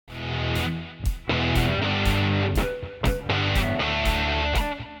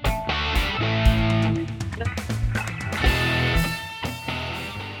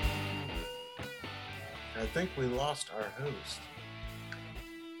think we lost our host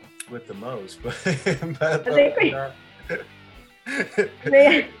with the most, but I think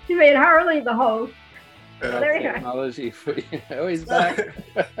he made Harley the host. There you go. Technology for you. Oh, he's back.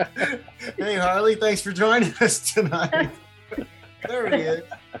 Hey, Harley, thanks for joining us tonight. There he is.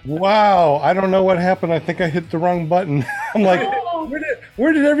 Wow, I don't know what happened. I think I hit the wrong button. I'm like,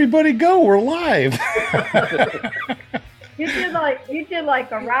 where did everybody go? We're live. You did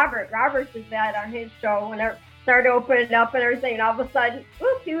like a Robert. Robert did that on his show when it started opening up and everything, and all of a sudden,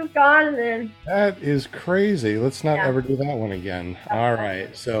 whoop, he was gone, and then. That is crazy. Let's not ever do that one again. All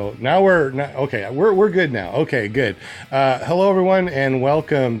right, so now we're good now. Okay, good. Hello, everyone, and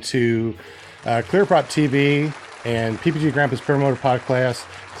welcome to ClearProp TV and PPG Grandpa's Paramotor Podcast.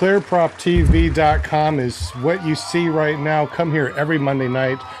 ClearPropTV.com is what you see right now. Come here every Monday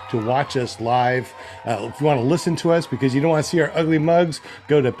night to watch us live. If you want to listen to us because you don't want to see our ugly mugs,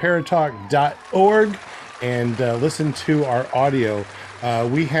 go to paratalk.org and listen to our audio.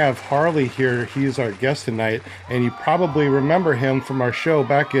 We have Harley here. He is our guest tonight, and you probably remember him from our show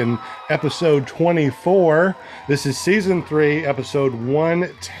back in episode 24. This is season 3, episode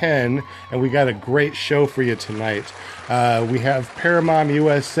 110, and we got a great show for you tonight. We have Paramom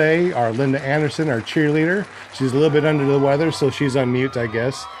USA, our Linda Anderson, our cheerleader. She's a little bit under the weather, so she's on mute, I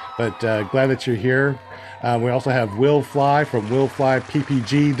guess, but glad that you're here. We also have Will Fly from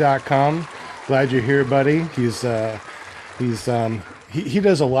willflyppg.com. Glad you're here, buddy. He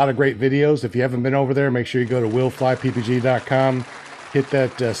does a lot of great videos. If you haven't been over there, make sure you go to willflyppg.com. Hit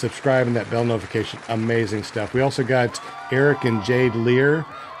that subscribe and that bell notification. Amazing stuff. We also got Eric and Jade Lear.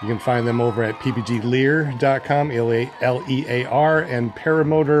 You can find them over at ppglear.com, L-E-A-R, and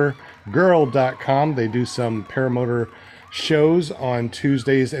paramotorgirl.com. They do some paramotor shows on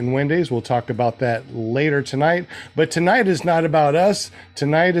Tuesdays and Wednesdays. We'll talk about that later tonight. But tonight is not about us.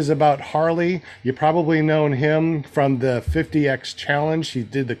 Tonight is about Harley. You probably known him from the 50X Challenge. He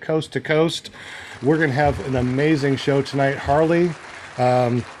did the Coast to Coast. We're going to have an amazing show tonight. Harley,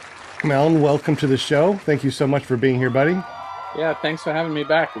 Melon, welcome to the show. Thank you so much for being here, buddy. Yeah, thanks for having me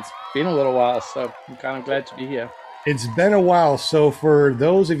back. It's been a little while, so I'm kind of glad to be here. It's been a while. So for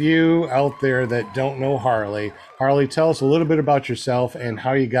those of you out there that don't know Harley, tell us a little bit about yourself and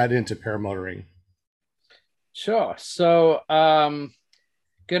how you got into paramotoring. Sure. So,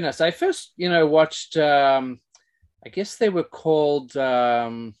 goodness, I first, watched, I guess they were called,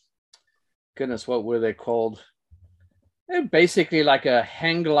 what were they called? They're basically like a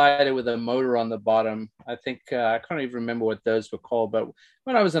hang glider with a motor on the bottom. I think, I can't even remember what those were called, but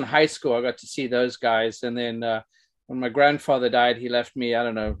when I was in high school, I got to see those guys. And then when my grandfather died, he left me, I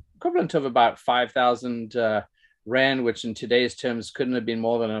don't know, equivalent of about 5,000 Rand, which in today's terms couldn't have been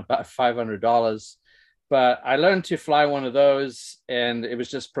more than about $500. But I learned to fly one of those, and it was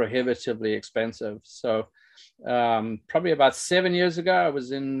just prohibitively expensive. So probably about 7 years ago, I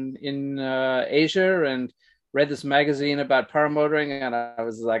was in Asia and read this magazine about paramotoring, and I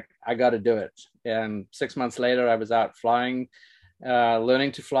was like, I got to do it. And 6 months later, I was out flying,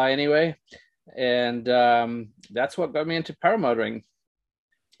 learning to fly anyway. And that's what got me into paramotoring.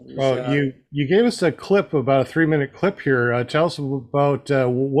 Well, you gave us a clip, about a 3-minute clip here. Tell us about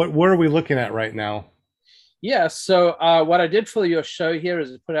what are we looking at right now? Yeah, so what I did for your show here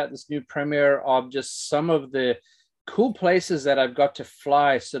is put out this new premiere of just some of the cool places that I've got to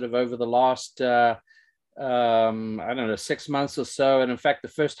fly sort of over the last, I don't know, 6 months or so. And in fact, the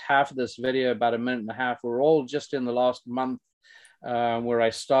first half of this video, about a minute and a half, were all just in the last month where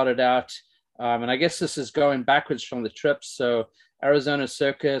I started out. And I guess this is going backwards from the trips. So Arizona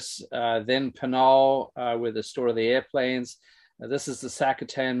Circus, then Pinal, where they store the airplanes. This is the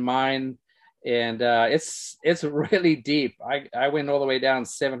Zacatán mine, and it's really deep. I went all the way down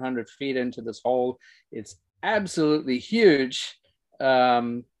 700 feet into this hole. It's absolutely huge,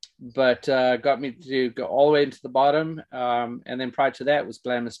 but got me to go all the way into the bottom. And then prior to that was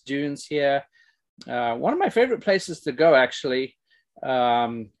Glamis Dunes here. One of my favorite places to go, actually,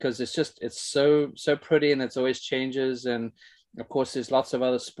 because it's so pretty, and it's always changes, and of course there's lots of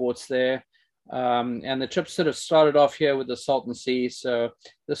other sports there, and the trip sort of started off here with the Salton Sea. So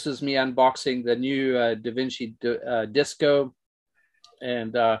this is me unboxing the new Da Vinci Disco,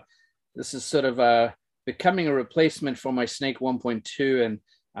 and this is sort of becoming a replacement for my Snake 1.2, and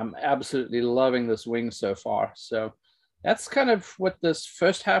I'm absolutely loving this wing so far. So that's kind of what this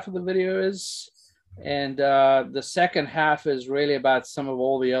first half of the video is. And the second half is really about some of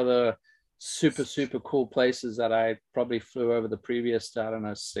all the other super cool places that I probably flew over the previous, I don't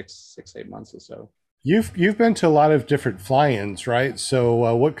know, 8 months or so. You've been to a lot of different fly-ins, right?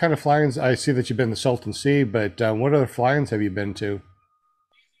 So what kind of fly-ins? I see that you've been to Salton Sea, but what other fly-ins have you been to?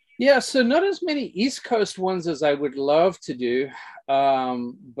 Yeah, so not as many East Coast ones as I would love to do.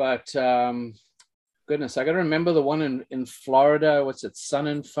 But goodness, I got to remember the one in Florida. What's it? Sun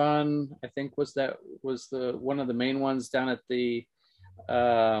and Fun, I think was the one of the main ones down at the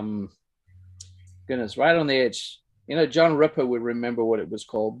um, goodness, right on the edge. John Ripper would remember what it was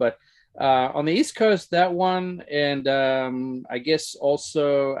called, but on the East Coast, that one, and I guess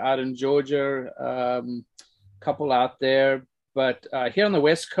also out in Georgia, couple out there. But here on the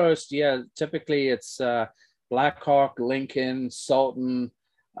West Coast, yeah, typically it's Blackhawk, Lincoln, Sultan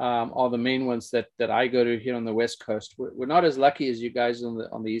are the main ones that I go to here on the West Coast. We're not as lucky as you guys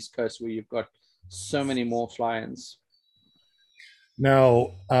on the East Coast, where you've got so many more fly-ins.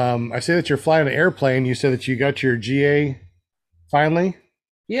 Now, I say that you're flying an airplane. You said that you got your GA finally.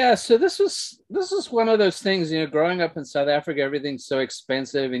 Yeah, so this was one of those things, growing up in South Africa, everything's so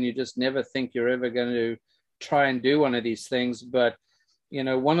expensive and you just never think you're ever going to try and do one of these things. But,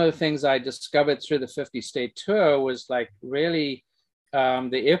 one of the things I discovered through the 50 state tour was like really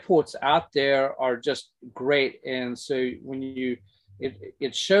the airports out there are just great. And so when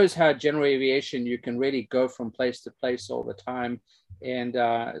it shows how general aviation, you can really go from place to place all the time. And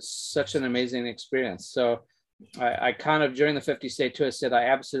such an amazing experience. So I kind of, during the 50 state tour, said I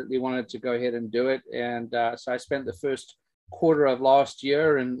absolutely wanted to go ahead and do it. And so I spent the first quarter of last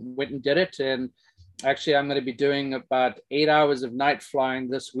year and went and did it. And actually, I'm going to be doing about 8 hours of night flying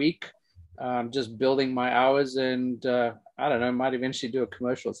this week, just building my hours. And I don't know, might eventually do a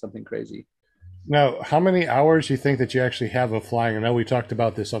commercial or something crazy. Now, how many hours do you think that you actually have of flying? I know we talked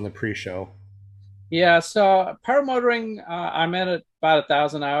about this on the pre-show. Yeah, so paramotoring, I'm at about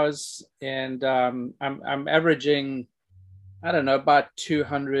 1,000 hours, and I'm averaging, I don't know, about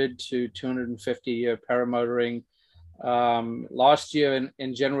 200 to 250 a year paramotoring. Last year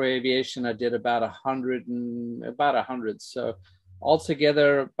in general aviation, I did about 100. So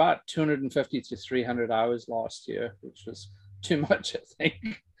altogether, about 250 to 300 hours last year, which was too much, I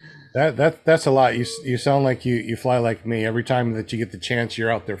think. That's a lot. You sound like you fly like me. Every time that you get the chance, you're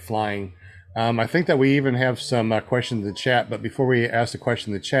out there flying. I think that we even have some questions in the chat, but before we ask the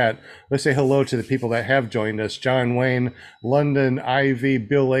question in the chat, let's say hello to the people that have joined us. John Wayne, London, Ivy,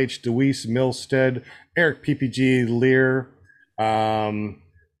 Bill H, Deweese, Milstead, Eric PPG, Lear,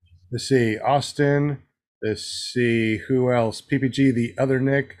 let's see, Austin, let's see, who else? PPG, the other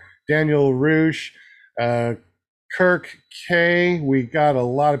Nick, Daniel Rouge, Kirk K. We got a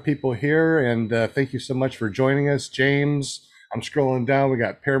lot of people here, and thank you so much for joining us. James, I'm scrolling down. We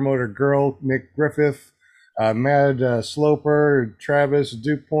got Paramotor Girl, Nick Griffith, Mad Sloper, Travis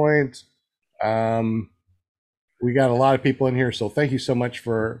DuPoint. We got a lot of people in here, so thank you so much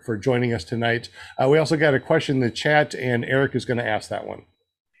for joining us tonight. We also got a question in the chat, and Eric is going to ask that one.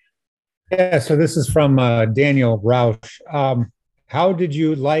 Yeah, so this is from Daniel Roush. How did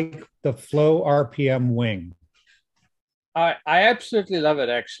you like the Flow RPM wing? I absolutely love it,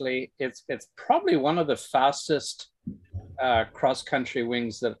 actually. It's probably one of the fastest cross-country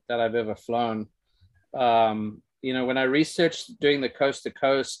wings that I've ever flown. When I researched doing the coast to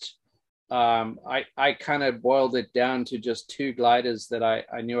coast, I kind of boiled it down to just two gliders that I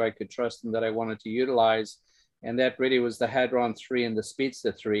knew I could trust and that I wanted to utilize. And that really was the Hadron 3 and the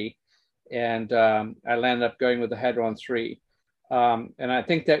Speedster 3. And I landed up going with the Hadron 3. And I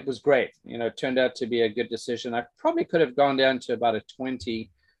think that was great. It turned out to be a good decision. I probably could have gone down to about a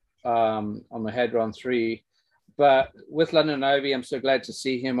 20 on the Hadron 3. But with London Ivy, I'm so glad to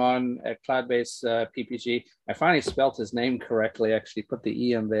see him on at Cloudbase PPG. I finally spelt his name correctly, actually put the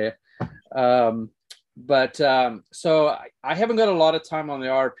E in there. So I haven't got a lot of time on the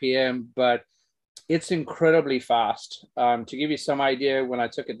RPM, but it's incredibly fast. To give you some idea, when I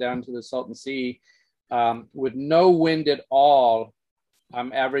took it down to the Salton Sea, with no wind at all,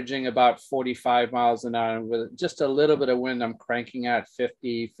 I'm averaging about 45 miles an hour. And with just a little bit of wind, I'm cranking out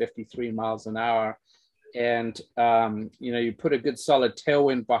 50, 53 miles an hour. And, you put a good solid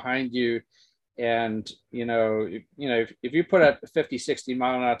tailwind behind you. And, if you put a 50, 60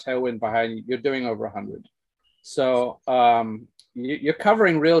 mile an hour tailwind behind you, you're doing over 100. So you're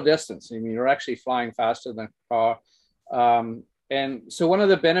covering real distance. I mean, you're actually flying faster than a car. And so one of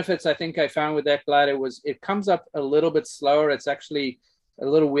the benefits I think I found with that glider was it comes up a little bit slower. It's actually a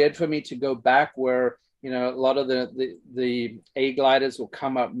little weird for me to go back where, a lot of the A gliders will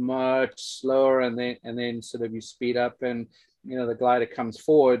come up much slower and then sort of you speed up and, the glider comes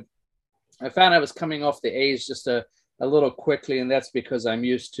forward. I found I was coming off the A's just a little quickly, and that's because I'm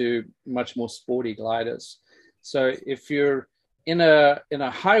used to much more sporty gliders. So if you're in a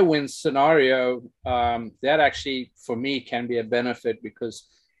high wind scenario, that actually for me can be a benefit, because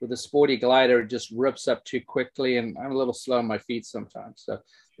with a sporty glider, it just rips up too quickly and I'm a little slow on my feet sometimes. So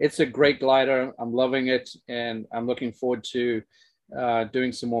it's a great glider. I'm loving it, and I'm looking forward to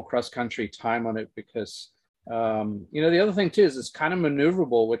doing some more cross country time on it because the other thing too is it's kind of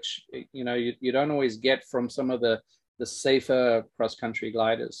maneuverable, which you don't always get from some of the safer cross country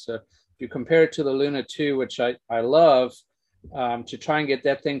gliders. So if you compare it to the Luna 2, which I love, to try and get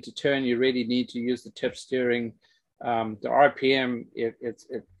that thing to turn, you really need to use the tip steering. The RPM,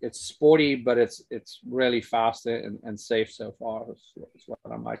 it's sporty, but it's really fast and safe so far. Is what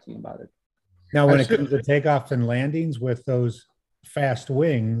I'm liking about it. Now, when it comes to takeoff and landings with those fast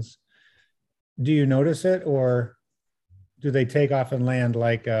wings, do you notice it, or do they take off and land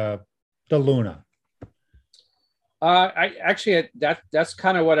like the Luna? That's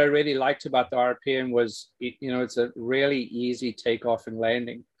kind of what I really liked about the RPM was, it's a really easy takeoff and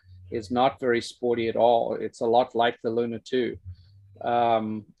landing. It's not very sporty at all. It's a lot like the Luna 2.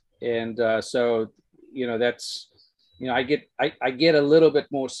 So, that's, I get a little bit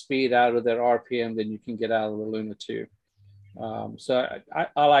more speed out of that RPM than you can get out of the Luna 2. So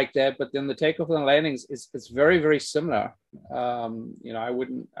I like that, but then the takeoff and the landings it's very, very similar. I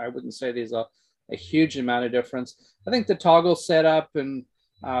wouldn't say there's a huge amount of difference. I think the toggle setup and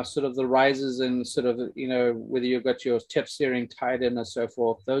sort of the rises and sort of, whether you've got your tip steering tied in and so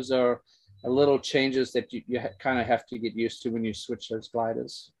forth, those are a little changes that you kind of have to get used to when you switch those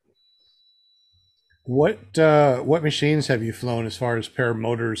gliders. What machines have you flown as far as pair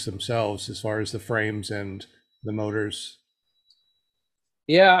motors themselves, as far as the frames and the motors?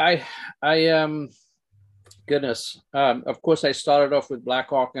 Yeah, I goodness. Of course, I started off with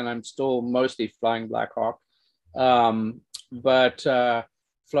Blackhawk, and I'm still mostly flying Blackhawk. But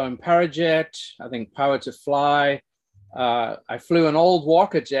flown Parajet, I think Power to Fly. I flew an old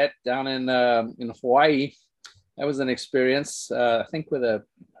Walker jet down in Hawaii. That was an experience. I think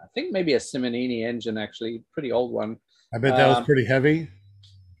maybe a Simonini engine, actually, pretty old one. I bet that was pretty heavy. It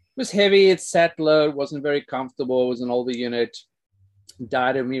was heavy. It sat low. It wasn't very comfortable. It was an older unit.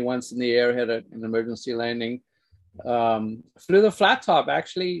 Died of me once in the air. Had an emergency landing. Flew the flat top.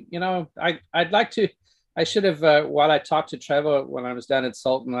 Actually, I'd like to. I should have, while I talked to Trevor when I was down at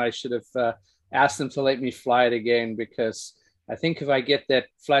Sultan, I should have asked him to let me fly it again, because I think if I get that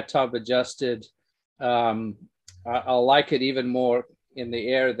flat top adjusted, I'll like it even more in the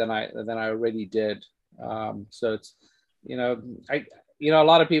air than I already did. So it's, a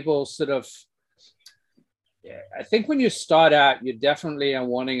lot of people sort of, I think when you start out, you definitely are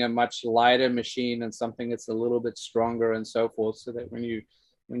wanting a much lighter machine and something that's a little bit stronger and so forth, so that when you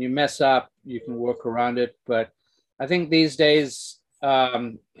mess up, you can work around it. But I think these days,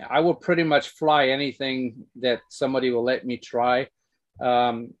 I will pretty much fly anything that somebody will let me try.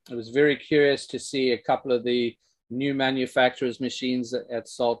 I was very curious to see a couple of the new manufacturers' machines at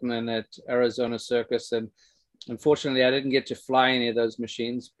Sultan and at Arizona Circus. And unfortunately, I didn't get to fly any of those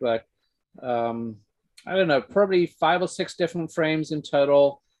machines, but I don't know, probably 5 or 6 different frames in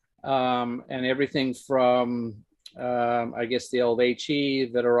total. And everything from, I guess, the old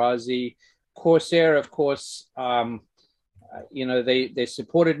HE, Vittorazzi, Corsair, of course. They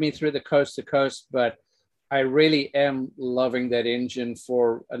supported me through the coast to coast, but I really am loving that engine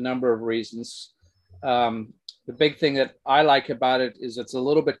for a number of reasons. The big thing that I like about it is it's a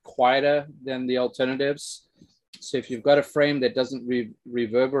little bit quieter than the alternatives. So if you've got a frame that doesn't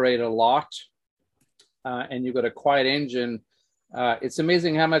reverberate a lot, and you've got a quiet engine, it's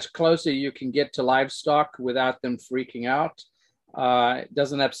amazing how much closer you can get to livestock without them freaking out. It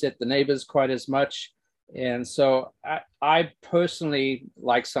doesn't upset the neighbors quite as much. And so I personally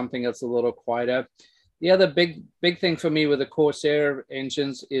like something that's a little quieter. The other big thing for me with the Corsair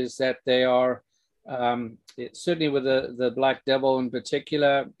engines is that they are, certainly with the Black Devil in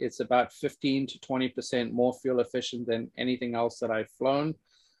particular, it's about 15 to 20% more fuel efficient than anything else that I've flown.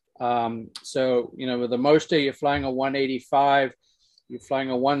 So, with the Moster, you're flying a 185, you're flying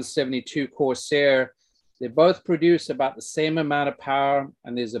a 172 Corsair. They both produce about the same amount of power,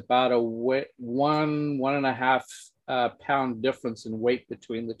 and there's about a 1.5 pound difference in weight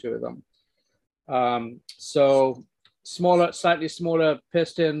between the two of them. So slightly smaller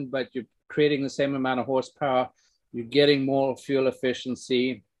piston, but you're creating the same amount of horsepower. You're getting more fuel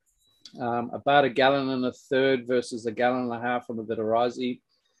efficiency, about 1.3 gallons versus 1.5 gallons on the Vittorazzi.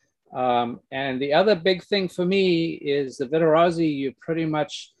 And the other big thing for me is the Vittorazzi, you pretty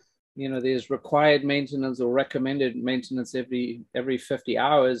much, there's required maintenance or recommended maintenance every 50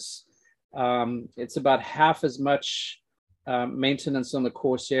 hours. It's about half as much maintenance on the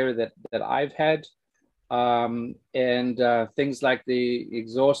Corsair that I've had. And things like the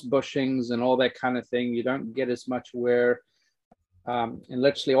exhaust bushings and all that kind of thing, you don't get as much wear. And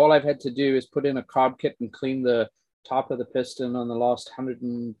literally all I've had to do is put in a carb kit and clean the top of the piston on the last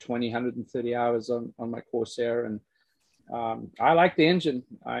 120, 130 hours on my Corsair. And I like the engine.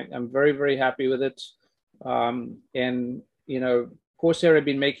 I'm very, very happy with it. And, you know, Corsair had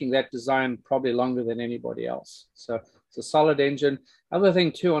been making that design probably longer than anybody else. So it's a solid engine. Other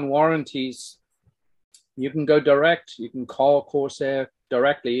thing too, on warranties, you can go direct. You can call Corsair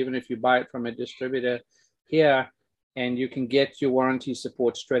directly, even if you buy it from a distributor here, and you can get your warranty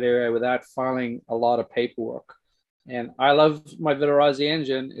support straight away without filing a lot of paperwork. And I love my Vitarazi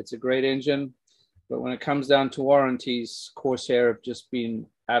engine. It's a great engine. But when it comes down to warranties, Corsair have just been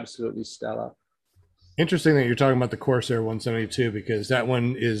absolutely stellar. Interesting that you're talking about the Corsair 172, because that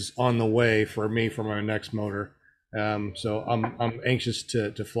one is on the way for me for my next motor. So I'm anxious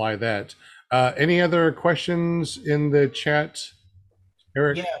to fly that. Any other questions in the chat,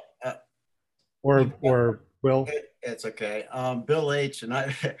 Eric? Yeah. Or Will? It's okay. Bill H. And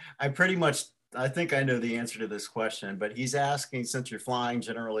I pretty much, I think I know the answer to this question, but he's asking, since you're flying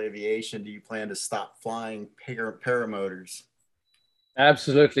general aviation, do you plan to stop flying paramotors?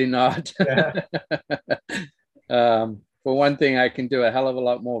 Absolutely not. Yeah. For one thing, I can do a hell of a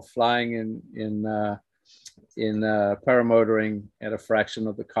lot more flying in paramotoring at a fraction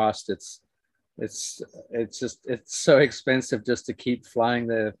of the cost. It's so expensive just to keep flying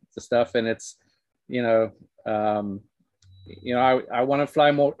the stuff, and it's, I want to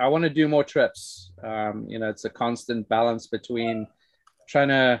fly more. I want to do more trips. It's a constant balance between trying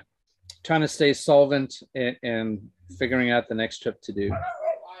to stay solvent and figuring out the next trip to do.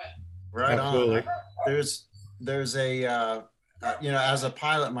 Right. Absolutely. On. There's a as a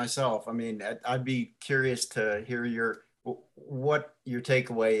pilot myself, I mean, I'd be curious to hear what your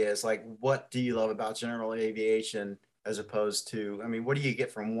takeaway is. Like, what do you love about general aviation as opposed to, I mean, what do you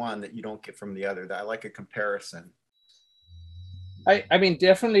get from one that you don't get from the other? That I like a comparison. I mean,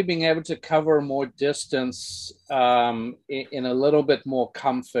 definitely being able to cover more distance in a little bit more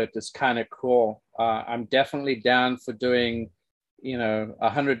comfort is kind of cool. I'm definitely down for doing,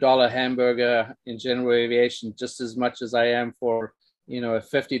 $100 hamburger in general aviation just as much as I am for, a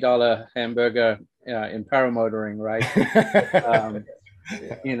 $50 hamburger in paramotoring, right?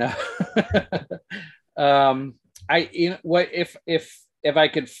 If I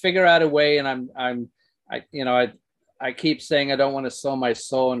could figure out a way, and I keep saying I don't want to sell my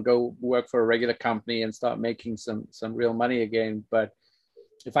soul and go work for a regular company and start making some real money again. But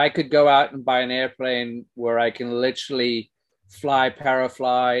if I could go out and buy an airplane where I can literally fly,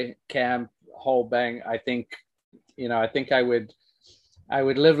 parafly, camp, whole bang, I think I would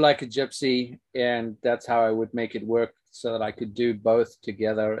live like a gypsy, and that's how I would make it work so that I could do both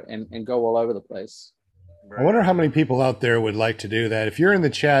together and go all over the place. I wonder how many people out there would like to do that. If you're in the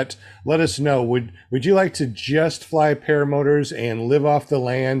chat, let us know. Would you like to just fly paramotors and live off the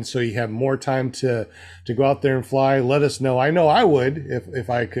land so you have more time to go out there and fly? Let us know. I know I would if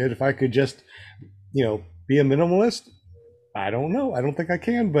I could just, be a minimalist. I don't know. I don't think I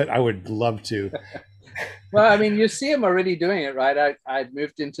can, but I would love to. Well, I mean, you see them already doing it, right? I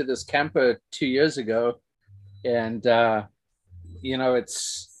moved into this camper 2 years ago, and I'm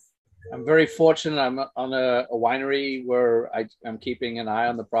very fortunate. I'm on a winery where I'm keeping an eye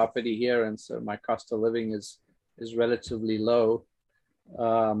on the property here, and so my cost of living is relatively low,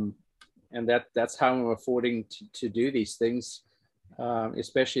 and that's how I'm affording to do these things,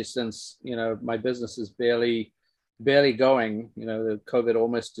 especially since my business is barely going. The COVID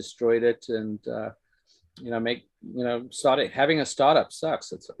almost destroyed it, and having a startup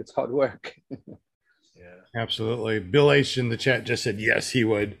sucks. It's hard work. Yeah, absolutely. Bill H in the chat just said yes, he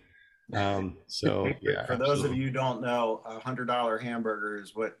would. So yeah. For those of you who don't know, $100 hamburger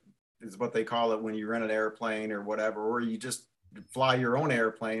is what they call it when you rent an airplane or whatever, or you just fly your own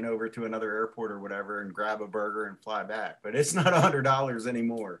airplane over to another airport or whatever and grab a burger and fly back. But it's not $100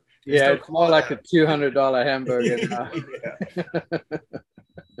 anymore. Yeah, it's more like a $200 hamburger now.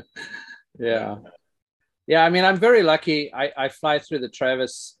 Yeah. I mean, I'm very lucky. I fly through the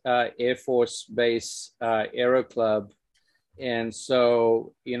Travis Air Force Base Aero Club. And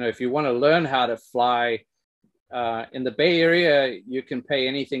so, if you want to learn how to fly in the Bay Area, you can pay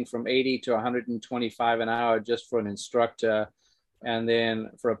anything from $80 to $125 an hour just for an instructor. And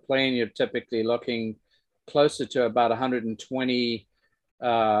then for a plane, you're typically looking closer to about $120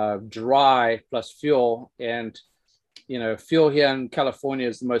 dry plus fuel. And, fuel here in California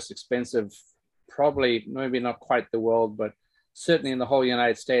is the most expensive, probably, maybe not quite the world, but certainly in the whole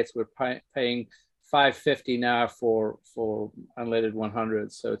United States. We're paying $5.50 now for unleaded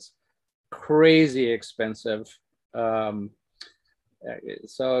 100, so it's crazy expensive. So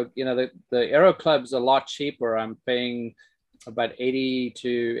the Aero Club's a lot cheaper. I'm paying about $80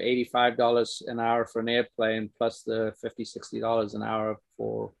 to $85 an hour for an airplane, plus the $50-$60 an hour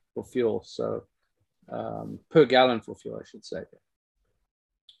for fuel. So per gallon for fuel, I should say.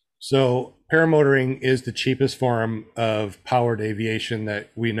 So paramotoring is the cheapest form of powered aviation that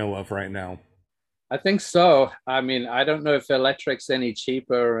we know of right now. I think so. I mean, I don't know if electric's any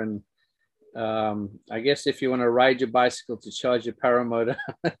cheaper, and I guess if you want to ride your bicycle to charge your paramotor,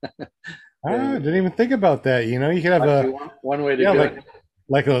 I didn't even think about that. You know, you could have one way to do it.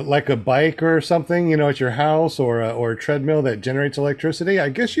 Like a bike or something, you know, at your house, or a treadmill that generates electricity. I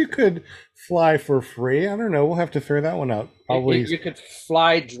guess you could fly for free. I don't know. We'll have to figure that one out. Probably you could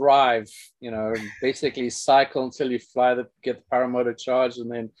fly, drive, you know, basically cycle until you get the paramotor charged, and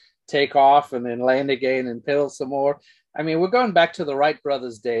then take off, and then land again and pedal some more. I mean, we're going back to the Wright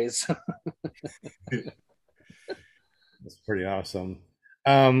brothers days. That's pretty awesome.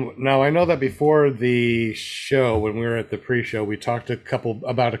 Now I know that before the show, when we were at the pre-show, we talked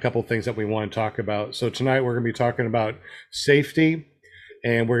about a couple things that we want to talk about. So tonight we're going to be talking about safety,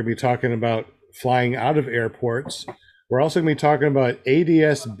 and we're going to be talking about flying out of airports. We're also going to be talking about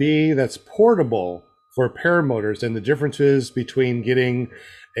ADS-B that's portable for paramotors, and the differences between getting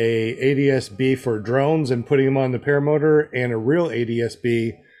a ADS-B for drones and putting them on the paramotor, and a real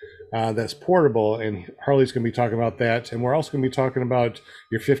ADS-B that's portable. And Harley's going to be talking about that. And we're also going to be talking about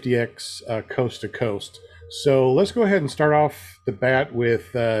your 50X coast to coast. So let's go ahead and start off the bat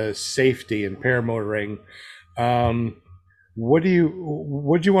with safety and paramotoring. What do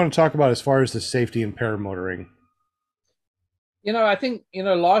you want to talk about as far as the safety and paramotoring? You know, I think, you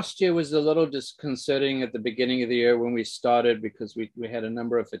know, last year was a little disconcerting at the beginning of the year when we started, because we had a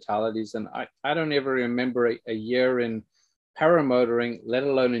number of fatalities. And I don't ever remember a year in paramotoring, let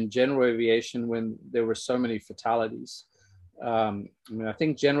alone in general aviation, when there were so many fatalities. I mean, I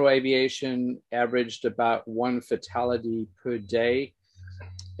think general aviation averaged about one fatality per day.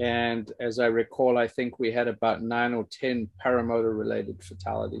 And as I recall, I think we had about 9 or 10 paramotor related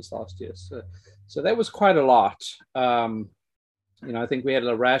fatalities last year. So that was quite a lot. You know, I think we had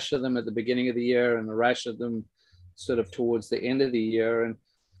a rash of them at the beginning of the year, and a rash of them sort of towards the end of the year.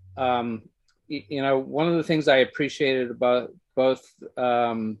 And you know, one of the things I appreciated about both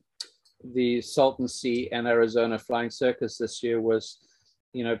the Salton Sea and Arizona Flying Circus this year was,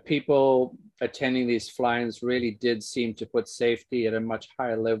 you know, people attending these flyings really did seem to put safety at a much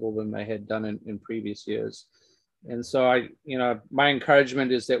higher level than they had done in previous years. And so you know, my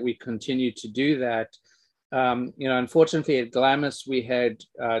encouragement is that we continue to do that. You know, unfortunately at Glamis, we had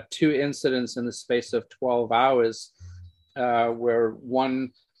 2 incidents in the space of 12 hours where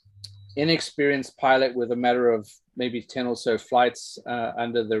one inexperienced pilot with a matter of maybe 10 or so flights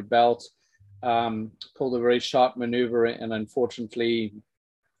under their belt pulled a very sharp maneuver, and unfortunately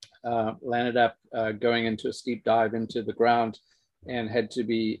landed up going into a steep dive into the ground, and had to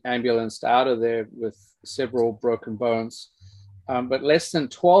be ambulanced out of there with several broken bones. But less than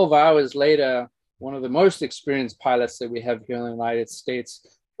 12 hours later, one of the most experienced pilots that we have here in the United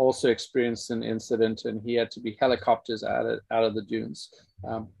States also experienced an incident, and he had to be helicoptered out of the dunes,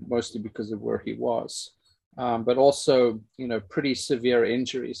 mostly because of where he was, but also, you know, pretty severe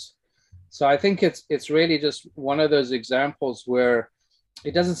injuries. So I think it's really just one of those examples where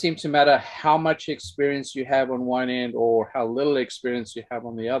it doesn't seem to matter how much experience you have on one end or how little experience you have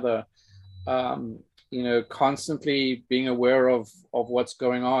on the other. You know, constantly being aware of what's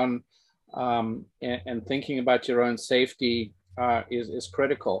going on, and thinking about your own safety is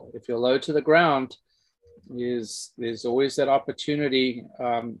critical. If you're low to the ground, there's always that opportunity,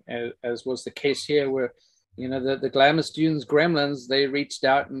 as was the case here, where, you know, the Glamis Dunes gremlins, they reached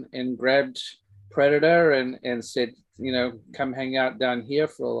out and grabbed Predator and said, you know, come hang out down here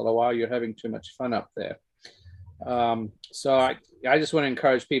for a little while. You're having too much fun up there. So I just want to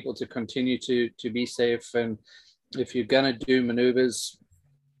encourage people to continue to be safe. And if you're going to do maneuvers,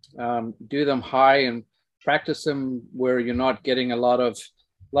 do them high and practice them where you're not getting a lot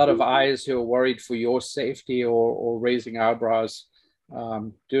of eyes who are worried for your safety or raising eyebrows.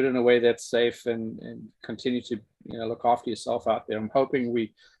 Do it in a way that's safe, and continue to, you know, look after yourself out there. I'm hoping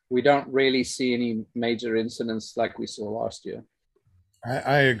we don't really see any major incidents like we saw last year.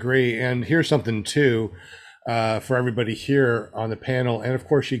 I agree. And here's something too, for everybody here on the panel, and of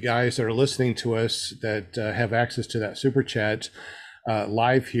course you guys that are listening to us that have access to that super chat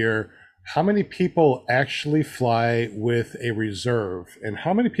live here. How many people actually fly with a reserve, and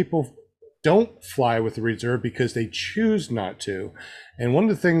how many people don't fly with the reserve because they choose not to. And one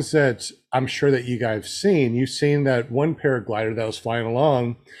of the things that I'm sure that you guys have seen, you've seen that one paraglider that was flying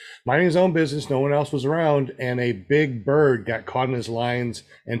along, minding his own business, no one else was around, and a big bird got caught in his lines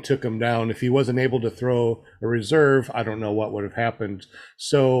and took him down. If he wasn't able to throw a reserve, I don't know what would have happened.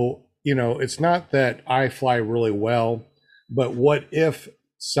 So, you know, it's not that I fly really well, but what if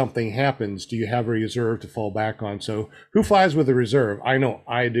something happens? Do you have a reserve to fall back on? So who flies with a reserve? I know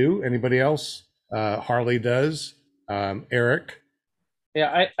I do. Anybody else? Harley does. Eric?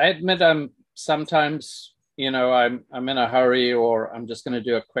 Yeah, I admit I'm sometimes, you know, I'm in a hurry, or I'm just going to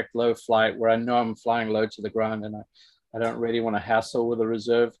do a quick low flight where I know I'm flying low to the ground, and I don't really want to hassle with a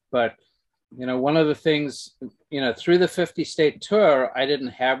reserve. But, you know, one of the things, you know, through the 50 state tour, I didn't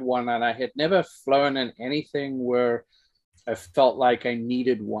have one, and I had never flown in anything where I felt like I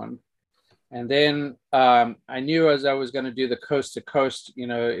needed one. And then I knew as I was going to do the coast to coast, you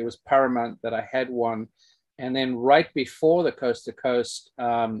know, it was paramount that I had one. And then right before the coast to coast,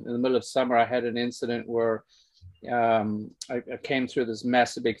 in the middle of summer, I had an incident where I came through this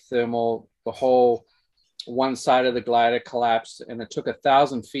massive big thermal. The whole one side of the glider collapsed, and it took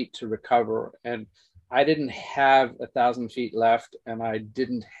 1,000 feet to recover. And I didn't have 1,000 feet left, and I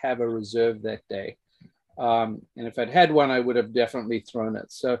didn't have a reserve that day. And if I'd had one, I would have definitely thrown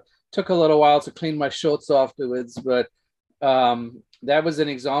it. So it took a little while to clean my shorts afterwards, but that was an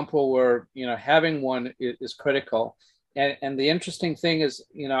example where, you know, having one is critical. And the interesting thing is,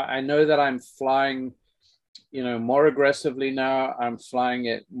 you know, I know that I'm flying, you know, more aggressively now. I'm flying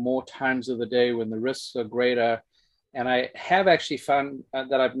at more times of the day when the risks are greater. And I have actually found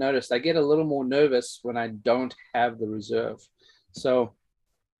that I've noticed I get a little more nervous when I don't have the reserve. So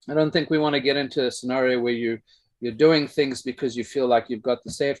I don't think we want to get into a scenario where you're doing things because you feel like you've got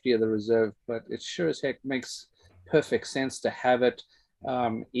the safety of the reserve, but it sure as heck makes perfect sense to have it,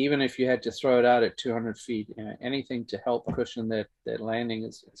 even if you had to throw it out at 200 feet. You know, anything to help cushion that landing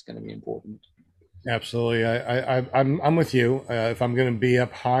is going to be important. Absolutely. I'm with you. If I'm going to be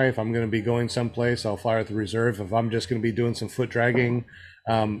up high, if I'm going to be going someplace, I'll fly with the reserve. If I'm just going to be doing some foot dragging,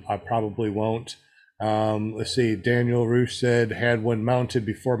 I probably won't. Let's see. Daniel Roosh said, had one mounted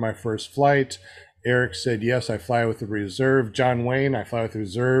before my first flight. Eric said, yes, I fly with the reserve. John Wayne, I fly with the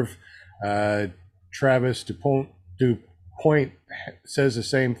reserve. Travis DuPont says the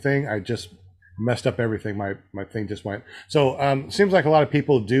same thing. I just messed up everything. My thing just went. So seems like a lot of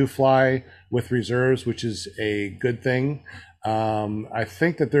people do fly with reserves, which is a good thing. I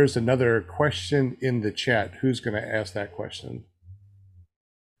think that there's another question in the chat. Who's going to ask that question?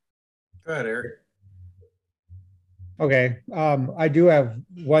 Go ahead, Eric. Okay, I do have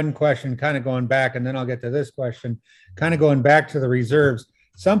one question kind of going back, and then I'll get to this question, kind of going back to the reserves.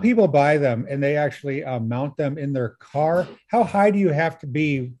 Some people buy them and they actually mount them in their car. How high do you have to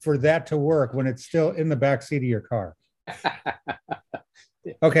be for that to work when it's still in the back seat of your car?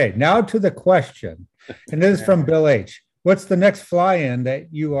 Okay, now to the question. And this is from Bill H. What's the next fly-in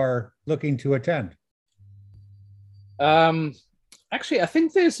that you are looking to attend? Actually, I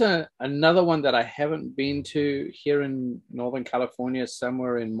think there's another one that I haven't been to here in Northern California,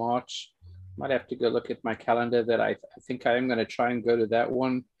 somewhere in March. Might have to go look at my calendar. That I think I am going to try and go to that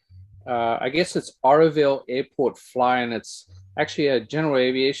one. I guess it's Oroville Airport fly-in. It's actually a general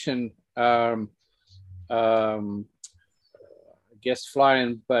aviation guest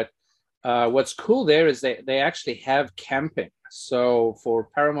fly-in. But what's cool there is they actually have camping. So for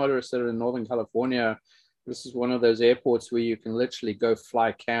paramotorists that are in Northern California, this is one of those airports where you can literally go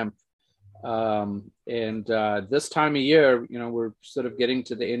fly camp. And this time of year, you know, we're sort of getting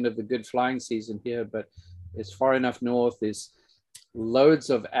to the end of the good flying season here, but it's far enough north. There's loads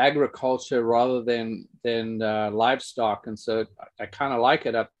of agriculture rather than livestock. And so I kind of like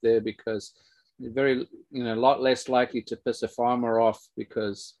it up there because you're very, you know, a lot less likely to piss a farmer off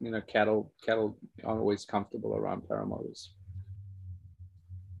because, you know, cattle aren't always comfortable around paramotors.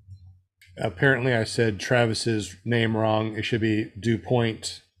 Apparently I said Travis's name wrong. It should be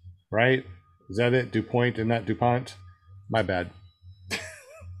DuPont, right? Is that it? DuPont and not DuPont? My bad.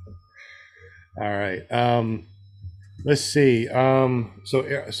 All right. Let's see.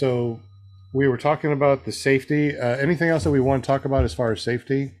 So we were talking about the safety. Anything else that we want to talk about as far as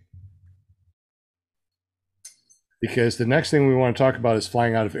safety? Because the next thing we want to talk about is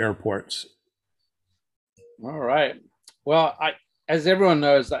flying out of airports. All right. Well, as everyone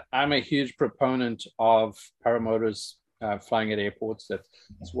knows, I'm a huge proponent of paramotors flying at airports.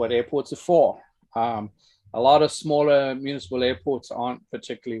 That's what airports are for. A lot of smaller municipal airports aren't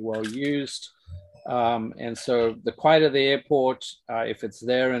particularly well used. And so the quieter the airport, if it's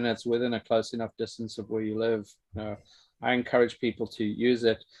there and it's within a close enough distance of where you live, I encourage people to use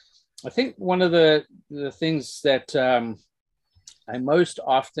it. I think one of the things that I most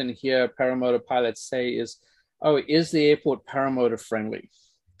often hear paramotor pilots say is, "Oh, is the airport paramotor friendly?"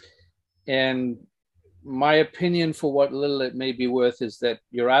 And my opinion, for what little it may be worth, is that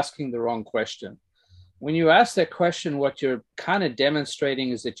you're asking the wrong question. When you ask that question, what you're kind of demonstrating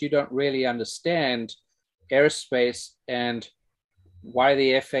is that you don't really understand airspace and why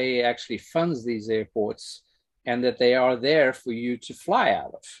the FAA actually funds these airports, and that they are there for you to fly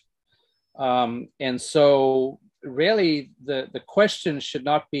out of. And so really the question should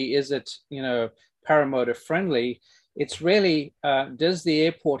not be, is it, paramotor friendly? It's really, does the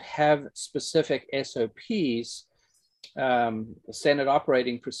airport have specific SOPs, standard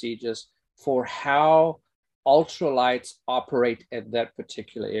operating procedures, for how ultralights operate at that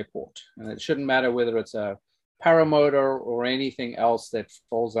particular airport? And it shouldn't matter whether it's a paramotor or anything else that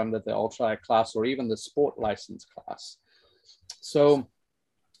falls under the ultralight class, or even the sport license class. So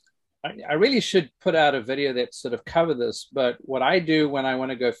I really should put out a video that sort of cover this, but what I do when I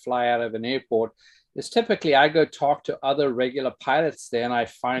want to go fly out of an airport is typically I go talk to other regular pilots there, and I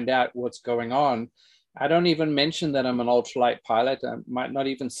find out what's going on. I don't even mention that I'm an ultralight pilot. I might not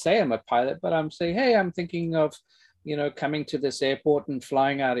even say I'm a pilot, but I'm saying, hey, I'm thinking of, coming to this airport and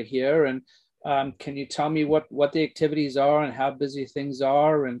flying out of here. And can you tell me what the activities are and how busy things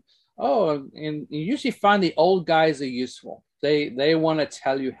are? And and you usually find the old guys are useful. They want to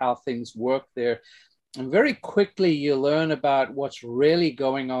tell you how things work there. And very quickly you learn about what's really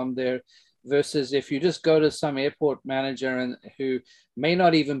going on there, versus if you just go to some airport manager and who may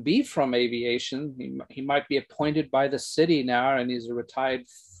not even be from aviation. He might be appointed by the city now, and he's a retired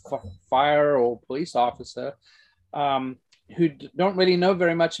fire or police officer, who don't really know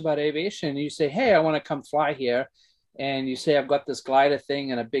very much about aviation. And you say, hey, I want to come fly here. And you say, I've got this glider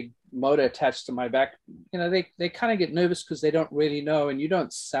thing and a big motor attached to my back. They kind of get nervous because they don't really know, and you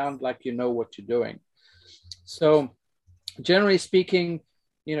don't sound like you know what you're doing. So generally speaking,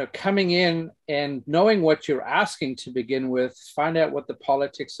 coming in and knowing what you're asking to begin with, find out what the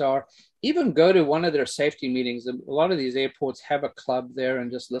politics are, even go to one of their safety meetings. A lot of these airports have a club there, and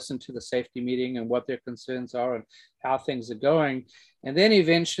just listen to the safety meeting and what their concerns are and how things are going. And then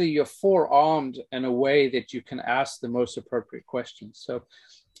eventually you're forearmed in a way that you can ask the most appropriate questions. So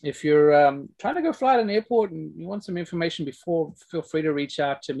if you're trying to go fly at an airport and you want some information before, feel free to reach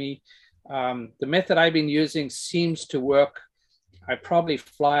out to me. The method I've been using seems to work. I probably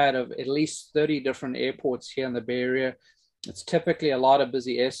fly out of at least 30 different airports here in the Bay Area. It's typically a lot of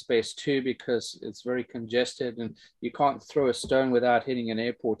busy airspace too, because it's very congested and you can't throw a stone without hitting an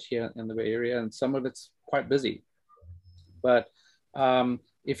airport here in the Bay Area, and some of it's quite busy. But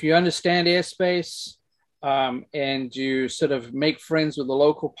if you understand airspace and you sort of make friends with the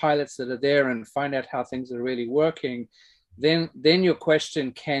local pilots that are there and find out how things are really working, then your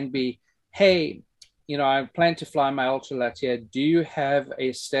question can be, hey, I plan to fly my ultralight here. Do you have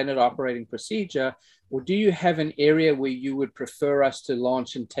a standard operating procedure, or do you have an area where you would prefer us to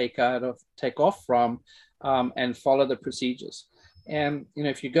launch and take off from, and follow the procedures? And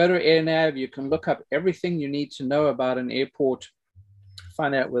if you go to AirNav, you can look up everything you need to know about an airport,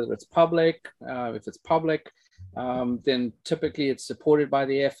 find out whether it's public. If it's public, then typically it's supported by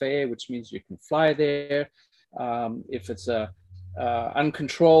the FAA, which means you can fly there. If it's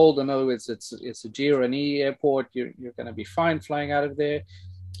uncontrolled, in other words, it's a G or an E airport, you're going to be fine flying out of there.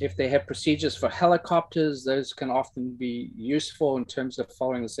 If they have procedures for helicopters, those can often be useful in terms of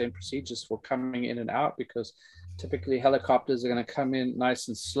following the same procedures for coming in and out, because typically helicopters are going to come in nice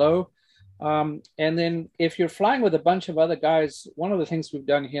and slow. And then if you're flying with a bunch of other guys, one of the things we've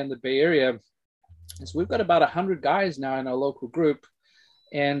done here in the Bay Area is we've got about 100 guys now in our local group,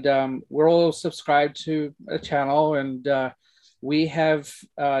 and we're all subscribed to a channel, and we have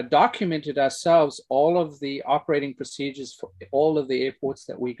documented ourselves all of the operating procedures for all of the airports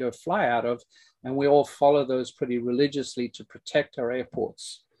that we go fly out of, and we all follow those pretty religiously to protect our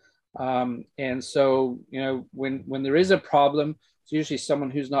airports. And so, when there is a problem, it's usually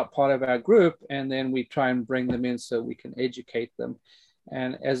someone who's not part of our group, and then we try and bring them in so we can educate them.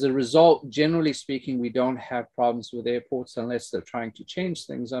 And as a result, generally speaking, we don't have problems with airports unless they're trying to change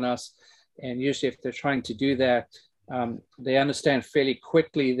things on us. And usually if they're trying to do that, they understand fairly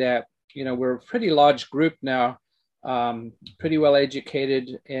quickly that, we're a pretty large group now, pretty well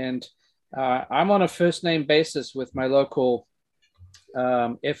educated. And I'm on a first name basis with my local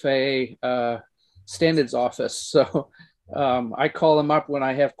FAA standards office. So I call them up when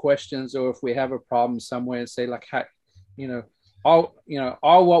I have questions, or if we have a problem somewhere, and say, like, how,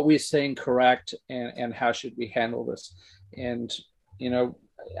 are what we're saying correct, and how should we handle this? And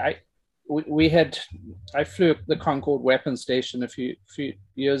I flew the Concorde Weapons Station a few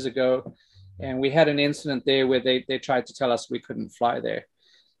years ago, and we had an incident there where they tried to tell us we couldn't fly there.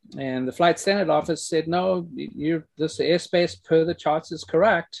 And the flight standard office said, no, this airspace per the charts is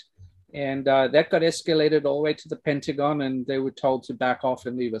correct. And that got escalated all the way to the Pentagon, and they were told to back off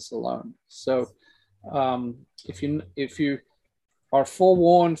and leave us alone. So if you are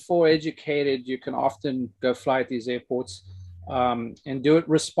forewarned, foreeducated, you can often go fly at these airports and do it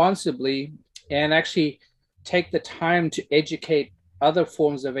responsibly, and actually take the time to educate other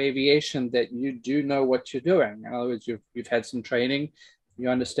forms of aviation that you do know what you're doing. In other words, you've had some training, you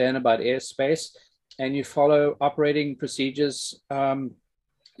understand about airspace, and you follow operating procedures and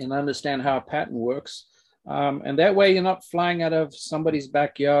understand how a pattern works. And that way you're not flying out of somebody's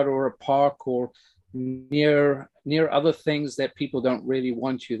backyard or a park or near other things that people don't really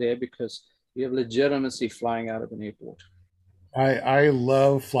want you there, because you have legitimacy flying out of an airport. I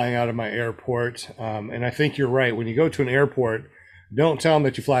love flying out of my airport. And I think you're right. When you go to an airport, don't tell them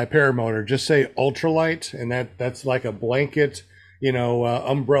that you fly a paramotor. Just say ultralight, and that's like a blanket,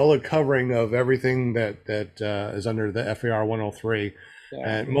 umbrella covering of everything that is under the FAR 103. Yeah,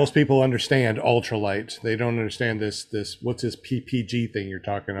 and most people understand ultralight. They don't understand this what's this PPG thing you're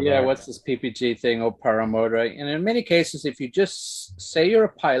talking about? Yeah, what's this PPG thing or paramotor? And in many cases, if you just say you're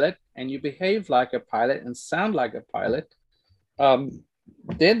a pilot and you behave like a pilot and sound like a pilot,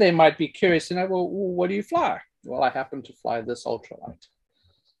 then they might be curious and well, what do you fly? Well, I happen to fly this ultralight.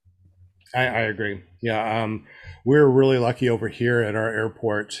 I agree. Yeah, we're really lucky over here at our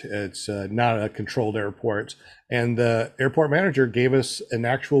airport. It's not a controlled airport, and the airport manager gave us an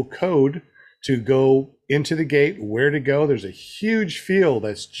actual code to go into the gate, where to go. There's a huge field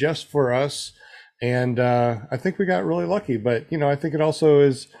that's just for us, and I think we got really lucky. But I think it also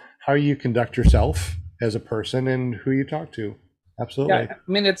is how you conduct yourself as a person and who you talk to. Absolutely. Yeah,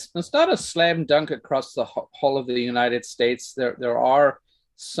 I mean, it's not a slam dunk across the whole of the United States. There are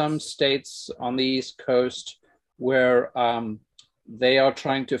some states on the East Coast where they are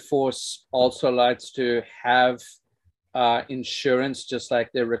trying to force ultralights to have insurance, just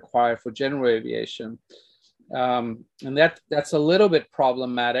like they're required for general aviation. And that's a little bit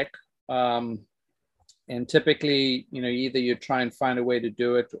problematic. And typically, either you try and find a way to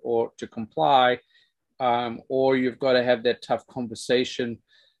do it or to comply, or you've got to have that tough conversation,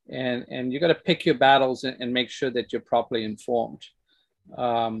 and you've got to pick your battles and make sure that you're properly informed.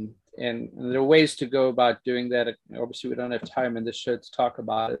 And there are ways to go about doing that. Obviously, we don't have time in this show to talk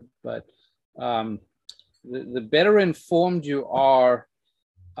about it, but the better informed you are,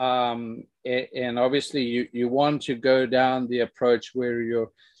 and obviously you want to go down the approach where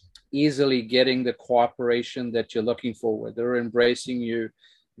you're easily getting the cooperation that you're looking for, where they're embracing you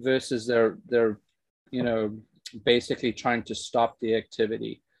versus they're basically trying to stop the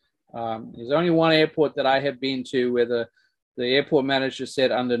activity. There's only one airport that I have been to where the airport manager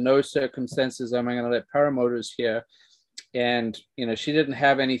said, under no circumstances am I going to let paramotors here. And, she didn't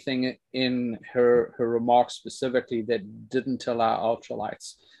have anything in her remarks specifically that didn't allow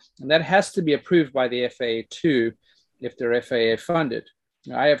ultralights. And that has to be approved by the FAA too, if they're FAA funded.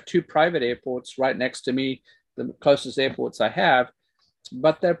 I have two private airports right next to me, the closest airports I have,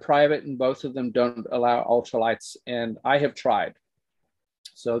 but they're private and both of them don't allow ultralights. And I have tried.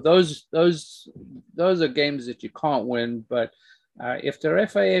 So those are games that you can't win. But if they're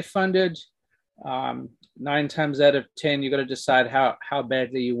FAA funded, 9 times out of 10, you got to decide how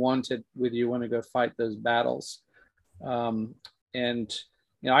badly you want it, whether you want to go fight those battles. And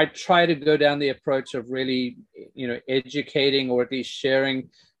I try to go down the approach of really, educating or at least sharing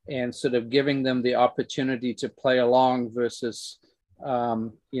and sort of giving them the opportunity to play along versus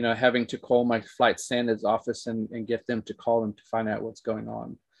having to call my flight standards office and get them to call them to find out what's going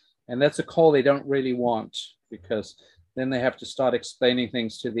on. And that's a call they don't really want, because then they have to start explaining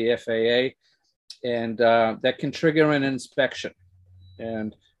things to the FAA, and that can trigger an inspection.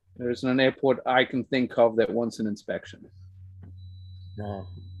 And there isn't an airport I can think of that wants an inspection. No,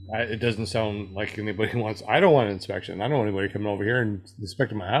 it doesn't sound like anybody wants. I don't want an inspection. I don't want anybody coming over here and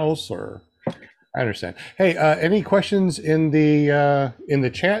inspecting my house. Or I understand. Hey, any questions in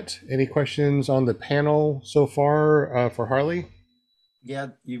the chat? Any questions on the panel so far for Harley? Yeah,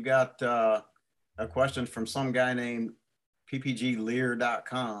 you've got a question from some guy named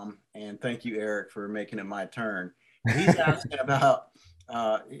ppglear.com, and thank you, Eric, for making it my turn. He's asking about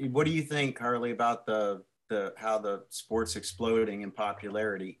what do you think, Harley, about the how the sport's exploding in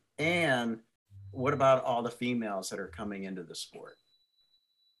popularity, and what about all the females that are coming into the sport?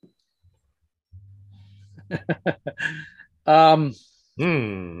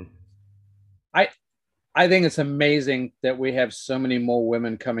 I think it's amazing that we have so many more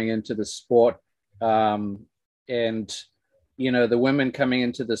women coming into the sport. And, you know, the women coming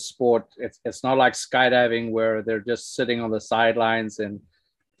into the sport, it's not like skydiving where they're just sitting on the sidelines and,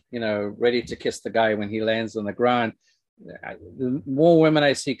 you know, ready to kiss the guy when he lands on the ground. The more women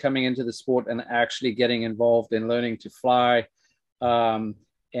I see coming into the sport and actually getting involved in learning to fly, and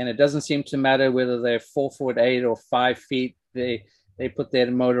it doesn't seem to matter whether they're 4'8" or 5 feet. They put their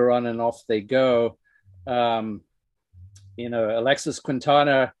motor on and off they go. You know, Alexis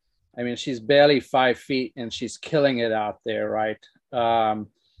Quintana, I mean, she's barely 5 feet and she's killing it out there, right?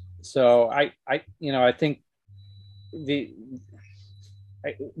 So I you know, I think the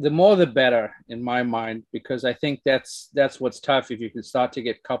more the better in my mind, because I think that's what's tough. If you can start to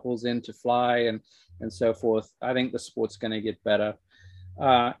get couples in to fly and so forth, I think the sport's going to get better.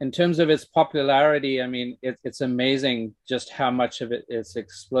 In terms of its popularity, I mean, it's amazing just how much of it is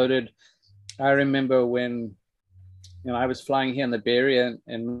exploded. I remember when, you know, I was flying here in the Bay Area,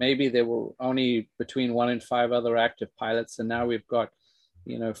 and maybe there were only between 1 and 5 other active pilots, and now we've got,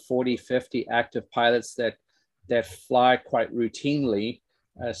 you know, 40, 50 active pilots that fly quite routinely.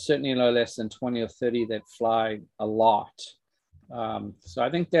 Certainly no less than 20 or 30 that fly a lot. So I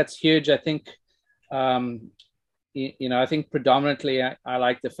think that's huge. I think, you know, I think predominantly I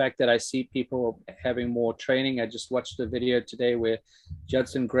like the fact that I see people having more training. I just watched a video today where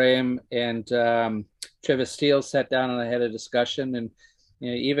Judson Graham and Trevor Steele sat down and I had a discussion, and,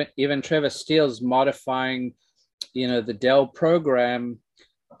 you know, even Trevor Steele's modifying, you know, the Dell program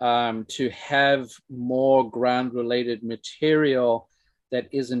to have more ground related material that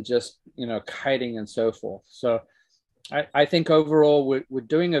isn't just, you know, kiting and so forth. So I think overall we're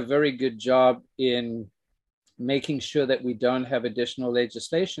doing a very good job in making sure that we don't have additional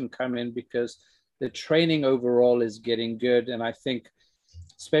legislation come in, because the training overall is getting good. And I think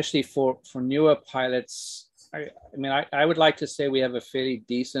especially for newer pilots, I mean, I would like to say we have a fairly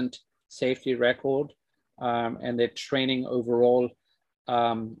decent safety record, and that training overall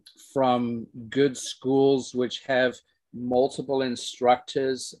from good schools which have multiple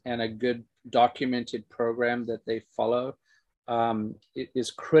instructors and a good documented program that they follow is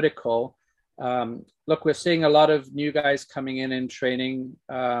critical. Look, we're seeing a lot of new guys coming in and training,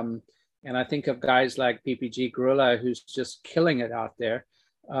 and I think of guys like PPG Gorilla, who's just killing it out there.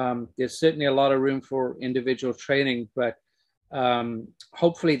 There's certainly a lot of room for individual training, but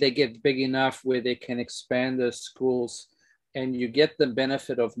hopefully they get big enough where they can expand their schools, and you get the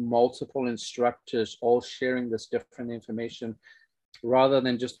benefit of multiple instructors all sharing this different information, rather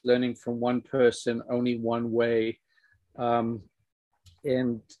than just learning from one person only one way.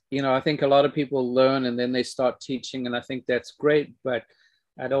 And, you know, I think a lot of people learn and then they start teaching, and I think that's great. But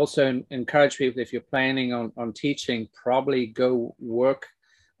I'd also encourage people, if you're planning on teaching, probably go work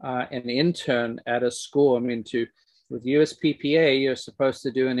an intern at a school. I mean, with USPPA, you're supposed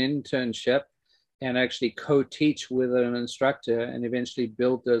to do an internship and actually co-teach with an instructor and eventually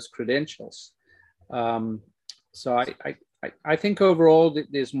build those credentials. So I think overall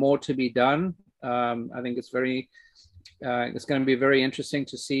there's more to be done. I think it's going to be very interesting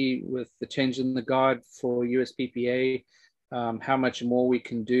to see with the change in the guard for USPPA, how much more we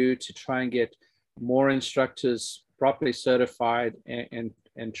can do to try and get more instructors properly certified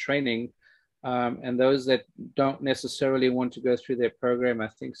and training. And those that don't necessarily want to go through their program, I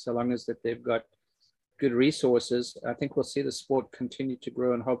think so long as that they've got good resources, I think we'll see the sport continue to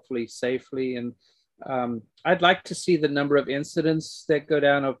grow, and hopefully safely. And I'd like to see the number of incidents that go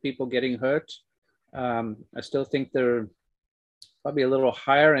down of people getting hurt. I still think they're probably a little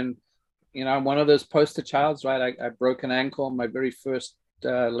higher. And, you know, I'm one of those poster childs, right? I broke an ankle on my very first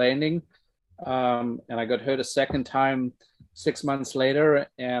landing, and I got hurt a second time 6 months later,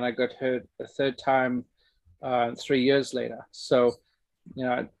 and I got hurt a third time 3 years later. So, you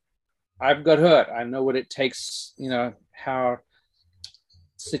know, I've got hurt. I know what it takes, you know, how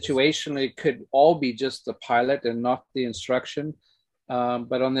situationally it could all be just the pilot and not the instruction.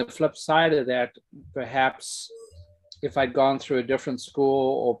 But on the flip side of that, perhaps if I'd gone through a different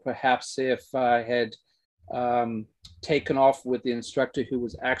school, or perhaps if I had taken off with the instructor who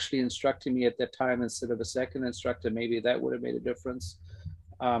was actually instructing me at that time instead of a second instructor, maybe that would have made a difference.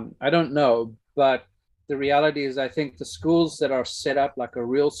 I don't know, but the reality is I think the schools that are set up like a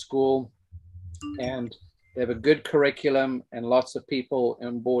real school and they have a good curriculum and lots of people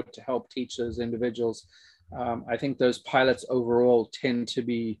on board to help teach those individuals, I think those pilots overall tend to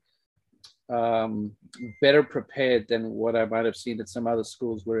be better prepared than what I might have seen at some other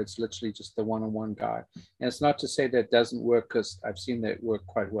schools where it's literally just the one-on-one guy. And it's not to say that doesn't work, because I've seen that work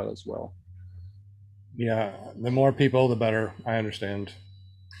quite well as well. Yeah, the more people, the better. I understand.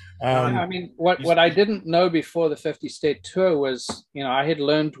 I mean, what I didn't know before the 50 state tour was, I had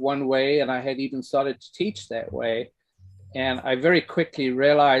learned one way and I had even started to teach that way. And I very quickly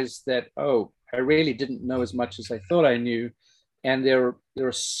realized that, I really didn't know as much as I thought I knew. And there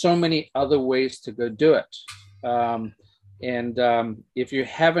are so many other ways to go do it. If you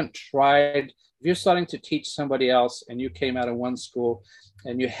haven't tried, if you're starting to teach somebody else and you came out of one school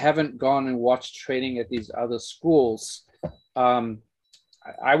and you haven't gone and watched training at these other schools,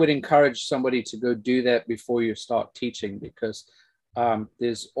 I would encourage somebody to go do that before you start teaching, because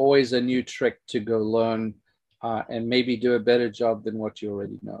there's always a new trick to go learn and maybe do a better job than what you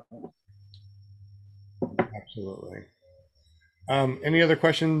already know. Absolutely. Any other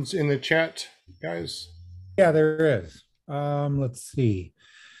questions in the chat, guys? Yeah, there is. Let's see.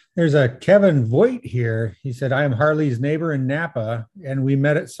 There's a Kevin Voigt here. He said, I am Harley's neighbor in Napa, and we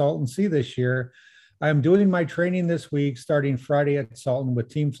met at Salton Sea this year. I am doing my training this week, starting Friday at Salton with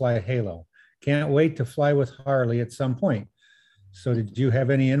Team Fly Halo. Can't wait to fly with Harley at some point. So did you have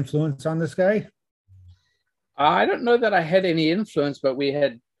any influence on this guy? I don't know that I had any influence, but we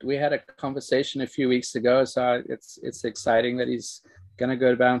had a conversation a few weeks ago. So it's exciting that he's going to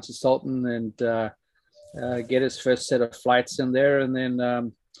go down to Salton and get his first set of flights in there. And then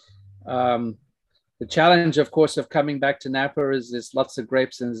the challenge, of course, of coming back to Napa is there's lots of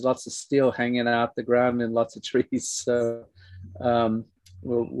grapes and there's lots of steel hanging out the ground and lots of trees. So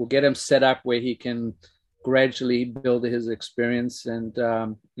we'll get him set up where he can gradually build his experience. And,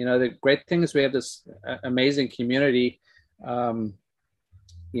 the great thing is we have this amazing community,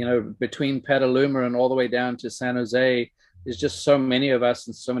 between Petaluma and all the way down to San Jose. There's just so many of us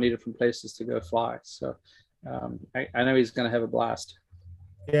and so many different places to go fly. So I know he's going to have a blast.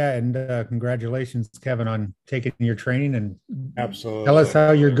 Yeah, and congratulations, Kevin, on taking your training, and absolutely tell us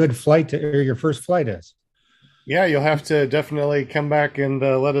how your good flight or your first flight is. Yeah, you'll have to definitely come back and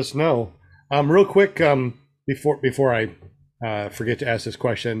let us know. Real quick, before I forget to ask this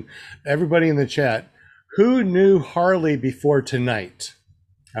question, everybody in the chat, who knew Harley before tonight?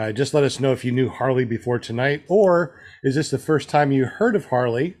 Just let us know if you knew Harley before tonight, or is this the first time you heard of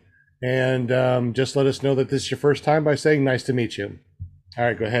Harley? And just let us know that this is your first time by saying nice to meet you. All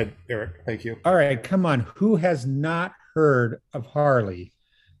right, go ahead, Eric. Thank you. All right, come on. Who has not heard of Harley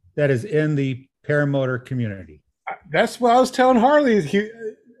that is in the paramotor community? That's what I was telling Harley.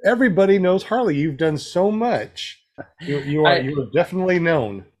 Everybody knows Harley. You've done so much. You are definitely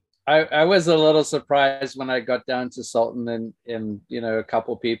known. I was a little surprised when I got down to Salton and a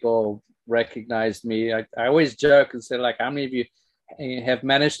couple people recognized me. I always joke and say, like, how many of you have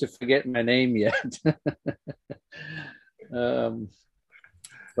managed to forget my name yet?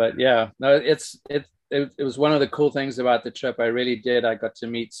 But yeah, no, it was one of the cool things about the trip. I really did. I got to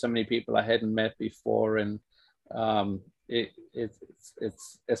meet so many people I hadn't met before, and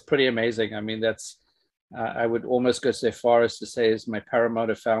it's pretty amazing. I mean, that's I would almost go so far as to say is my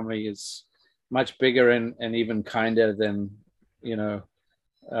paramotor family is much bigger and even kinder than the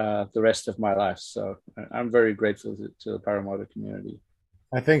rest of my life. So I'm very grateful to the paramotor community.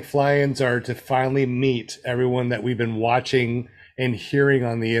 I think fly-ins are to finally meet everyone that we've been watching and hearing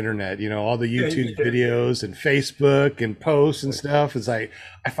on the internet, all the YouTube videos and Facebook and posts and stuff. It's like,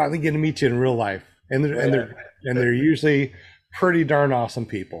 I finally get to meet you in real life. And they're usually pretty darn awesome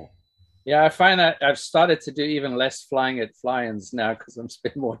people. Yeah, I find that I've started to do even less flying at fly-ins now because I'm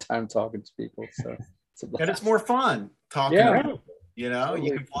spending more time talking to people. So and it's more fun talking. Yeah. You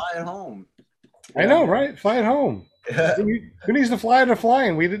can fly at home. I know, right? Fly at home. Who needs to fly at a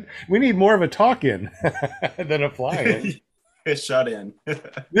fly-in? We need more of a talk-in than a fly-in. Shut in.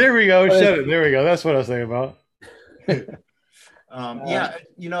 There we go. Shut it. There we go. That's what I was thinking about.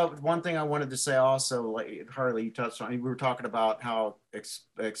 One thing I wanted to say also, like Harley, you touched on, we were talking about how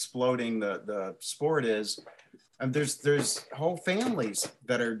exploding the sport is. And there's whole families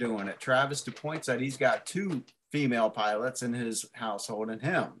that are doing it. Travis DuPoint said he's got 2 female pilots in his household and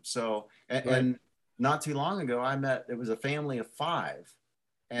him. So, and not too long ago, it was a family of 5,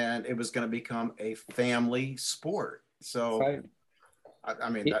 and it was going to become a family sport. So, right. I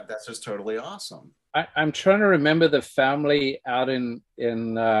mean, that's just totally awesome. I'm trying to remember the family out in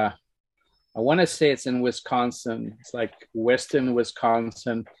I want to say it's in Wisconsin. It's like Western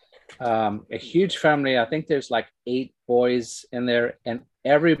Wisconsin. A huge family. I think there's like 8 boys in there, and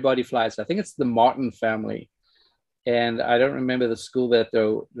everybody flies. I think it's the Martin family, and I don't remember the school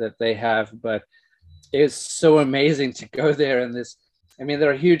that they have, but it's so amazing to go there. And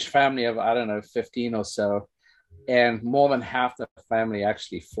they're a huge family of, I don't know, 15 or so. And more than half the family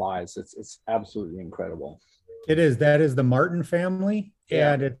actually flies. It's absolutely incredible. It is. That is the Martin family.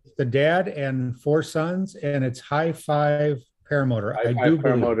 Yeah. And it's the dad and 4 sons. And it's High Five paramotor. I I do believe.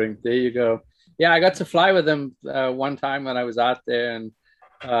 paramotoring. There you go. Yeah, I got to fly with them one time when I was out there, and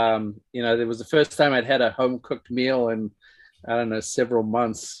it was the first time I'd had a home cooked meal in, I don't know, several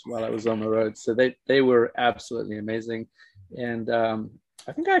months while I was on the road. So they were absolutely amazing, and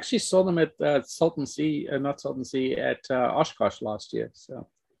I think I actually saw them at Salton Sea, not Salton Sea, at Oshkosh last year. So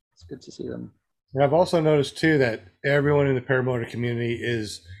it's good to see them. And I've also noticed too that everyone in the paramotor community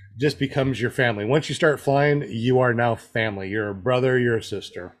just becomes your family. Once you start flying, you are now family. You're a brother, you're a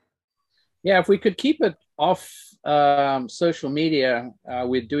sister. Yeah, if we could keep it off social media,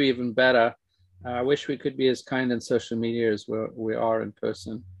 we'd do even better. I wish we could be as kind in social media as we are in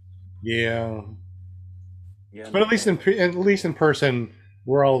person. Yeah. Yeah. But at least in person,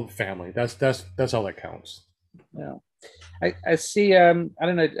 we're all family. That's all that counts. Yeah. I see. I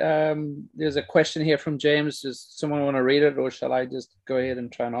don't know. There's a question here from James. Does someone want to read it, or shall I just go ahead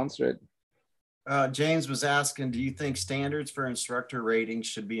and try and answer it? James was asking, do you think standards for instructor ratings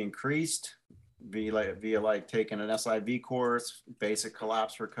should be increased via like taking an SIV course, basic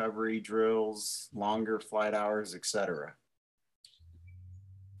collapse recovery drills, longer flight hours, etc.?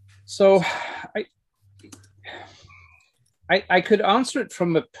 So I could answer it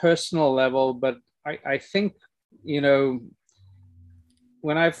from a personal level, but I think, when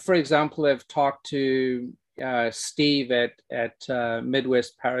I, for example, have talked to Steve at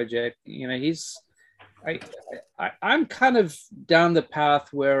Midwest Parajet, I'm kind of down the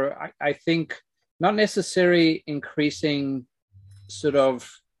path where I think not necessarily increasing sort of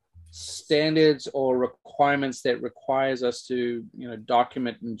standards or requirements that requires us to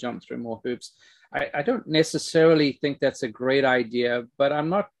document and jump through more hoops. I don't necessarily think that's a great idea, but I'm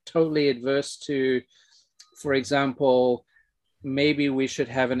not totally adverse to, for example, maybe we should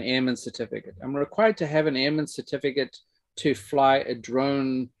have an airman certificate. I'm required to have an airman certificate to fly a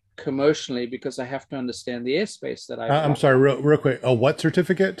drone commercially because I have to understand the airspace that I'm sorry, real quick. A what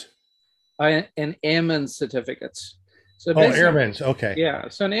certificate? An airman certificate. So airman's, okay. Yeah,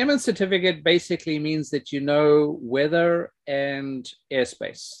 so an airman certificate basically means that you know weather and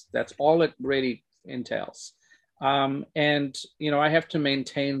airspace. That's all it really entails. And I have to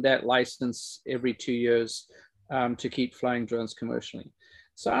maintain that license every 2 years to keep flying drones commercially.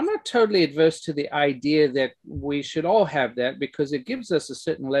 So I'm not totally adverse to the idea that we should all have that because it gives us a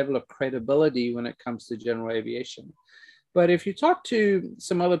certain level of credibility when it comes to general aviation. But if you talk to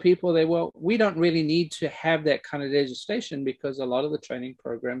some other people, we don't really need to have that kind of legislation because a lot of the training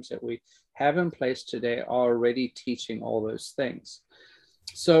programs that we have in place today are already teaching all those things.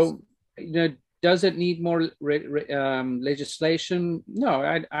 So, does it need more legislation?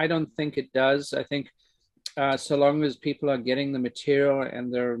 No, I don't think it does. I think so long as people are getting the material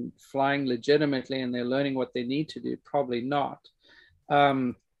and they're flying legitimately and they're learning what they need to do, probably not.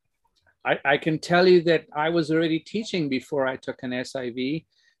 I can tell you that I was already teaching before I took an SIV.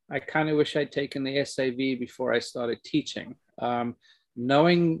 I kind of wish I'd taken the SIV before I started teaching.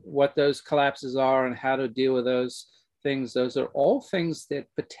 Knowing what those collapses are and how to deal with those things are all things that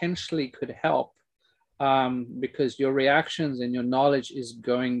potentially could help because your reactions and your knowledge is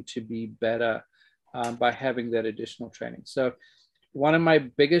going to be better by having that additional training. So one of my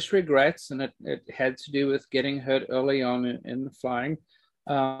biggest regrets, and it had to do with getting hurt early on in the flying,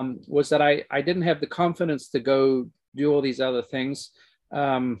 was that I didn't have the confidence to go do all these other things.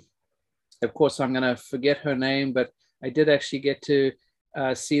 Of course, I'm going to forget her name, but I did actually get to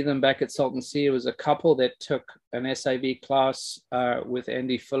see them back at Salton Sea. It was a couple that took an SIV class with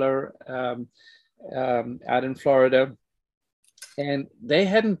Andy Fuller out in Florida. And they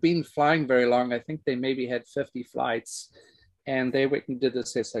hadn't been flying very long. I think they maybe had 50 flights. And they went and did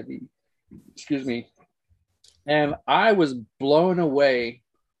this SIV. Excuse me. And I was blown away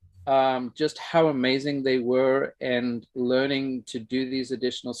just how amazing they were and learning to do these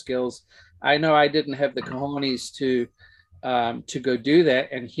additional skills. I know I didn't have the cojones to go do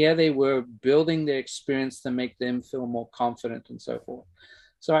that. And here they were building their experience to make them feel more confident and so forth.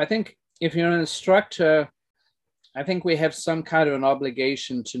 So I think if you're an instructor, I think we have some kind of an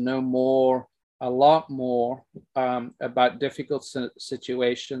obligation to know a lot more about difficult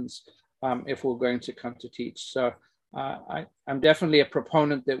situations if we're going to come to teach. So I'm definitely a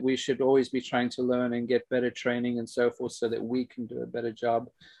proponent that we should always be trying to learn and get better training and so forth so that we can do a better job.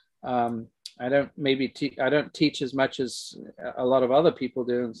 I don't teach as much as a lot of other people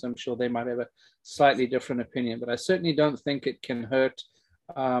do, and so I'm sure they might have a slightly different opinion, but I certainly don't think it can hurt.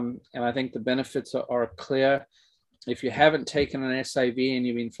 And I think the benefits are clear. If you haven't taken an SIV and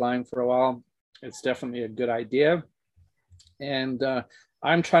you've been flying for a while, it's definitely a good idea. And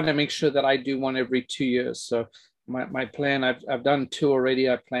I'm trying to make sure that I do one every 2 years. So my plan, I've done 2 already.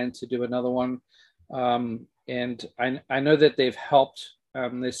 I plan to do another one. I know that they've helped.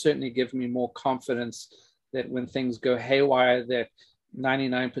 They certainly give me more confidence that when things go haywire, that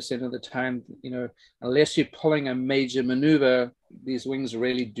 99% of the time, unless you're pulling a major maneuver, these wings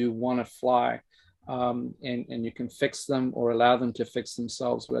really do want to fly, and you can fix them or allow them to fix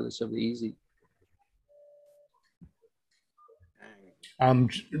themselves relatively easy. I'm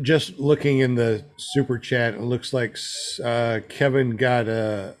just looking in the super chat. It looks like Kevin got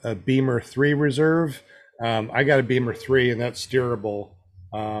a Beamer 3 reserve. I got a Beamer 3, and that's steerable.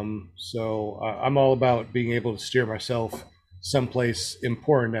 So I'm all about being able to steer myself someplace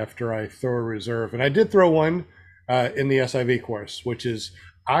important after I throw a reserve. And I did throw one in the SIV course, which is,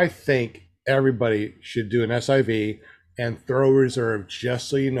 I think everybody should do an SIV and throw a reserve just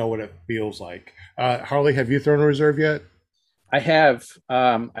so you know what it feels like. Harley, have you thrown a reserve yet? I have.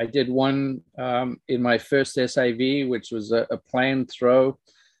 I did one in my first SIV, which was a planned throw.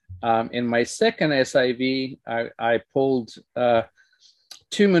 In my second SIV, I pulled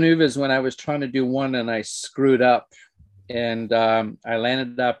 2 maneuvers when I was trying to do one, and I screwed up. And I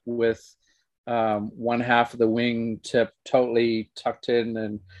landed up with one half of the wing tip totally tucked in.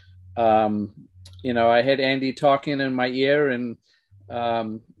 And, I had Andy talking in my ear, and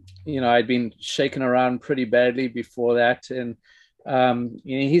I'd been shaken around pretty badly before that. And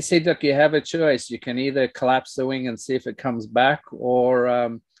he said, look, you have a choice. You can either collapse the wing and see if it comes back,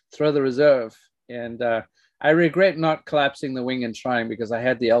 or throw the reserve. And I regret not collapsing the wing and trying, because I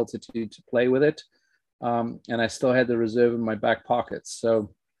had the altitude to play with it. And I still had the reserve in my back pocket.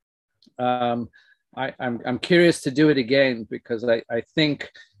 So I'm curious to do it again, because I think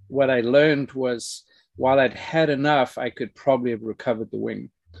what I learned was, while I'd had enough, I could probably have recovered the wing.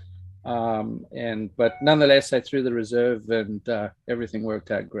 But nonetheless, I threw the reserve, and everything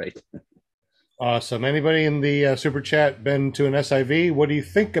worked out great. Awesome. Anybody in the super chat been to an SIV? What do you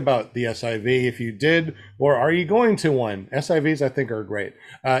think about the SIV? If you did, or are you going to one? SIVs, I think, are great.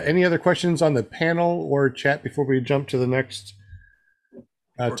 Any other questions on the panel or chat before we jump to the next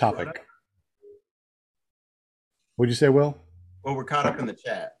topic? What'd you say, Will? Well, we're caught up in the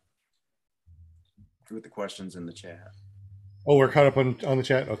chat with the questions in the chat. Oh, we're caught up on the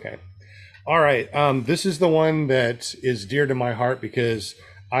chat? Okay. All right. This is the one that is dear to my heart, because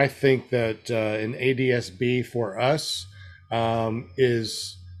I think that an ADS-B for us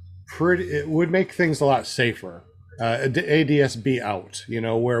is pretty. It would make things a lot safer. ADS-B out,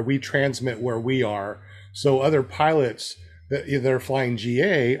 where we transmit where we are, so other pilots that are flying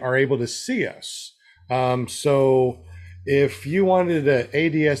GA are able to see us. So if you wanted an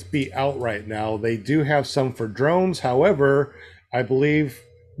ADS-B out right now, they do have some for drones. However, I believe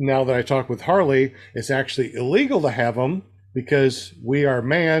now that I talked with Harley, it's actually illegal to have them, because we are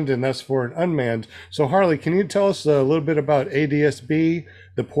manned, and that's for an unmanned. So Harley, can you tell us a little bit about ADS-B,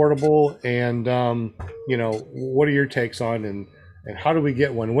 the portable, and what are your takes on, and how do we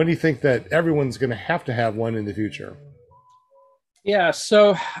get one? When do you think that everyone's going to have one in the future? Yeah,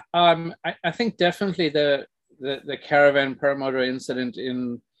 so I think definitely the Caravan paramotor incident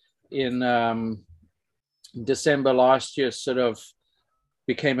in December last year sort of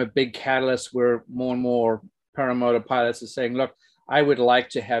became a big catalyst, where more and more paramotor pilots are saying, look, I would like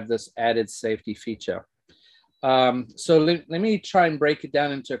to have this added safety feature. So let me try and break it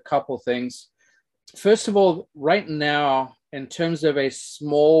down into a couple things. First of all, right now, in terms of a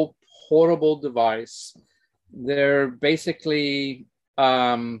small portable device, they're basically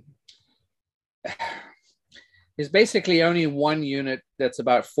there's basically only one unit that's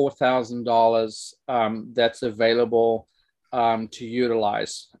about $4,000 that's available to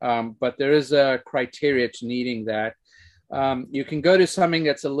utilize. But there is a criteria to needing that. You can go to something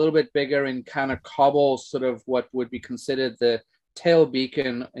that's a little bit bigger and kind of cobble sort of what would be considered the tail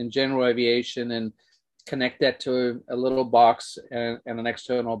beacon in general aviation, and connect that to a little box and an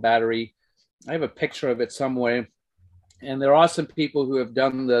external battery. I have a picture of it somewhere. And there are some people who have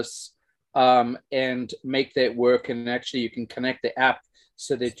done this and make that work. And actually, you can connect the app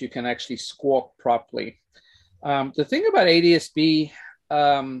so that you can actually squawk properly. The thing about ADS-B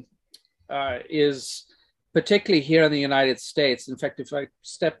is, particularly here in the United States, in fact, if I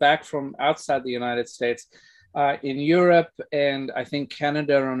step back from outside the United States, in Europe and I think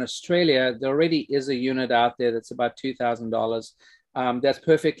Canada and Australia, there already is a unit out there that's about $2,000. That's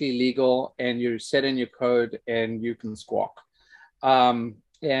perfectly legal, and you set in your code and you can squawk.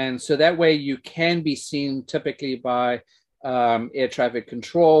 And so that way you can be seen typically by air traffic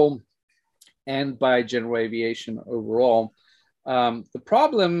control and by general aviation overall. The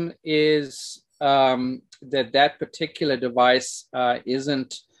problem is that particular device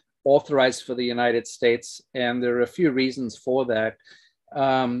isn't authorized for the United States, and there are a few reasons for that.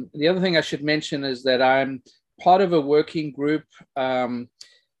 The other thing I should mention is that I'm part of a working group, and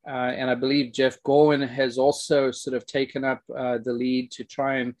I believe Jeff Gorwin has also sort of taken up the lead to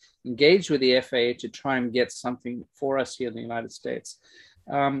try and engage with the FAA to try and get something for us here in the United States.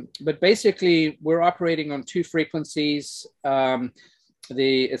 But basically, we're operating on 2 frequencies.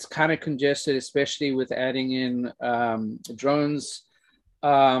 It's kind of congested, especially with adding in drones,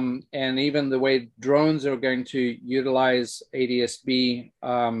 and even the way drones are going to utilize ADS-B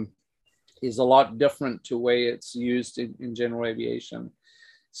is a lot different to the way it's used in general aviation.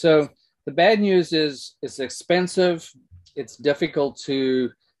 So the bad news is it's expensive. It's difficult to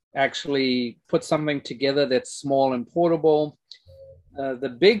actually put something together that's small and portable.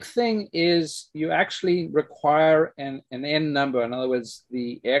 The big thing is you actually require an N number. In other words,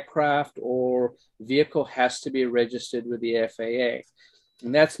 the aircraft or vehicle has to be registered with the FAA.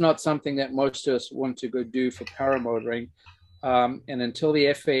 And that's not something that most of us want to go do for paramotoring. And until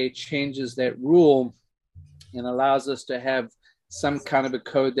the FAA changes that rule and allows us to have some kind of a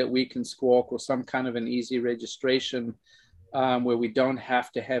code that we can squawk or some kind of an easy registration where we don't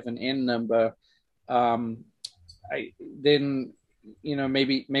have to have an N number, then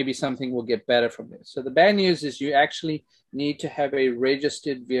maybe something will get better from this. So the bad news is you actually need to have a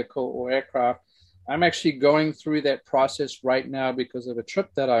registered vehicle or aircraft. I'm actually going through that process right now because of a trip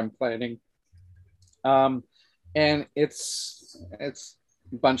that I'm planning. And it's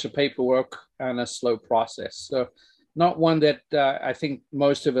a bunch of paperwork and a slow process. So not one that I think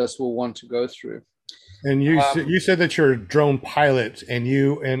most of us will want to go through. And you said that you're a drone pilot,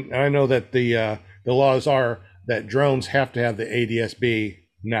 and I know that the laws are that drones have to have the ADS-B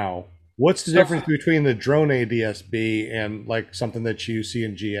now. What's the difference between the drone ADS-B and like something that you see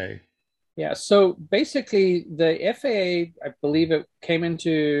in GA? Yeah, so basically the FAA, I believe it came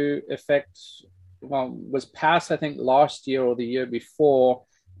into effect, was passed, I think, last year or the year before.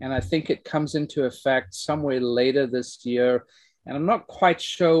 And I think it comes into effect somewhere later this year. And I'm not quite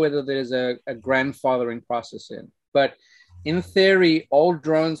sure whether there's a grandfathering process in. But in theory, all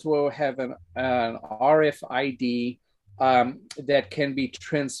drones will have an RFID that can be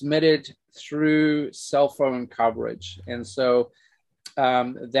transmitted through cell phone coverage. And so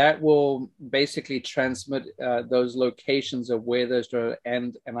that will basically transmit those locations of where those drones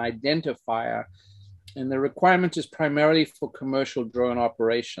and an identifier. And the requirement is primarily for commercial drone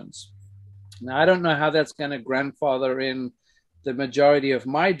operations. Now, I don't know how that's going to grandfather in the majority of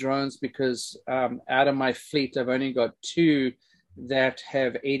my drones because out of my fleet, I've only got 2 that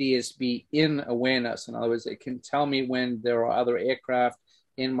have ADS-B in awareness. In other words, it can tell me when there are other aircraft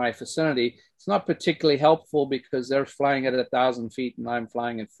in my vicinity. It's not particularly helpful because they're flying at 1,000 feet and I'm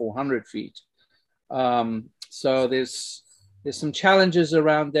flying at 400 feet. So there's some challenges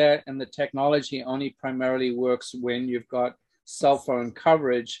around that, and the technology only primarily works when you've got cell phone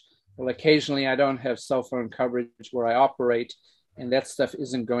coverage. Well, occasionally I don't have cell phone coverage where I operate, and that stuff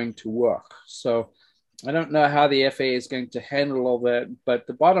isn't going to work. So I don't know how the FAA is going to handle all that, but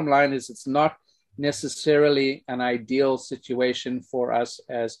the bottom line is it's not necessarily an ideal situation for us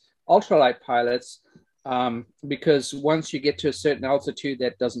as ultralight pilots, because once you get to a certain altitude,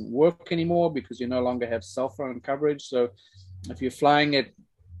 that doesn't work anymore because you no longer have cell phone coverage. So if you're flying at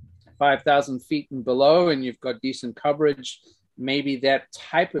 5,000 feet and below and you've got decent coverage, maybe that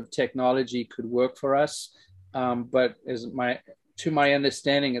type of technology could work for us. But to my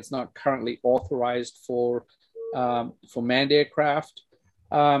understanding, it's not currently authorized for manned aircraft.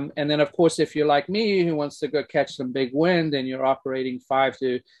 And then, of course, if you're like me, who wants to go catch some big wind and you're operating 5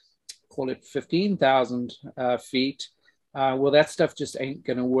 to call it 15,000 feet, well, that stuff just ain't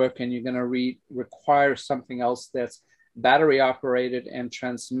going to work, and you're going to require something else that's battery operated and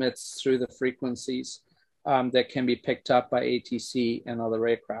transmits through the frequencies that can be picked up by ATC and other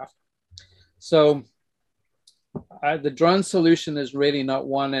aircraft. So the drone solution is really not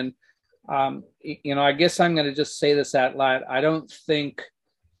one. And, I guess I'm going to just say this out loud. I don't think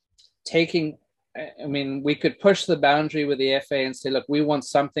we could push the boundary with the FAA and say, look, we want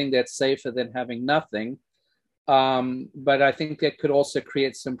something that's safer than having nothing. But I think that could also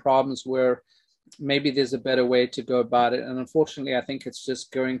create some problems where maybe there's a better way to go about it. And unfortunately, I think it's just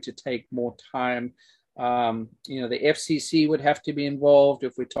going to take more time. The FCC would have to be involved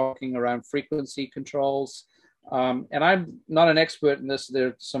if we're talking around frequency controls. And I'm not an expert in this. There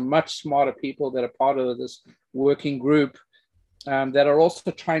are some much smarter people that are part of this working group that are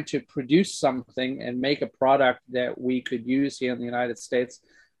also trying to produce something and make a product that we could use here in the United States.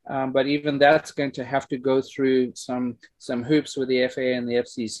 But even that's going to have to go through some hoops with the FAA and the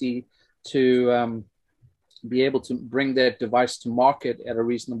FCC to be able to bring that device to market at a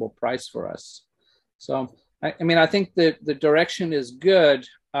reasonable price for us. So, I think the direction is good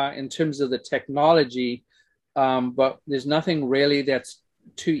in terms of the technology. but there's nothing really that's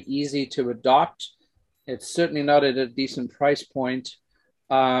too easy to adopt. It's certainly not at a decent price point.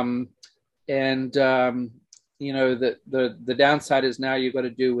 Um, and the downside is now you've got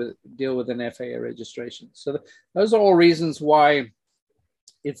to deal with an FAA registration. So those are all reasons why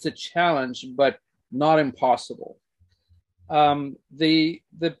it's a challenge, but not impossible. The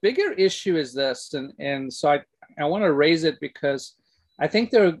bigger issue is this, and so I want to raise it because I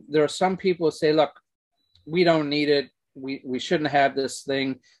think there are some people who say, look, we don't need it. We shouldn't have this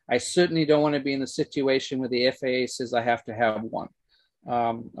thing. I certainly don't want to be in the situation where the FAA says I have to have one.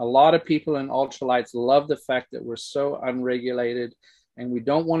 A lot of people in ultralights love the fact that we're so unregulated, and we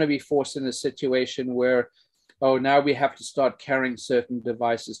don't want to be forced in a situation where, oh, now we have to start carrying certain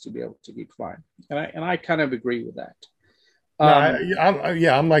devices to be able to keep flying. And I kind of agree with that. No,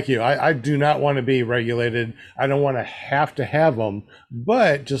 I'm like you. I do not want to be regulated. I don't want to have them.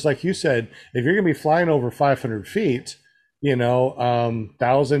 But just like you said, if you're going to be flying over 500 feet,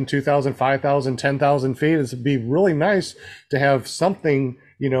 1,000, 2,000, 5,000, 10,000 feet, it'd be really nice to have something,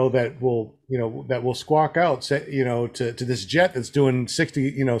 that will squawk out, to this jet that's doing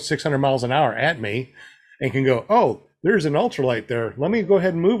 600 miles an hour at me and can go, oh, there's an ultralight there. Let me go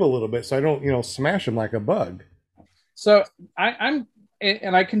ahead and move a little bit so I don't, smash them like a bug. So I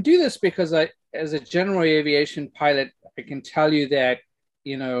can do this because as a general aviation pilot, I can tell you that,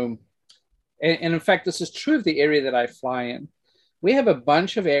 and in fact, this is true of the area that I fly in. We have a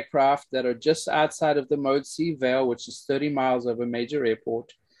bunch of aircraft that are just outside of the Mode C Vail, which is 30 miles over a major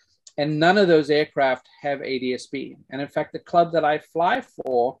airport. And none of those aircraft have ADS-B. And in fact, the club that I fly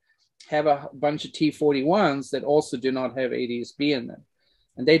for have a bunch of T-41s that also do not have ADS-B in them.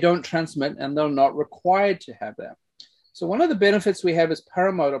 And they don't transmit, and they're not required to have them. So one of the benefits we have as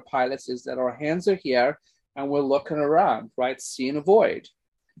paramotor pilots is that our hands are here and we're looking around, right? See and avoid.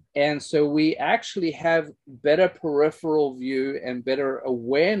 And so we actually have better peripheral view and better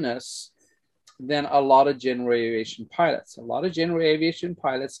awareness than a lot of general aviation pilots. A lot of general aviation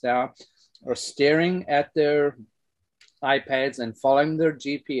pilots now are staring at their iPads and following their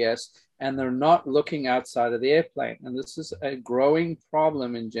GPS, and they're not looking outside of the airplane. And this is a growing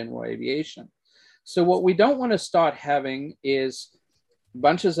problem in general aviation. So what we don't want to start having is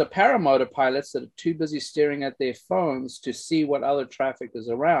bunches of paramotor pilots that are too busy staring at their phones to see what other traffic is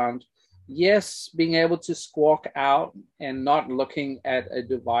around. Yes, being able to squawk out and not looking at a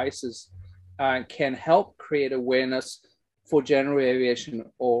device can help create awareness for general aviation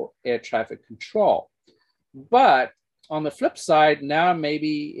or air traffic control. But on the flip side, now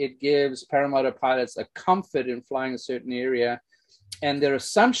maybe it gives paramotor pilots a comfort in flying a certain area, and their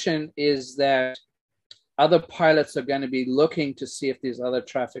assumption is that other pilots are going to be looking to see if there's other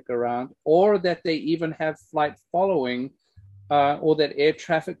traffic around, or that they even have flight following, or that air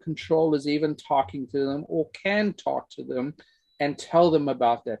traffic control is even talking to them or can talk to them and tell them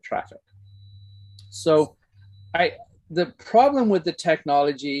about that traffic. So the problem with the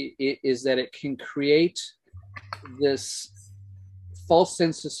technology is that it can create this false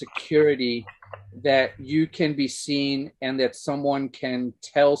sense of security that you can be seen and that someone can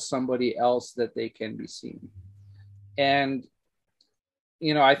tell somebody else that they can be seen. And,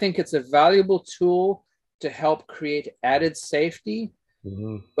 I think it's a valuable tool to help create added safety,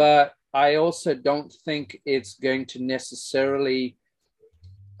 but I also don't think it's going to necessarily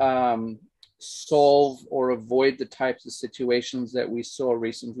solve or avoid the types of situations that we saw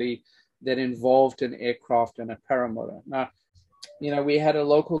recently that involved an aircraft and a paramotor. Now, we had a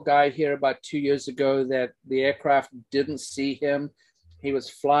local guy here about 2 years ago that the aircraft didn't see him. He was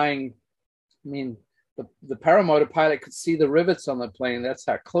flying. I mean, the paramotor pilot could see the rivets on the plane. That's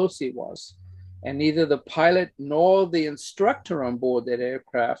how close he was. And neither the pilot nor the instructor on board that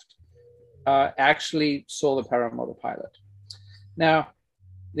aircraft actually saw the paramotor pilot. Now,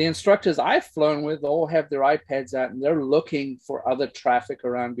 the instructors I've flown with all have their iPads out and they're looking for other traffic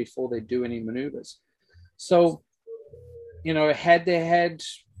around before they do any maneuvers. So, had they had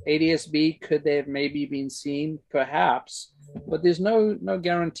ADS-B, could they have maybe been seen? Perhaps, but there's no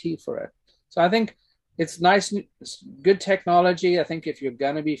guarantee for it. So I think it's nice, it's good technology. I think if you're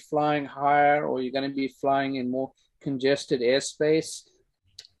going to be flying higher or you're going to be flying in more congested airspace,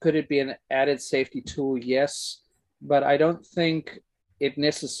 could it be an added safety tool? Yes, but I don't think it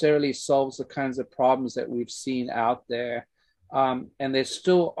necessarily solves the kinds of problems that we've seen out there. And they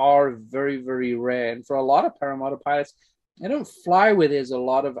still are very, very rare. And for a lot of paramotor pilots, they don't fly where there's a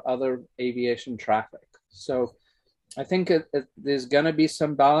lot of other aviation traffic. So I think there's going to be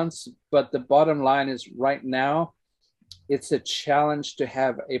some balance, but the bottom line is right now, it's a challenge to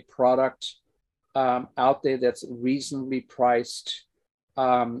have a product out there that's reasonably priced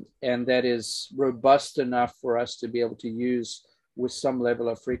and that is robust enough for us to be able to use with some level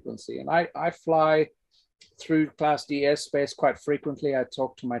of frequency. And I fly through Class D airspace quite frequently. I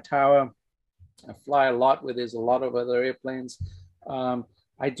talk to my tower. I fly a lot where there's a lot of other airplanes.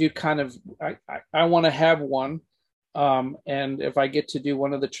 I do kind of, I want to have one. And if I get to do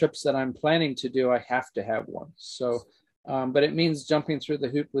one of the trips that I'm planning to do, I have to have one. So, but it means jumping through the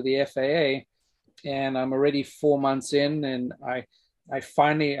hoop with the FAA. And I'm already 4 months in, and I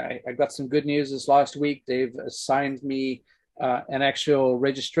finally got some good news this last week. They've assigned me an actual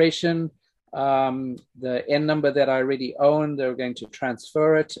registration. The N number that I already own, they're going to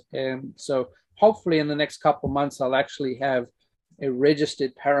transfer it. And so hopefully in the next couple of months, I'll actually have a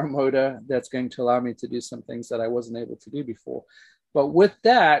registered paramotor that's going to allow me to do some things that I wasn't able to do before. But with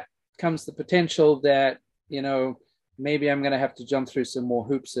that comes the potential that, you know, maybe I'm going to have to jump through some more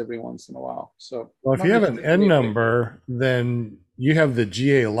hoops every once in a while. So, well, if you have an N number, then you have the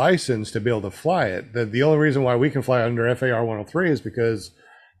GA license to be able to fly it. The only reason why we can fly under FAR 103 is because,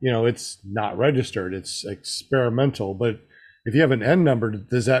 you know, it's not registered, it's experimental. But if you have an N number,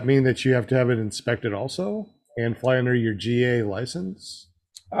 does that mean that you have to have it inspected also and fly under your GA license?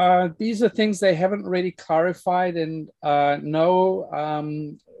 These are things they haven't really clarified, and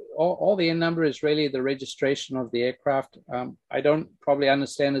no, all the N number is really the registration of the aircraft. I don't probably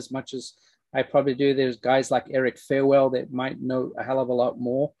understand as much as I probably do. There's guys like Eric Fairwell that might know a hell of a lot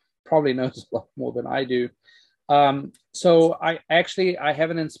more, probably knows a lot more than I do. So I have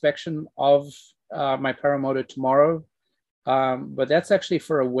an inspection of my paramotor tomorrow, but that's actually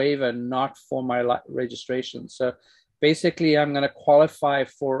for a waiver, not for my registration. So basically, I'm going to qualify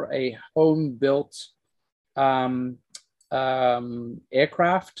for a home-built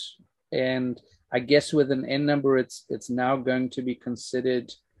aircraft, and I guess with an N number, it's now going to be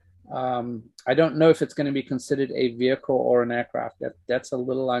considered. I don't know if it's going to be considered a vehicle or an aircraft. That's a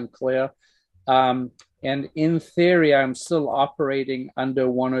little unclear. And in theory, I'm still operating under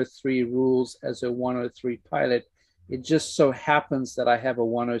 103 rules as a 103 pilot. It just so happens that I have a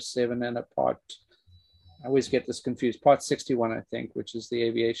 107 and a part. I always get this confused. Part 61, I think, which is the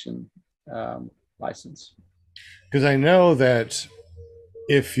aviation license. Because I know that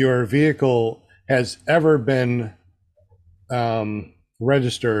if your vehicle has ever been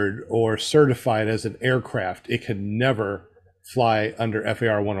registered or certified as an aircraft, it can never fly under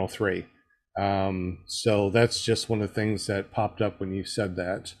FAR 103. So that's just one of the things that popped up when you said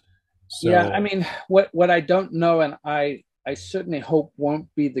that. So, yeah, I mean, what I don't know, and I certainly hope won't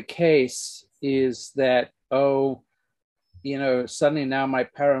be the case, is that, suddenly now my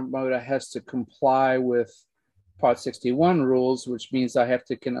paramotor has to comply with Part 61 rules, which means I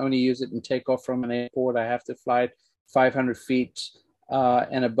can only use it and take off from an airport. I have to fly 500 feet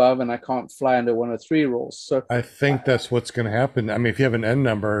and above, and I can't fly under 103 rules. So I think that's what's going to happen. I mean, if you have an N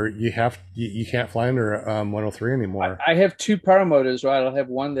number, you can't fly under 103 anymore. I have two paramotors, right? I'll have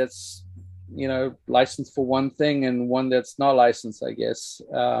one that's licensed for one thing and one that's not licensed, I guess.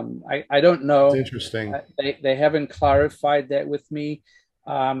 I don't know. It's interesting. They haven't clarified that with me.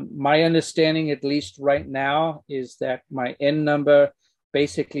 My understanding, at least right now, is that my N number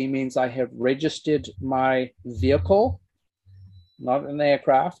basically means I have registered my vehicle, not an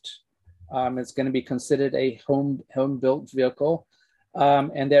aircraft. It's going to be considered a home-built vehicle.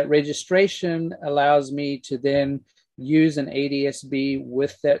 And that registration allows me to then use an ADSB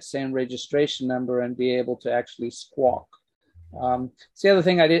with that same registration number and be able to actually squawk. It's the other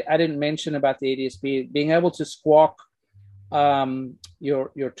thing I didn't mention about the ADSB, being able to squawk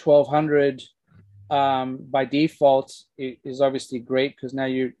your 1200 by default is obviously great because now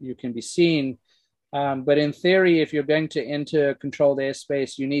you can be seen. But in theory, if you're going to enter controlled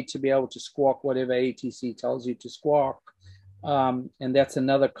airspace, you need to be able to squawk whatever ATC tells you to squawk. And that's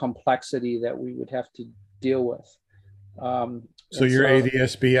another complexity that we would have to deal with. So your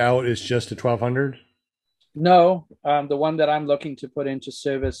ADSB out is just a 1200? No, the one that I'm looking to put into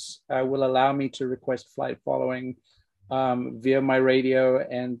service will allow me to request flight following via my radio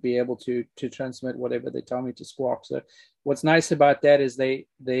and be able to transmit whatever they tell me to squawk. So what's nice about that is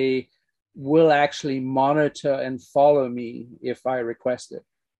they will actually monitor and follow me if I request it.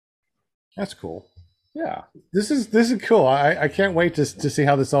 That's cool. Yeah, this is cool. I can't wait to see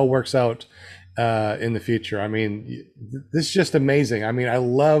how this all works out in the future. I mean, this is just amazing. I mean, I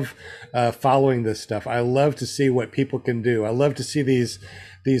love following this stuff. I love to see what people can do. I love to see these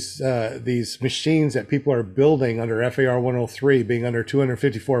machines that people are building under FAR 103 being under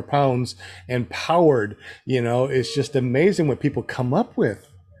 254 pounds and powered. It's just amazing what people come up with.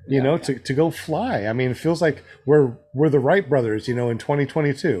 To go fly. I mean, it feels like we're the Wright brothers, in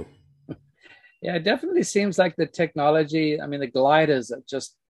 2022. Yeah, it definitely seems like the technology, I mean, the gliders are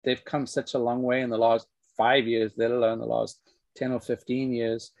just, they've come such a long way in the last 5 years, let alone the last 10 or 15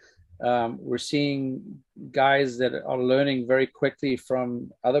 years. We're seeing guys that are learning very quickly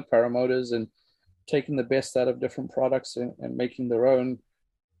from other paramotors and taking the best out of different products and making their own.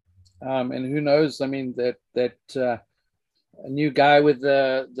 And who knows? I mean, a new guy with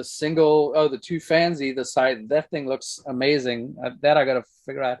the single, the two fans either side. That thing looks amazing. That I got to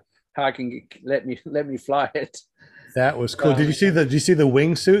figure out how I can let me fly it. That was cool. Did you see the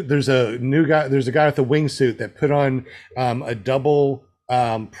wingsuit? There's a new guy. There's a guy with a wingsuit that put on a double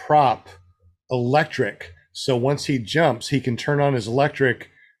prop electric. So once he jumps, he can turn on his electric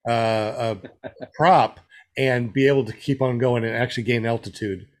prop and be able to keep on going and actually gain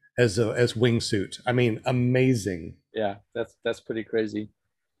altitude as wingsuit. I mean, amazing. Yeah, that's pretty crazy.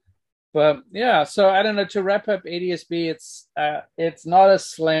 But yeah, so I don't know. To wrap up ADSB, it's not a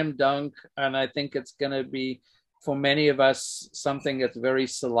slam dunk, and I think it's going to be, for many of us, something that's very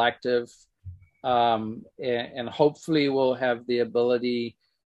selective, and hopefully we'll have the ability,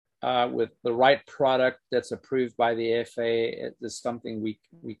 with the right product that's approved by the FAA. It is something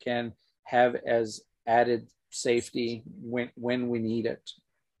we can have as added safety when we need it.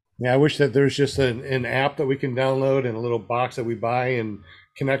 Yeah, I wish that there's just an app that we can download and a little box that we buy and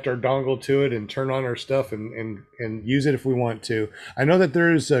connect our dongle to it and turn on our stuff and use it if we want to. I know that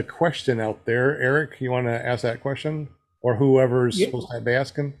there's a question out there. Eric, you want to ask that question, or whoever's supposed to be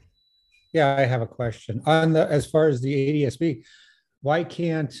asking? Yeah, I have a question on as far as the ADSB. Why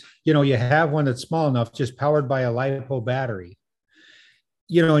can't, you have one that's small enough, just powered by a LiPo battery?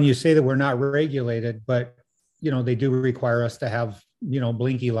 And you say that we're not regulated, but they do require us to have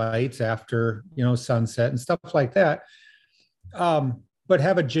blinky lights after sunset and stuff like that, but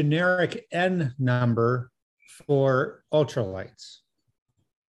have a generic N number for ultralights.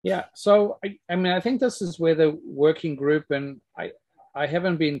 Yeah, so I mean, I think this is where the working group, and I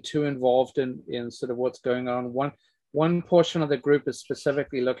haven't been too involved in sort of what's going on. One portion of the group is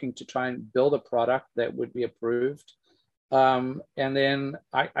specifically looking to try and build a product that would be approved. And then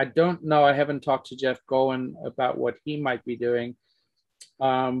I don't know, I haven't talked to Jeff Gowen about what he might be doing.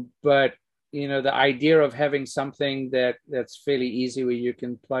 But the idea of having something that's fairly easy, where you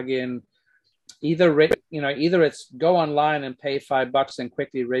can plug in either it's go online and pay $5 and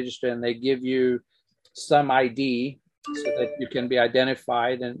quickly register, and they give you some ID so that you can be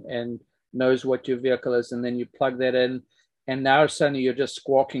identified and knows what your vehicle is, and then you plug that in, and now suddenly you're just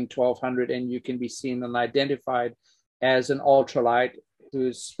squawking 1200 and you can be seen and identified as an ultralight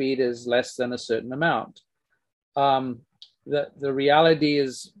whose speed is less than a certain amount. The reality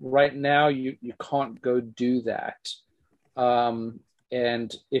is right now you can't go do that.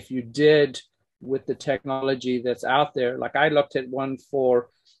 And if you did, with the technology that's out there, like I looked at one for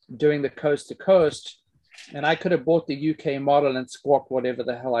doing the coast to coast, and I could have bought the UK model and squawked whatever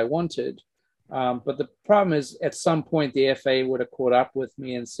the hell I wanted. But the problem is, at some point the FAA would have caught up with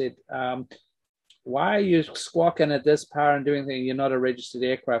me and said, why are you squawking at this power and doing things? You're not a registered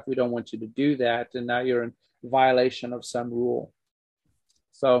aircraft. We don't want you to do that. And now you're in violation of some rule.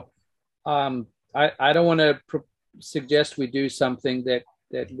 So I don't want to suggest we do something that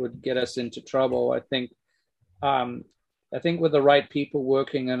would get us into trouble. I think with the right people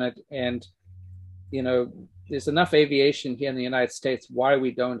working on it, and there's enough aviation here in the United States, why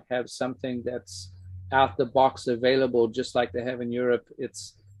we don't have something that's out the box available just like they have in Europe.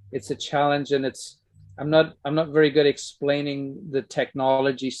 It's a challenge, and I'm not very good explaining the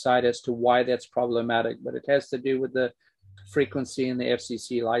technology side as to why that's problematic, but it has to do with the frequency and the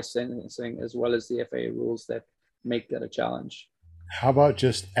FCC licensing, as well as the FAA rules that make that a challenge. How about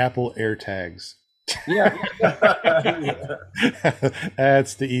just Apple AirTags? Yeah.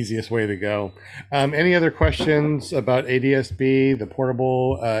 That's the easiest way to go. Any other questions about ADSB, the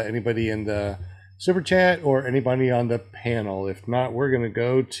portable, anybody in the super chat or anybody on the panel? If not, we're going to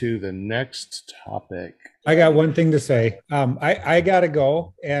go to the next topic. I got one thing to say. I got to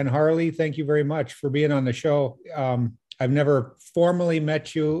go. And Harley, thank you very much for being on the show. I've never formally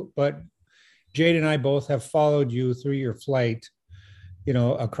met you, but Jade and I both have followed you through your flight,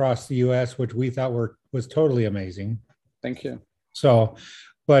 across the US, which we thought was totally amazing. Thank you. So,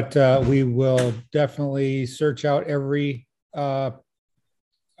 but we will definitely search out every fly-in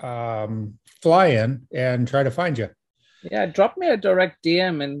and try to find you. Yeah, drop me a direct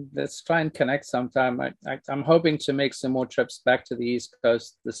DM and let's try and connect sometime. I'm hoping to make some more trips back to the East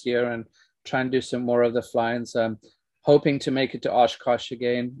Coast this year and try and do some more of the fly-ins. I'm hoping to make it to Oshkosh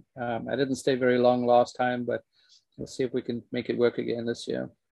again. I didn't stay very long last time, but we'll see if we can make it work again this year.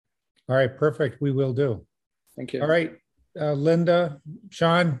 All right, perfect. We will do. Thank you. All right, Linda,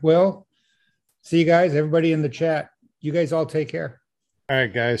 Sean, Will, See you guys, everybody in the chat. You guys all take care. All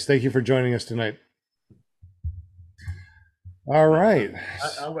right, guys. Thank you for joining us tonight. All right.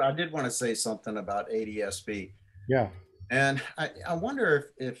 I did want to say something about ADSB. Yeah. And I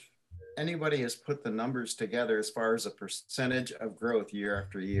wonder if anybody has put the numbers together as far as a percentage of growth year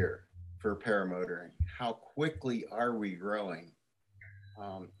after year for paramotoring. How quickly are we growing?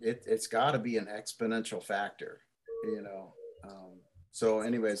 It's got to be an exponential factor, you know. So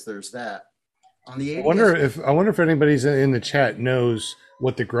anyways, there's that. On the ADS, I wonder if anybody's in the chat knows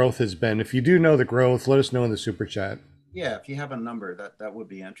what the growth has been. If you do know the growth, let us know in the super chat. Yeah, if you have a number, that would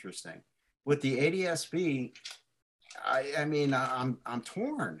be interesting. With the ADSB, I mean, I'm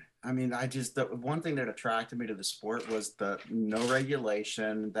torn. I mean, the one thing that attracted me to the sport was the no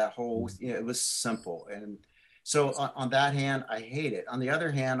regulation, that whole, you know, it was simple. And so on that hand, I hate it. On the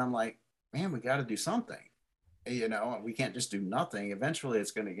other hand, I'm like, man, we got to do something. You know, we can't just do nothing. Eventually,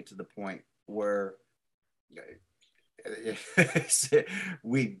 it's going to get to the point where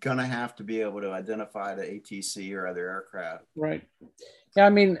we're going to have to be able to identify the ATC or other aircraft. Right. Yeah, I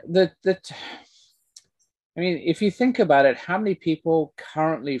mean, if you think about it, how many people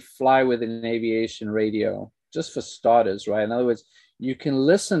currently fly with an aviation radio, just for starters, right? In other words, you can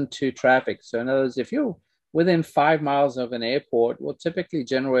listen to traffic. So in other words, if you're within 5 miles of an airport, well, typically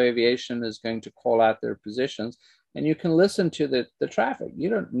general aviation is going to call out their positions, and you can listen to the traffic. You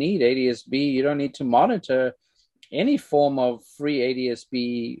don't need ADSB. You don't need to monitor any form of free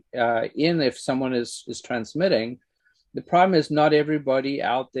ADSB if someone is transmitting. The problem is not everybody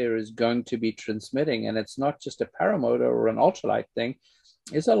out there is going to be transmitting, and it's not just a paramotor or an ultralight thing.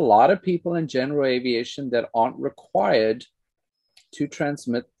 There's a lot of people in general aviation that aren't required to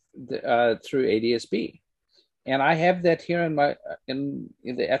transmit through ADSB. And I have that here at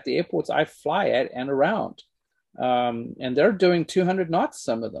the airports I fly at and around. And they're doing 200 knots,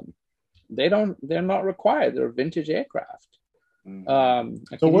 some of them. They're not required. They're vintage aircraft.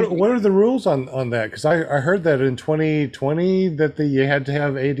 So what are the rules on that? Because I heard that in 2020 that you had to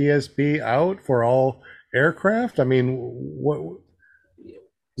have ADSB out for all aircraft. I mean, what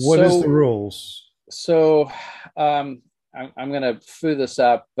is the rules? So I'm going to foo this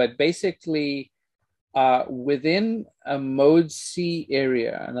up, but basically within a Mode C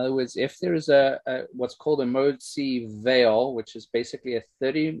area, in other words, if there's a what's called a Mode C veil, which is basically a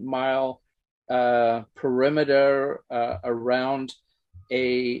 30-mile perimeter around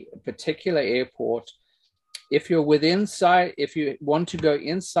a particular airport, if you want to go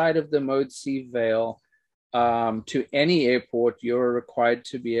inside of the Mode C veil to any airport, you're required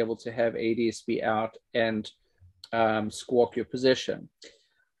to be able to have ADSB out and squawk your position.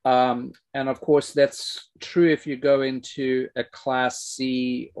 And of course, that's true if you go into a Class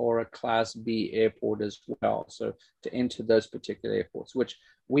C or a Class B airport as well. So to enter those particular airports, which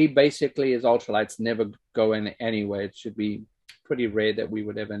we basically as ultralights never go in anyway. It should be pretty rare that we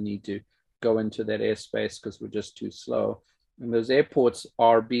would ever need to go into that airspace because we're just too slow. And those airports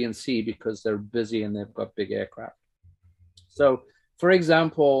are B and C because they're busy and they've got big aircraft. So, for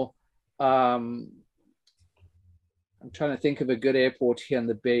example, I'm trying to think of a good airport here in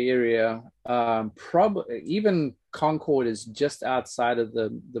the Bay Area. Probably even Concord is just outside of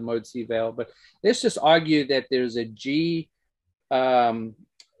the Mode C veil, but let's just argue that there's a G, an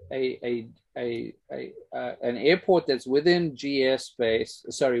airport that's within G airspace.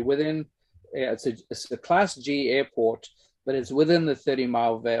 Sorry, it's a Class G airport, but it's within the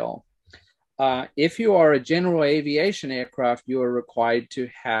 30-mile veil. If you are a general aviation aircraft, you are required to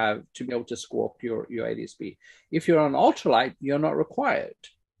be able to squawk your ADSB. If you're on ultralight, you're not required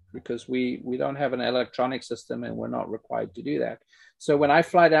because we don't have an electronic system and we're not required to do that. So when I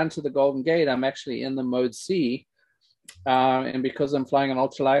fly down to the Golden Gate, I'm actually in the Mode C. And because I'm flying an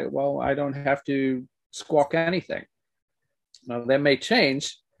ultralight, well, I don't have to squawk anything. Now, that may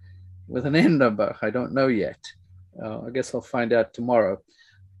change with an N number. I don't know yet. I guess I'll find out tomorrow.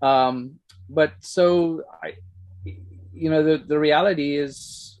 But so, the reality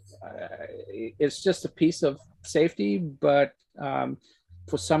is it's just a piece of safety, but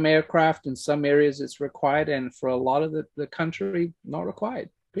for some aircraft in some areas it's required, and for a lot of the country, not required,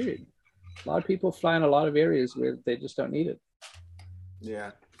 period. A lot of people fly in a lot of areas where they just don't need it.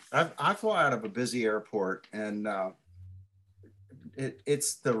 Yeah. I fly out of a busy airport, and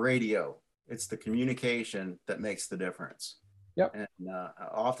it's the radio. It's the communication that makes the difference. Yep. And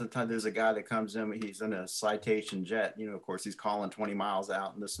oftentimes there's a guy that comes in, he's in a Citation jet, of course he's calling 20 miles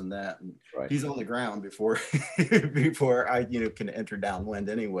out and this and that. And right. He's on the ground before I, can enter downwind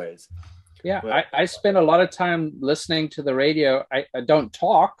anyways. Yeah. But I spend a lot of time listening to the radio. I don't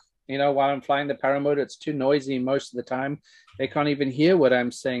talk, while I'm flying the paramotor, it's too noisy most of the time. They can't even hear what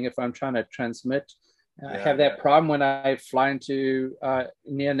I'm saying if I'm trying to transmit. I have that problem when I fly into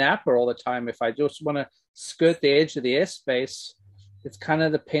near Napa all the time. If I just want to skirt the edge of the airspace, it's kind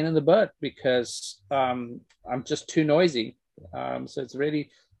of the pain in the butt because I'm just too noisy. So it's really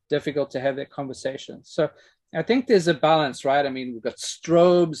difficult to have that conversation. So I think there's a balance, right? I mean, we've got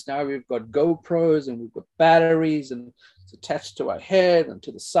strobes, now we've got GoPros, and we've got batteries, and it's attached to our head and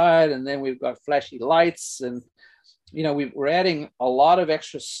to the side, and then we've got flashy lights, and we're adding a lot of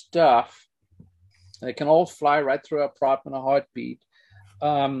extra stuff. They can all fly right through our prop in a heartbeat.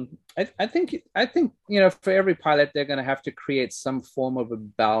 I think for every pilot, they're going to have to create some form of a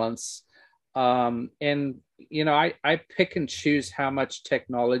balance. I pick and choose how much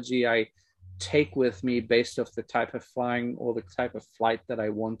technology I take with me based off the type of flying or the type of flight that I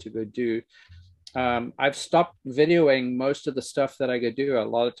want to go do. I've stopped videoing most of the stuff that I go do. A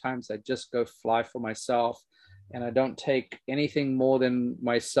lot of times I just go fly for myself, and I don't take anything more than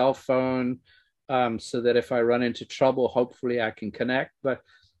my cell phone, so that if I run into trouble, hopefully I can connect. But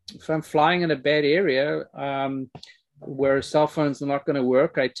if I'm flying in a bad area where cell phones are not going to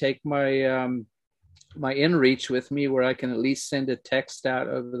work, I take my my inReach with me, where I can at least send a text out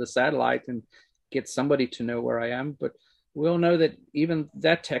over the satellite and get somebody to know where I am. But we'll know that even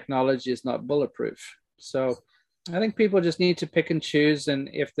that technology is not bulletproof. So I think people just need to pick and choose. And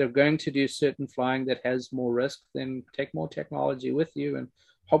if they're going to do certain flying that has more risk, then take more technology with you. And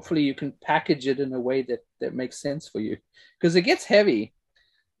hopefully you can package it in a way that makes sense for you, because it gets heavy.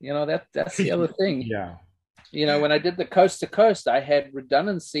 That's the other thing. Yeah. When I did the coast to coast, I had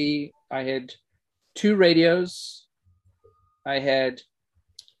redundancy. I had 2 radios. I had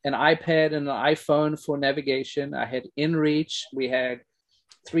an iPad and an iPhone for navigation. I had inReach. We had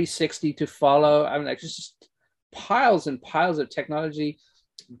 360 to follow. I mean, like just piles and piles of technology,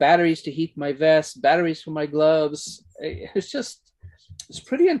 batteries to heat my vest, batteries for my gloves. It's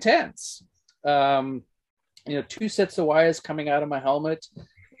pretty intense. 2 sets of wires coming out of my helmet.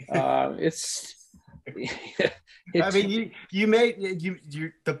 I mean,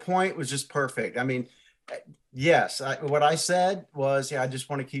 the point was just perfect. I mean, yes, what I said was, I just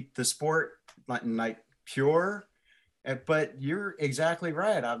want to keep the sport like pure. But you're exactly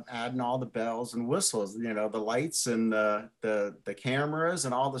right. I'm adding all the bells and whistles, the lights and the cameras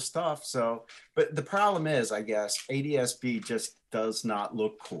and all the stuff. So, but the problem is, I guess, ADS-B just does not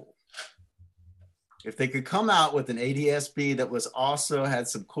look cool. If they could come out with an ADS-B that was also had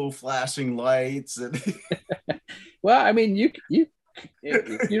some cool flashing lights and well, I mean,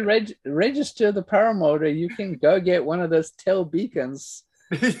 if you register the paramotor, you can go get one of those tail beacons.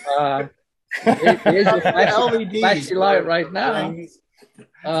 Here's your flashy light right now.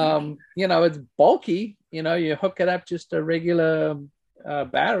 It's bulky. You hook it up just a regular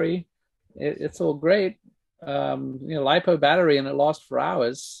battery. It's all great. LiPo battery, and it lasts for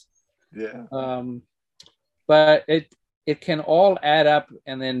hours. Yeah. But it can all add up,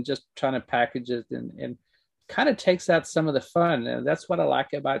 and then just trying to package it and kind of takes out some of the fun. And that's what I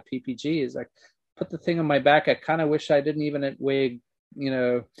like about PPG is I put the thing on my back. I kind of wish I didn't even wear,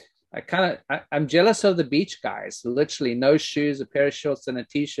 I'm jealous of the beach guys, literally no shoes, a pair of shorts and a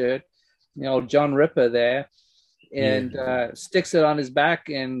t-shirt, John Ripper there, and sticks it on his back,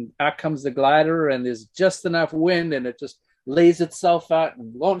 and out comes the glider, and there's just enough wind, and it just lays itself out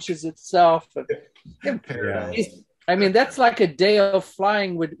and launches itself. I mean, that's like a day of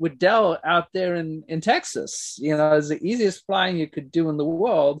flying with Dell out there in Texas. It's the easiest flying you could do in the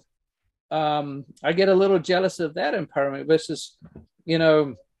world. I get a little jealous of that environment versus,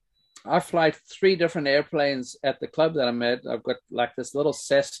 I fly 3 different airplanes at the club that I'm at. I've got like this little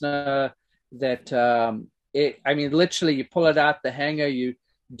Cessna that, literally you pull it out the hangar, you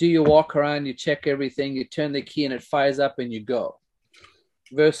do your walk around, you check everything, you turn the key and it fires up and you go.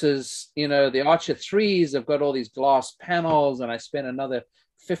 Versus, the Archer 3s have got all these glass panels, and I spent another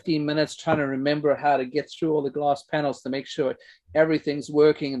 15 minutes trying to remember how to get through all the glass panels to make sure everything's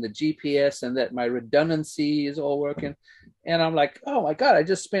working and the GPS and that my redundancy is all working. And I'm like, oh my God, I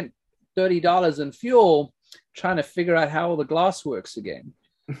just spent $30 in fuel trying to figure out how all the glass works again.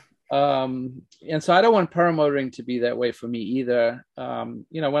 And so I don't want paramotoring to be that way for me either. When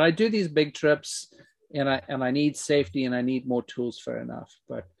I do these big trips and I need safety and I need more tools, fair enough.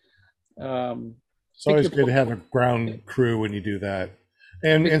 But it's always good to have a ground crew when you do that.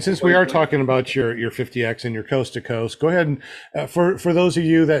 And since we are talking about your 50X and your coast to coast, go ahead and for those of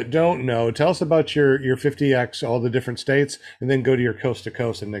you that don't know, tell us about your 50X, all the different states, and then go to your coast to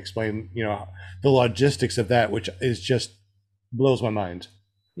coast and explain, the logistics of that, which is just blows my mind.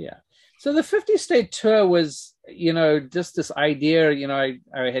 Yeah. So the 50 state tour was, just this idea, I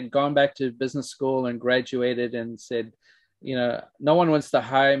had gone back to business school and graduated and said, no one wants to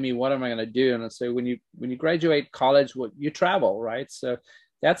hire me. What am I going to do? And I say, when you graduate college, you travel, right? So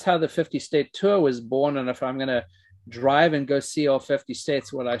that's how the 50 state tour was born. And if I'm going to drive and go see all 50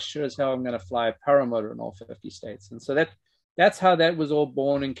 states, well, I sure as hell I'm going to fly a paramotor in all 50 states. And so that's how that was all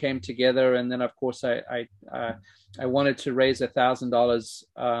born and came together. And then, of course, I wanted to raise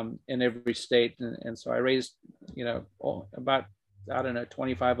 $1,000 in every state, and so I raised, about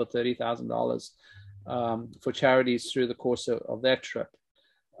 $25,000 or $30,000 for charities through the course of that trip.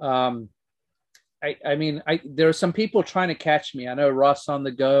 There are some people trying to catch me. I know Ross on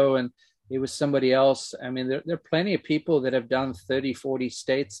the Go, and it was somebody else. I mean, there are plenty of people that have done 30, 40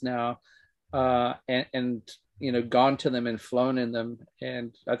 states now, and gone to them and flown in them.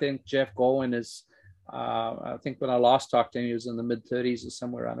 And I think Jeff Golwin is, I think when I last talked to him, he was in the mid 30s or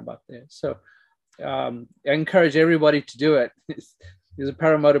somewhere around about there. So I encourage everybody to do it. There's a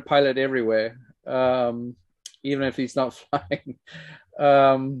paramotor pilot everywhere, even if he's not flying.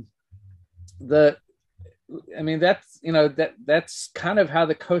 That's kind of how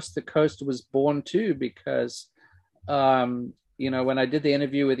the Coast to Coast was born too, because when I did the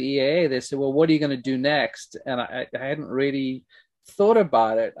interview with EAA, they said, well, what are you going to do next? And I hadn't really thought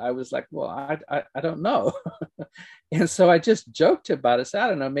about it. I was like, well, I don't know. And so I just joked about it. So I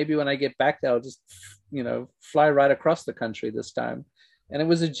don't know, maybe when I get back there, I'll just, fly right across the country this time. And it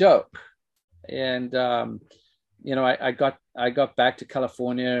was a joke. And, I got back to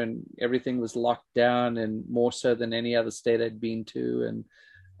California and everything was locked down, and more so than any other state I'd been to. And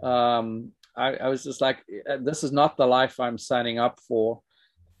I was just like, this is not the life I'm signing up for.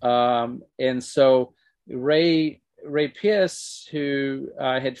 And so Ray Pierce, who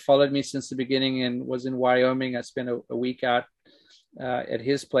had followed me since the beginning and was in Wyoming, I spent a week out at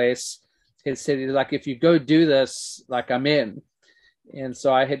his place, had said, like, if you go do this, like, I'm in. And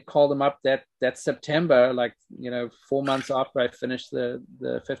so I had called him up that September, 4 months after I finished the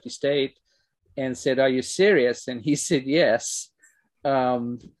 50 state, and said, are you serious? And he said, yes.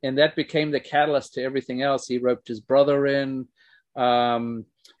 And that became the catalyst to everything else. He roped his brother in.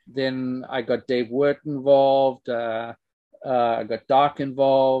 Then I got Dave Wirt involved. I got Doc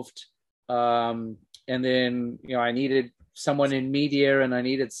involved. And then, I needed someone in media, and I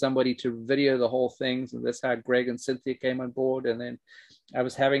needed somebody to video the whole thing. So that's how Greg and Cynthia came on board. And then I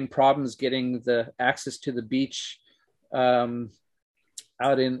was having problems getting the access to the beach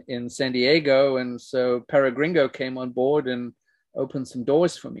out in San Diego. And so Paragringo came on board and opened some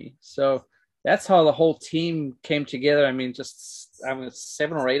doors for me. So that's how the whole team came together. I mean,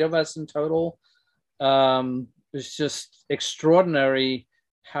 7 or 8 of us in total. It's just extraordinary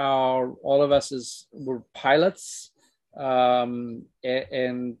how all of us were pilots, and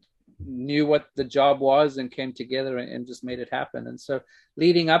knew what the job was and came together and just made it happen. And so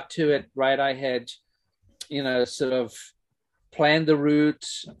leading up to it, right, I had, sort of planned the route,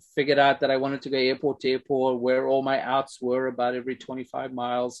 figured out that I wanted to go airport to airport, where all my outs were about every 25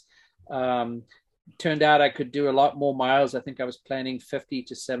 miles. Turned out I could do a lot more miles. I think I was planning 50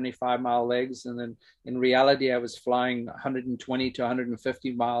 to 75 mile legs. And then in reality, I was flying 120 to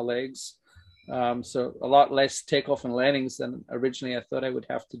 150 mile legs. So a lot less takeoff and landings than originally I thought I would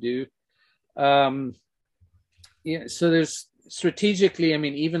have to do. So there's strategically, I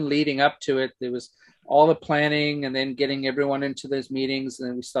mean, even leading up to it, there was all the planning and then getting everyone into those meetings. And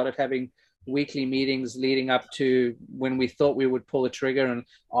then we started having weekly meetings leading up to when we thought we would pull the trigger. And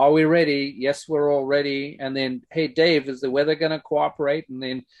are we ready? Yes, we're all ready. And then, hey, Dave, is the weather going to cooperate? And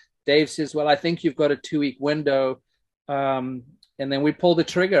then Dave says, well, I think you've got a 2-week window. And then we pulled the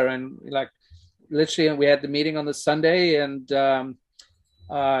trigger, and literally we had the meeting on the Sunday, and 3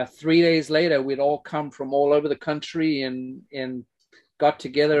 days later, we'd all come from all over the country and got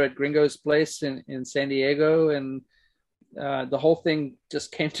together at Gringo's place in San Diego, and the whole thing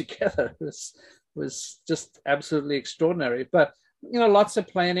just came together. It was just absolutely extraordinary. But lots of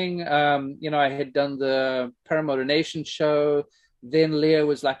planning. I had done the Paramotor Nation show. Then Leo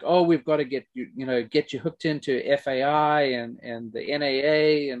was like, "Oh, we've got to get you hooked into FAI and the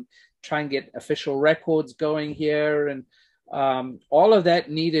NAA and try and get official records going here." And all of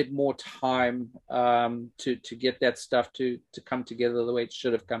that needed more time to get that stuff to come together the way it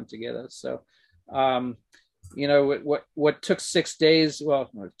should have come together. So, what took 6 days, well,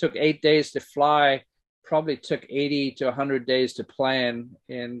 it took 8 days to fly, probably took 80 to 100 days to plan.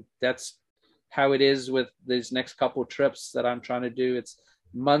 And that's how it is with these next couple of trips that I'm trying to do. It's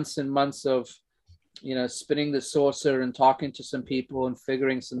months and months of, spinning the saucer and talking to some people and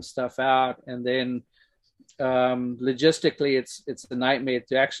figuring some stuff out. And then logistically, it's a nightmare.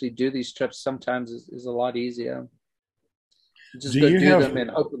 To actually do these trips sometimes is a lot easier. Just Do go you do have them and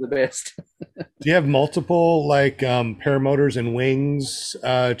hope for the best. do you have multiple like paramotors and wings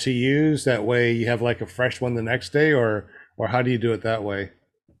to use? That way you have like a fresh one the next day, or how do you do it that way?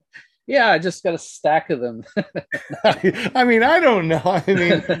 Yeah, I just got a stack of them. I mean, I don't know. I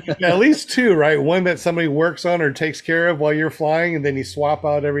mean, at least two, right? One that somebody works on or takes care of while you're flying, and then you swap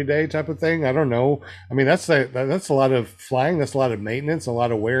out every day, type of thing. I don't know. I mean, that's a lot of flying. That's a lot of maintenance, a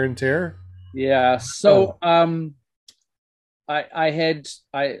lot of wear and tear. Yeah. Oh, So I had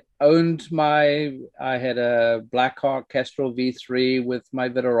a Blackhawk Kestrel V3 with my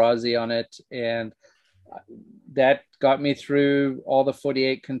Vitarazi on it, and that got me through all the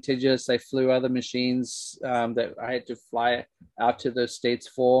 48 contiguous. I flew other machines that I had to fly out to those states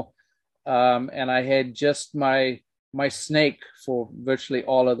for, and I had just my Snake for virtually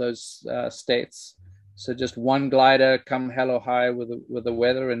all of those states. So just one glider, come hell or high with the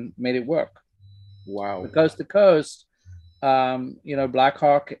weather, and made it work. wow. The coast to coast,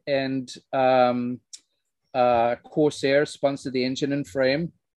 Blackhawk and Corsair sponsored the engine and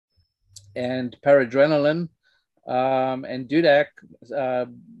frame, and Paradrenaline and Dudak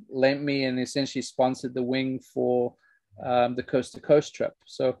lent me and essentially sponsored the wing for the coast to coast trip.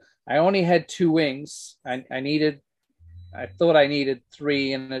 So I only had two wings. I thought I needed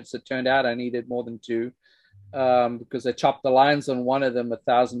three, and as it turned out, I needed more than two because I chopped the lines on one of them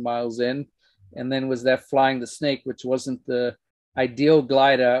 1,000 miles in, and then was there flying the Snake, which wasn't the ideal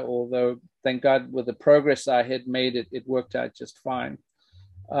glider, although thank God with the progress I had made, it worked out just fine.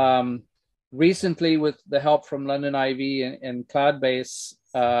 Recently, with the help from London IV and Cloudbase,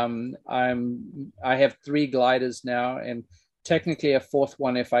 I have three gliders now, and technically a fourth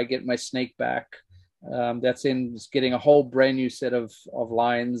one if I get my Snake back. That's in getting a whole brand new set of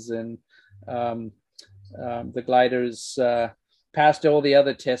lines, and the gliders passed all the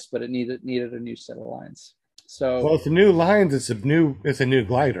other tests, but it needed a new set of lines. So Well, it's a new lines. It's a new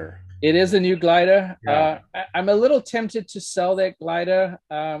glider. it is a new glider. Yeah. I'm a little tempted to sell that glider,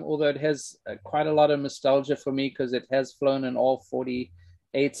 although it has quite a lot of nostalgia for me because it has flown in all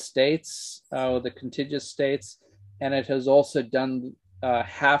 48 states, or the contiguous states, and it has also done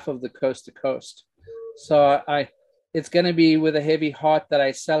half of the coast to coast. So it's going to be with a heavy heart that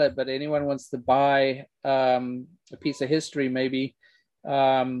I sell it. But anyone wants to buy a piece of history, maybe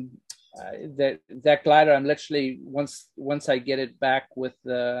that glider, I'm literally once I get it back with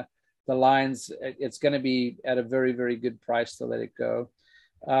the lines, it's going to be at a very, very good price to let it go.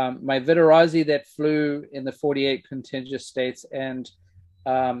 My Vitarazi that flew in the 48 contiguous states, and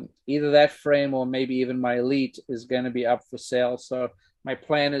either that frame or maybe even my Elite is going to be up for sale. So my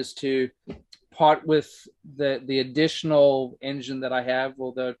plan is to part with the additional engine that I have,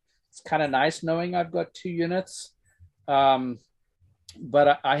 although it's kind of nice knowing I've got two units.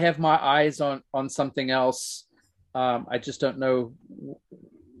 But I have my eyes on something else. I just don't know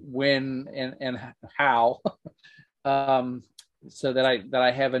when and how. So that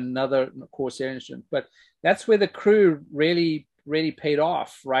I have another Corsair engine. But that's where the crew really paid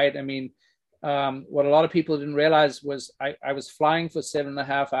off, right? I mean, what a lot of people didn't realize was I was flying for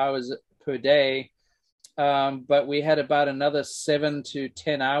 7.5 hours per day, but we had about another 7 to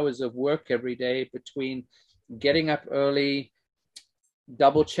 10 hours of work every day between getting up early,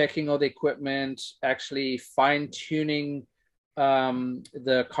 double checking all the equipment, actually fine tuning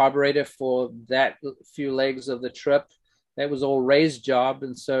the carburetor for that few legs of the trip. That was all Ray's job.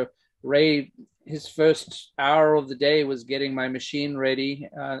 And so Ray, his first hour of the day was getting my machine ready.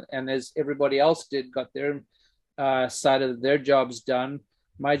 And as everybody else did, got their side of their jobs done.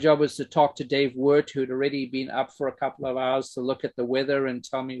 My job was to talk to Dave Wirt, who'd already been up for a couple of hours to look at the weather and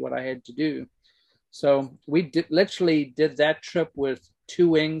tell me what I had to do. So we literally did that trip with two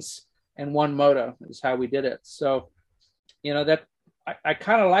wings and one motor is how we did it. So, that I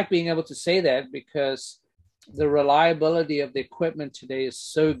kind of like being able to say that because the reliability of the equipment today is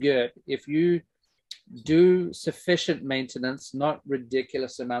so good. If you do sufficient maintenance, not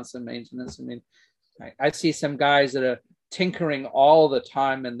ridiculous amounts of maintenance. I mean, I see some guys that are tinkering all the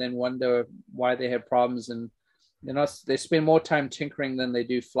time and then wonder why they have problems, and they spend more time tinkering than they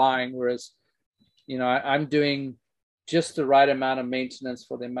do flying, whereas I'm doing just the right amount of maintenance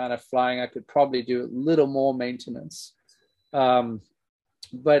for the amount of flying. I could probably do a little more maintenance,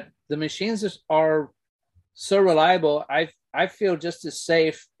 but the machines are so reliable. I feel just as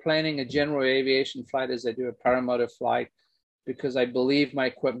safe planning a general aviation flight as I do a paramotor flight, because I believe my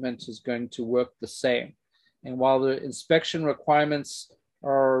equipment is going to work the same. And while the inspection requirements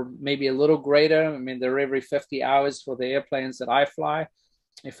are maybe a little greater, I mean, they're every 50 hours for the airplanes that I fly.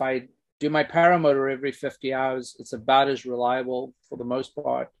 If I do my paramotor every 50 hours. It's about as reliable for the most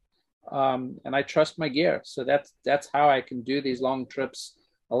part. And I trust my gear. So that's how I can do these long trips,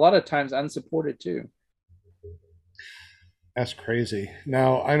 a lot of times unsupported too. That's crazy.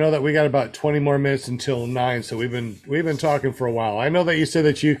 Now I know that we got about 20 more minutes until 9, so we've been talking for a while. I know that you said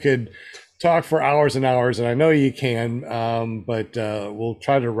that you could talk for hours and hours, and I know you can, but we'll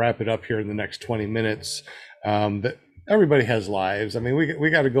try to wrap it up here in the next 20 minutes. That everybody has lives. I mean, we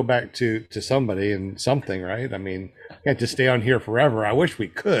got to go back to somebody and something, right? I mean, can't just stay on here forever. I wish we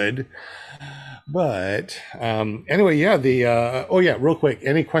could. But anyway, yeah, oh yeah, real quick,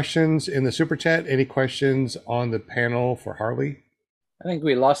 any questions in the super chat? Any questions on the panel for Harley? I think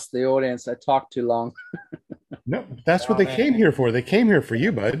we lost the audience. I talked too long. No, that's what they came here for. They came here for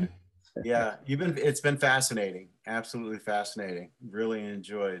you, bud. Yeah, it's been fascinating. Absolutely fascinating. Really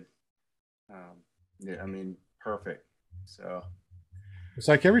enjoyed. Yeah, I mean, perfect. So it's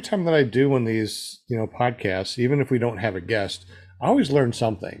like every time that I do one of these, podcasts, even if we don't have a guest, I always learn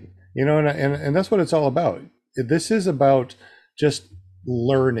something. And that's what it's all about. This is about just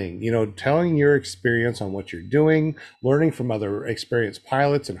learning, telling your experience on what you're doing, learning from other experienced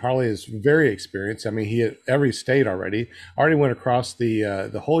pilots. And Harley is very experienced. I mean, he hit every state already went across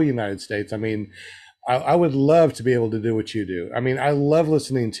the whole United States. I mean, I would love to be able to do what you do. I mean, I love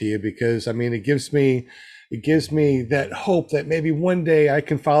listening to you because, I mean, it gives me that hope that maybe one day I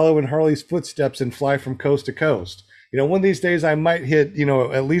can follow in Harley's footsteps and fly from coast to coast. One of these days I might hit,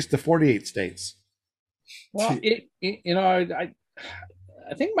 at least the 48 states. Well,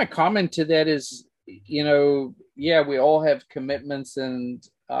 I think my comment to that is, yeah, we all have commitments and,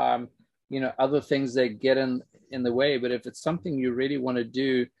 other things that get in the way. But if it's something you really want to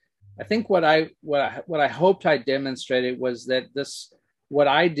do, I think what I hoped I demonstrated was that what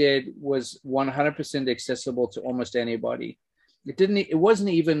I did was 100% accessible to almost anybody. It wasn't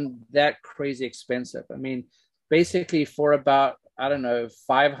even that crazy expensive. I mean, basically for about, I don't know,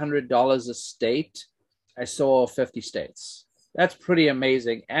 $500 a state, I saw 50 states. That's pretty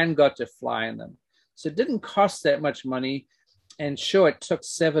amazing, and got to fly in them. So it didn't cost that much money. And sure, it took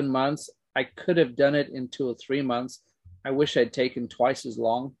 7 months. I could have done it in 2 or 3 months. I wish I'd taken twice as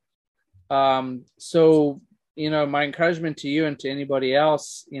long. So, my encouragement to you and to anybody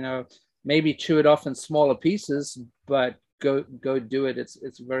else, maybe chew it off in smaller pieces, but go do it.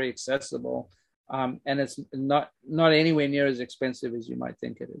 It's very accessible. And it's not anywhere near as expensive as you might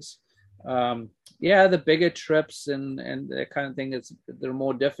think it is. Yeah, the bigger trips and that kind of thing, they're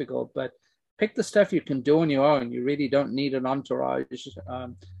more difficult, but pick the stuff you can do on your own. You really don't need an entourage.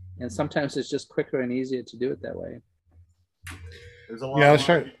 And sometimes it's just quicker and easier to do it that way. There's a lot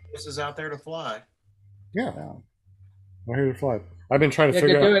of places out there to fly. Yeah. I'm here to fly. I've been trying to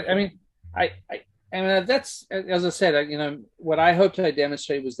figure out. Do it. I mean, and that's, as I said, what I hope to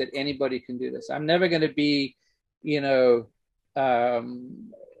demonstrate was that anybody can do this. I'm never going to be,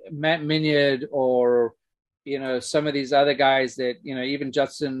 Matt Minyard or, some of these other guys that, even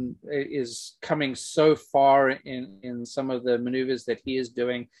Judson is coming so far in some of the maneuvers that he is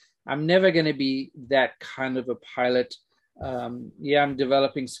doing. I'm never going to be that kind of a pilot. Yeah, I'm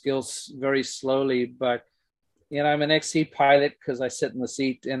developing skills very slowly, but I'm an XC pilot because I sit in the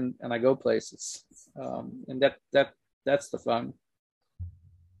seat and I go places, and that's the fun.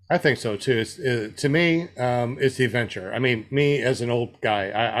 I think so too. To me, it's the adventure. I mean, me as an old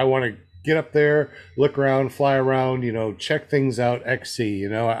guy, I want to get up there, look around, fly around, check things out.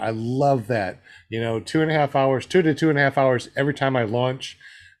 XC, I love that. 2.5 hours, 2 to 2.5 hours every time I launch.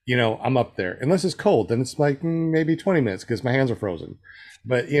 I'm up there. Unless it's cold, then it's like maybe 20 minutes because my hands are frozen.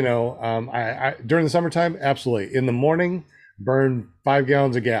 But I during the summertime, absolutely. In the morning, burn 5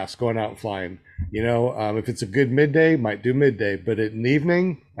 gallons of gas going out and flying. If it's a good midday, might do midday. But in the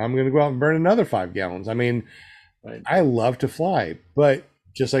evening, I'm going to go out and burn another 5 gallons. I mean, right. I love to fly, but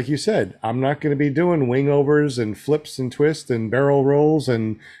just like you said, I'm not going to be doing wing overs and flips and twists and barrel rolls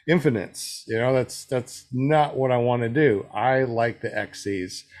and infinites. That's not what I want to do. I like the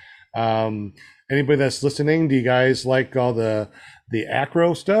XCs. Anybody that's listening, do you guys like all the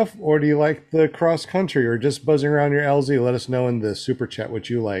acro stuff, or do you like the cross country, or just buzzing around your LZ? Let us know in the super chat what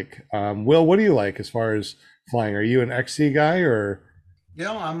you like. Will, what do you like as far as flying? Are you an XC guy or?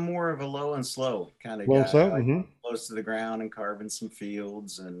 I'm more of a low and slow kind of low guy. And slow? Like mm-hmm. Close to the ground and carving some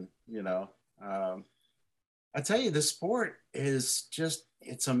fields, and I tell you, the sport is just,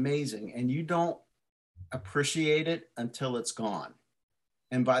 it's amazing, and you don't appreciate it until it's gone.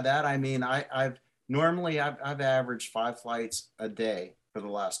 And by that I mean I've averaged 5 flights a day for the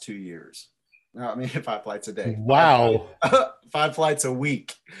last 2 years. No, I mean 5 flights a day. Wow. 5 flights a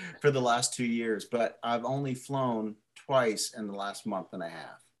week for the last 2 years, but I've only flown twice in the last month and a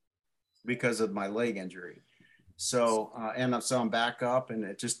half. because of my leg injury. So so I'm back up, and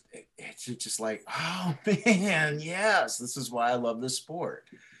it's just like, oh man, yes, this is why I love this sport.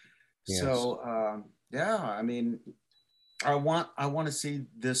 Yes. So yeah, I mean, I want to see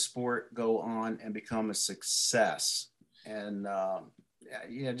this sport go on and become a success, and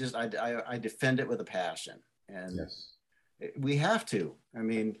just I defend it with a passion, and Yes. we have to. I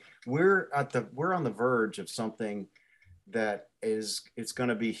mean, we're on the verge of something that it's going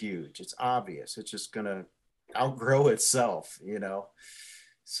to be huge. It's obvious. It's just going to outgrow itself, you know.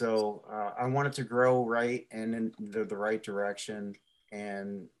 So I want it to grow right and in the right direction,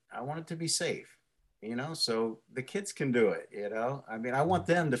 and I want it to be safe, you know, so the kids can do it, you know. I mean, I want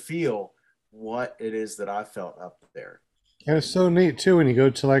them to feel what it is that I felt up there. And it's so neat too when you go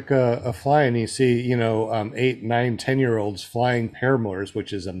to like a fly and you see, 8, 9, 10-year-olds flying paramotors,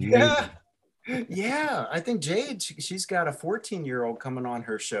 which is amazing. Yeah. Yeah, I think Jade, she's got a 14-year-old coming on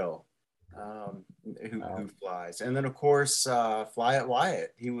her show, who flies. And then of course, Fly It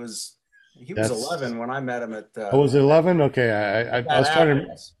Wyatt. He was 11 when I met him at. Was it 11? Okay, I was trying to.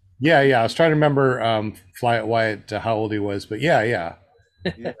 Yeah, I was trying to remember Fly It Wyatt, how old he was, but yeah.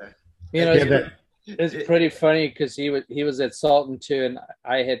 Yeah. It's pretty funny because he was at Salton too, and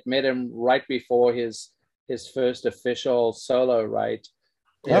I had met him right before his first official solo ride.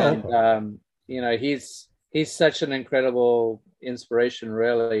 And he's such an incredible inspiration,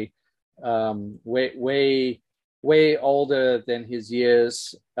 really. Way older than his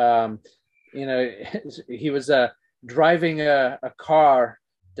years. He was driving a car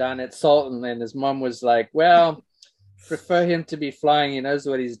down at Salton, and his mom was like, well, prefer him to be flying. He knows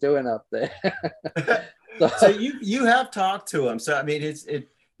what he's doing up there. So you have talked to him. So I mean,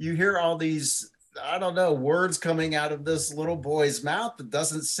 you hear all these, I don't know, words coming out of this little boy's mouth that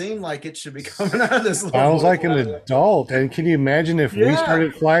doesn't seem like it should be coming out of this little Sounds like an adult. And can you imagine if we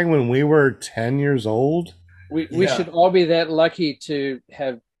started flying when we were 10 years old? We should all be that lucky to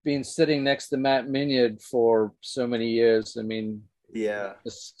have been sitting next to Matt Minyard for so many years. I mean, yeah,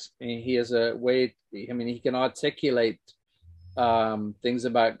 he has a way. I mean, he can articulate things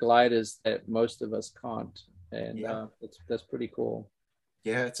about gliders that most of us can't, and that's pretty cool.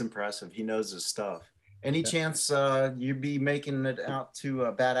 Yeah, it's impressive. He knows his stuff. Any chance you'd be making it out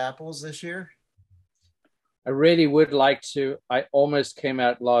to Bad Apples this year? I really would like to. I almost came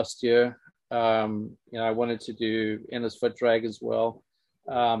out last year. I wanted to do Endless Foot Drag as well.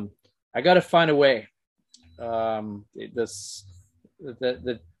 I got to find a way.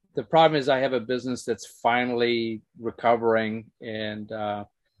 The problem is I have a business that's finally recovering, and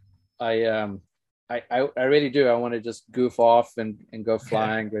I really do. I want to just goof off and go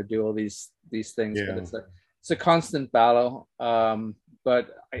flying, go do all these things. Yeah. But it's a constant battle.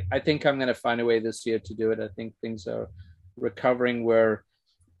 But I think I'm going to find a way this year to do it. I think things are recovering where,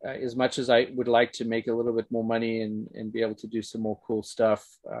 as much as I would like to make a little bit more money and be able to do some more cool stuff,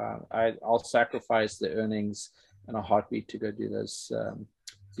 I'll sacrifice the earnings in a heartbeat to go do this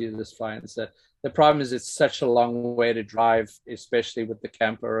flying. So the problem is it's such a long way to drive, especially with the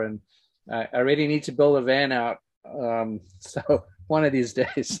camper, and I really need to build a van out. So one of these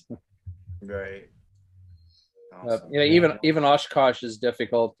days. Right. Awesome. Even Oshkosh is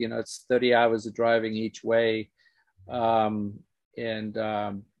difficult. It's 30 hours of driving each way, and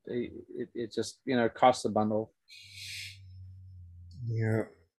it just costs a bundle. Yeah,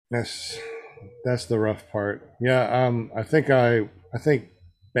 that's the rough part. Yeah, I think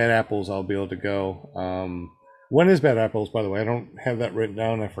Bad Apples I'll be able to go. When is Bad Apples, by the way? I don't have that written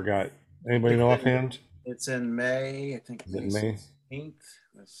down. I forgot. Anybody know offhand? It's in May. I think it's May 16th.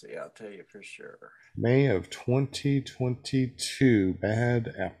 Let's see. I'll tell you for sure. May of 2022.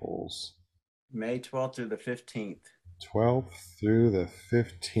 Bad Apples. May 12th through the 15th. 12th through the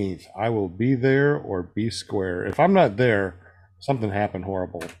 15th. I will be there or be square. If I'm not there, something happened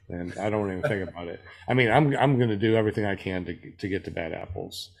horrible, and I don't even think about it. I mean, I'm going to do everything I can to get to Bad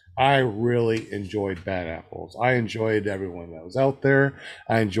Apples. I really enjoyed Bad Apples. I enjoyed everyone that was out there.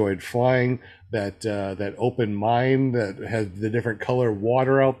 I enjoyed flying. That open mine that had the different color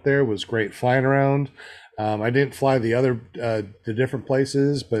water out there was great flying around. I didn't fly the different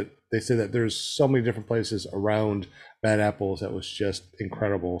places, but they said that there's so many different places around Bad Apples that was just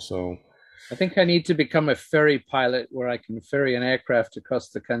incredible. So I think I need to become a ferry pilot where I can ferry an aircraft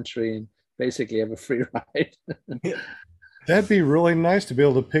across the country and basically have a free ride. That'd be really nice to be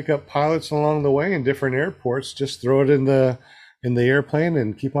able to pick up pilots along the way in different airports. Just throw it in the airplane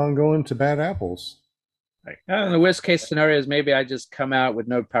and keep on going to Bad Apples. The worst case scenario is maybe I just come out with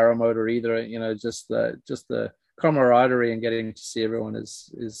no paramotor either. Just the camaraderie and getting to see everyone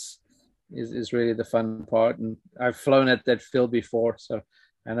is really the fun part. And I've flown at that field before, so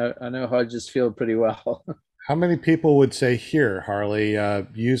I know Huddersfield pretty well. How many people would say, "Here, Harley,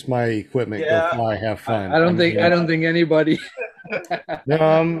 use my equipment, go Yeah. fly, have fun"? I don't think anybody. No,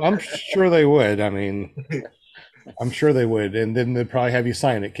 I'm sure they would. I mean, I'm sure they would, and then they'd probably have you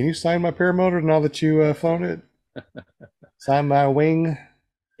sign it. Can you sign my paramotor now that you flown it? Sign my wing.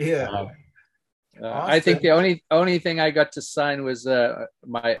 Yeah. Uh, I think Austin. the only thing I got to sign was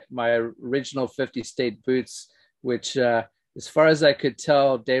my original 50 state boots, which as far as I could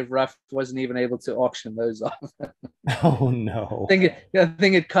tell, Dave Ruff wasn't even able to auction those off. oh no! I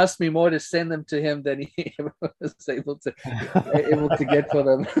think it cost me more to send them to him than he was able to get for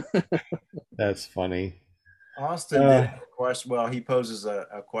them. That's funny. Austin did have a question. Well, he poses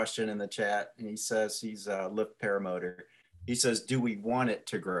a question in the chat, and he says he's a lift paramotor. He says, "Do we want it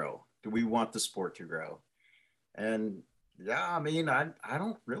to grow? Do we want the sport to grow?" And yeah, I mean, I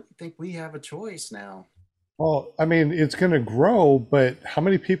don't really think we have a choice now. Well, I mean, it's going to grow, but how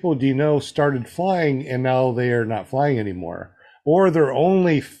many people do you know started flying and now they are not flying anymore? Or they're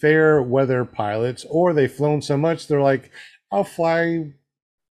only fair weather pilots, or they've flown so much they're like, I'll fly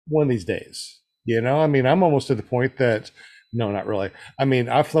one of these days. I mean, I'm almost to the point that, no, not really. I mean,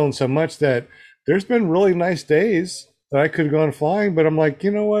 I've flown so much that there's been really nice days that I could have gone flying, but I'm like, you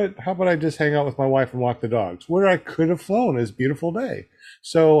know what? How about I just hang out with my wife and walk the dogs? Where I could have flown is a beautiful day.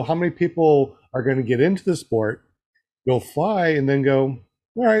 So, how many people are going to get into the sport, go fly, and then go,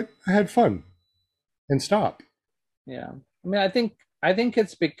 all right, I had fun, and stop? Yeah, I mean, I think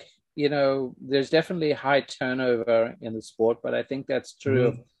it's big. There's definitely high turnover in the sport, but I think that's true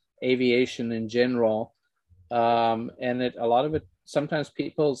of aviation in general. And a lot of it, sometimes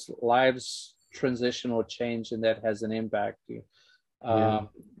people's lives transition or change, and that has an impact.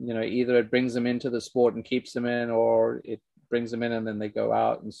 Either it brings them into the sport and keeps them in, or it brings them in and then they go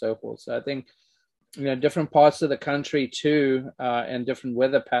out and so forth. So I think, different parts of the country too, and different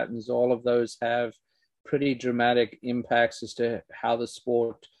weather patterns, all of those have pretty dramatic impacts as to how the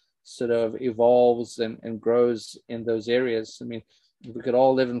sport sort of evolves and grows in those areas. I mean, if we could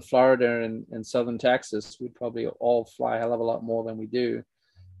all live in Florida and southern Texas, we'd probably all fly a hell of a lot more than we do.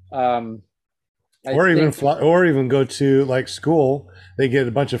 Or even fly, or even go to like school. They get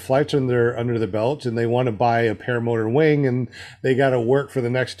a bunch of flights under the belt, and they want to buy a paramotor wing, and they got to work for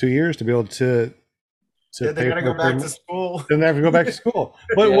the next 2 years to be able to Yeah, they pay got to for go back to school. Then they have to go back to school.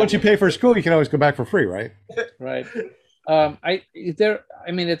 But Yeah. once you pay for school, you can always go back for free, right? Right. I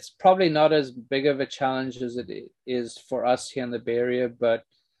mean, it's probably not as big of a challenge as it is for us here in the Bay Area, but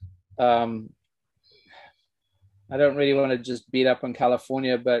I don't really want to just beat up on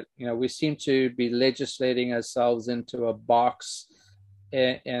California, but we seem to be legislating ourselves into a box.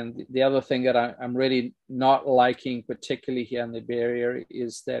 And the other thing that I'm really not liking, particularly here in the Bay Area,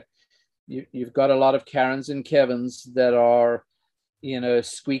 is that you've got a lot of Karens and Kevins that are,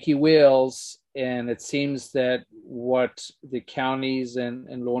 squeaky wheels. And it seems that what the counties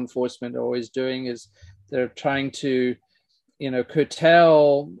and law enforcement are always doing is they're trying to,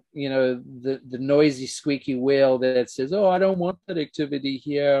 curtail, the noisy, squeaky wheel that says, oh, I don't want that activity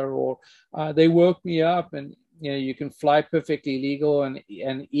here, or they woke me up. And, you can fly perfectly legal and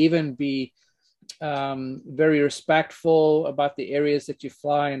even be very respectful about the areas that you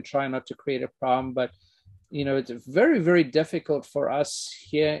fly and try not to create a problem. But, it's very, very difficult for us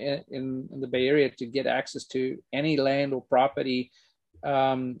here in the Bay Area to get access to any land or property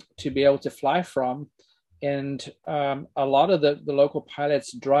to be able to fly from. And a lot of the local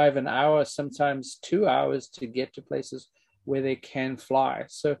pilots drive an hour, sometimes 2 hours to get to places where they can fly.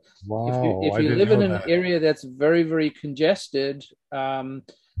 So if you live in an area that's very, very congested, or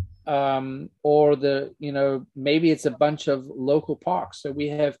maybe it's a bunch of local parks. So we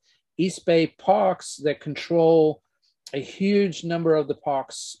have East Bay parks that control a huge number of the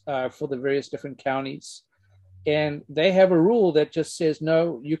parks for the various different counties. And they have a rule that just says,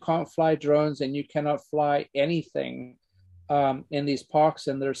 no, you can't fly drones and you cannot fly anything in these parks.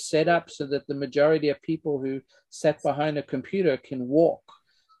 And they're set up so that the majority of people who sit behind a computer can walk.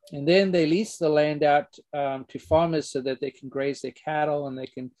 And then they lease the land out to farmers so that they can graze their cattle and they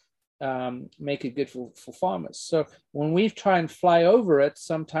can make it good for farmers. So when we try and fly over it,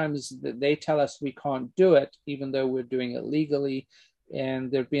 sometimes they tell us we can't do it, even though we're doing it legally.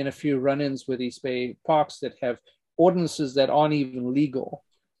 And there've been a few run-ins with East Bay parks that have ordinances that aren't even legal.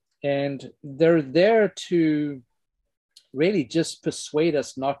 And they're there to really just persuade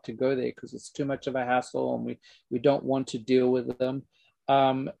us not to go there because it's too much of a hassle and we don't want to deal with them.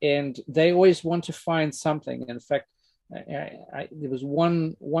 And they always want to find something. In fact, there was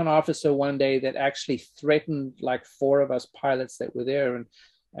one officer one day that actually threatened like 4 of us pilots that were there. And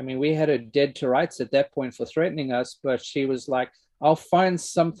I mean, we had her dead to rights at that point for threatening us, but she was like, I'll find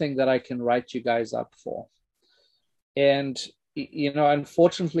something that I can write you guys up for. And,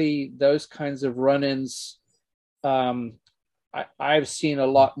 unfortunately, those kinds of run-ins, I've seen a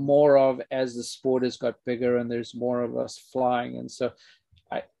lot more of as the sport has got bigger and there's more of us flying. And so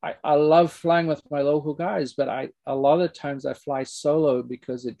I love flying with my local guys, but a lot of times I fly solo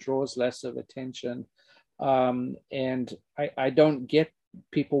because it draws less of attention. And I don't get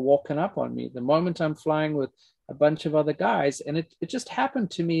people walking up on me. The moment I'm flying with a bunch of other guys, and it just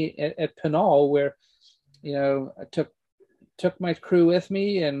happened to me at Pinal, where, I took my crew with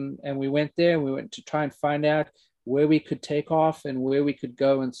me, and we went there, and we went to try and find out where we could take off and where we could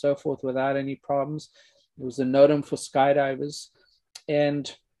go and so forth without any problems. It was a NOTAM for skydivers.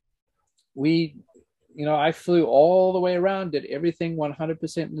 And I flew all the way around, did everything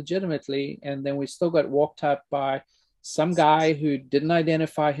 100% legitimately. And then we still got walked up by some guy who didn't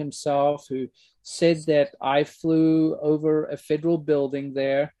identify himself, who said that I flew over a federal building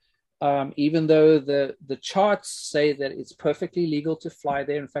there, even though the charts say that it's perfectly legal to fly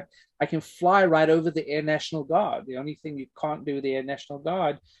there. In fact, I can fly right over the Air National Guard. The only thing you can't do with the Air National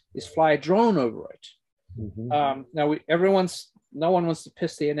Guard is fly a drone over it. Mhm. Now, no one wants to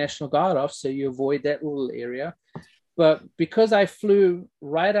piss the Air National Guard off, so you avoid that little area. But because I flew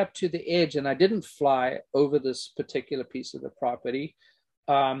right up to the edge and I didn't fly over this particular piece of the property,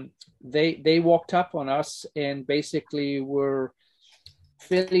 they walked up on us and basically were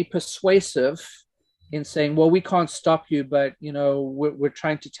fairly persuasive in saying, well, we can't stop you, but we're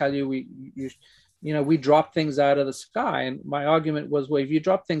trying to tell you we drop things out of the sky. And my argument was, well, if you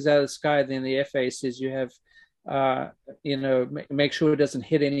drop things out of the sky, then the FAA says you have make sure it doesn't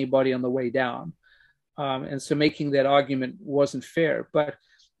hit anybody on the way down. And so making that argument wasn't fair. But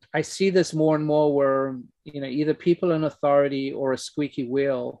I see this more and more where, either people in authority or a squeaky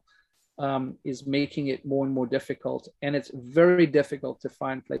wheel is making it more and more difficult. And it's very difficult to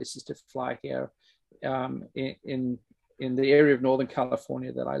find places to fly here in the area of Northern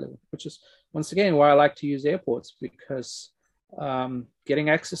California that I live in, which is, once again, why I like to use airports, because getting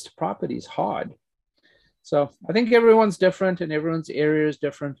access to property is hard. So I think everyone's different and everyone's area is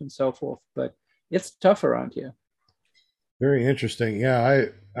different and so forth, but it's tough around here. Very interesting. Yeah,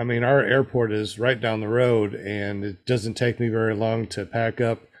 I mean, our airport is right down the road, and it doesn't take me very long to pack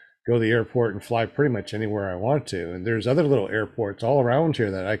up, go to the airport, and fly pretty much anywhere I want to. And there's other little airports all around here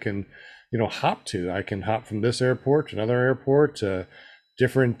that I can, hop to. I can hop from this airport to another airport to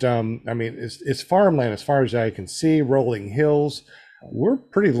different. I mean, it's farmland as far as I can see, rolling hills. We're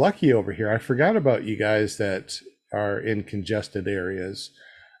pretty lucky over here. I forgot about you guys that are in congested areas.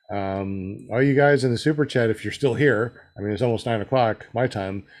 All you guys in the super chat, if you're still here, I mean, it's almost 9 o'clock my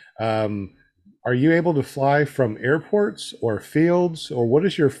time. Are you able to fly from airports or fields, or what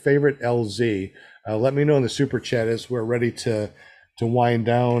is your favorite LZ? Let me know in the super chat as we're ready to wind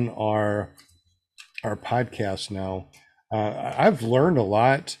down our podcast now. I've learned a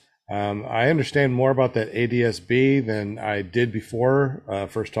lot. I understand more about that ADS-B than I did before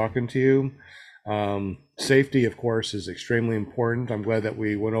first talking to you. Safety, of course, is extremely important. I'm glad that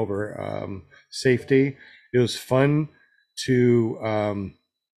we went over safety. It was fun to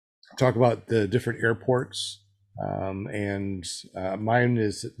talk about the different airports, and mine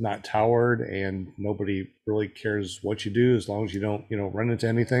is not towered, and nobody really cares what you do as long as you don't, run into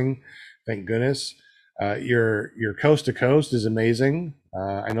anything. Thank goodness. Your coast to coast is amazing.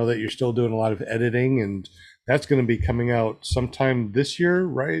 I know that you're still doing a lot of editing, and that's going to be coming out sometime this year,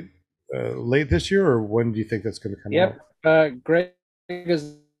 right? Late this year, or when do you think that's going to come out? Yep. Greg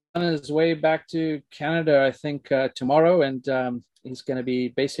is on his way back to Canada, I think, tomorrow, and he's going to be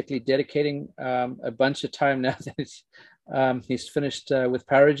basically dedicating a bunch of time now that he's finished with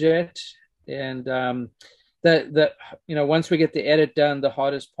Parajet. And once we get the edit done, the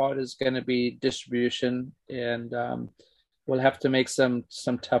hardest part is going to be distribution, and we'll have to make some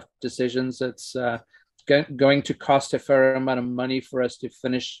tough decisions. It's going to cost a fair amount of money for us to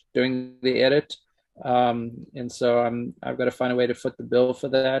finish doing the edit, and so I've got to find a way to foot the bill for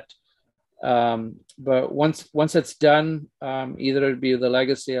that. But once it's done, either it'll be the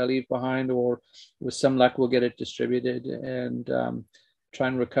legacy I leave behind, or with some luck we'll get it distributed and try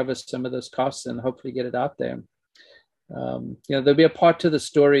and recover some of those costs and hopefully get it out there. There'll be a part to the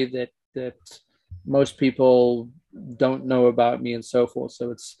story that most people don't know about me and so forth.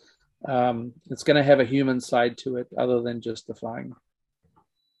 So it's going to have a human side to it other than just the flying.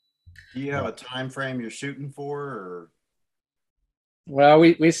 Do you have a time frame you're shooting for, or? Well,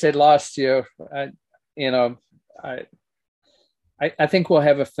 we said last year, I think we'll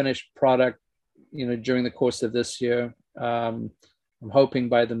have a finished product, during the course of this year. I'm hoping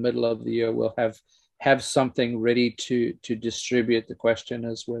by the middle of the year we'll have have something ready to distribute. The question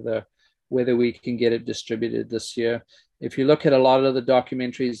is whether we can get it distributed this year. If you look at a lot of the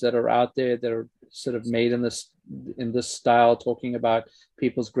documentaries that are out there that are sort of made in this style, talking about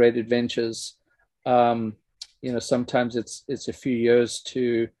people's great adventures, sometimes it's a few years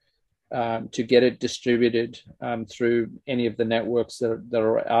to get it distributed through any of the networks that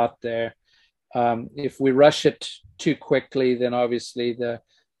are out there. If we rush it too quickly, then obviously the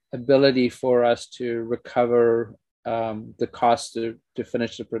ability for us to recover the cost to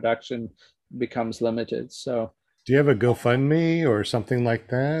finish the production becomes limited. So, do you have a GoFundMe or something like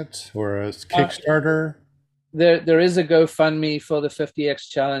that, or a Kickstarter? There is a GoFundMe for the 50X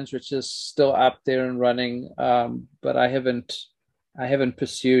challenge, which is still up there and running, but I haven't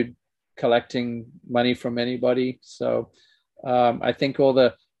pursued collecting money from anybody. So I think all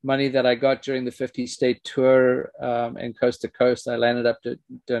the money that I got during the 50-state tour and coast to coast, I landed up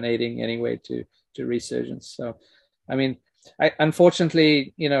donating anyway to Resurgence. So, I mean,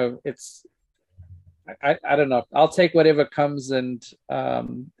 unfortunately, it's I don't know. I'll take whatever comes, and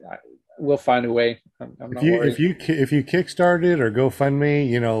we'll find a way. I'm not worried. If you kickstarted or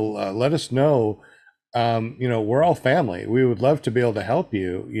GoFundMe, let us know. We're all family. We would love to be able to help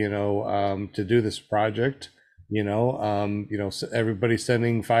you. To do this project. Everybody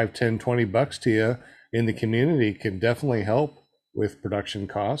sending $5, $10, $20 to you in the community can definitely help with production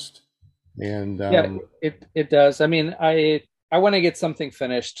cost. And yeah, it does. I mean, I want to get something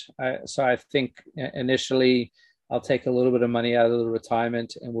finished. So I think initially I'll take a little bit of money out of the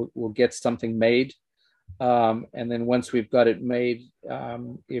retirement and we'll get something made. And then once we've got it made,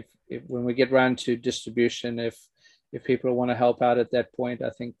 if when we get around to distribution, if people want to help out at that point, I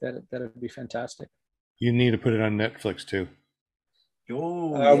think that would be fantastic. You need to put it on Netflix too.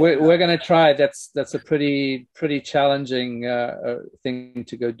 We're going to try. That's a pretty challenging thing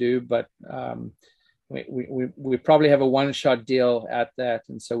to go do, but we probably have a one-shot deal at that,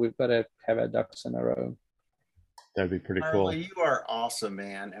 and so we've got to have our ducks in a row. That'd be pretty cool. You are awesome,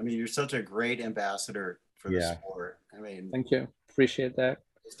 man. I mean, you're such a great ambassador for the sport. I mean, thank you. Appreciate that.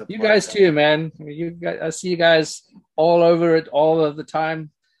 You guys too, man. I see you guys all over it all of the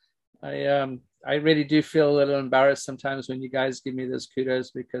time. I really do feel a little embarrassed sometimes when you guys give me those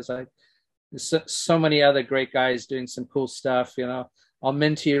kudos, because there's so many other great guys doing some cool stuff. I'll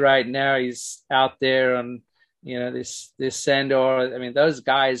mention you right now. He's out there on, this Sandor. I mean, those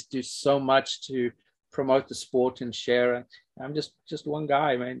guys do so much to promote the sport and share. I'm just one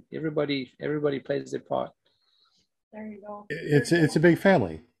guy, man. Everybody plays their part. There you go. It's a big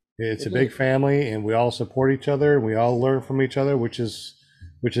family. It's a big family, and we all support each other. We all learn from each other, which is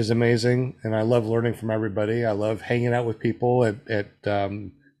amazing. And I love learning from everybody. I love hanging out with people at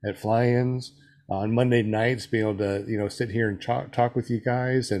fly-ins on Monday nights, being able to sit here and talk with you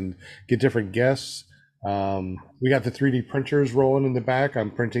guys and get different guests. We got the 3D printers rolling in the back.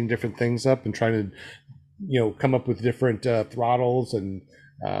 I'm printing different things up and trying to come up with different throttles and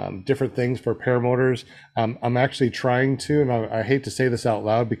different things for paramotors. I'm actually trying to, and I hate to say this out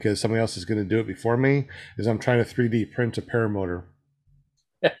loud because somebody else is going to do it before me, is I'm trying to 3D print a paramotor.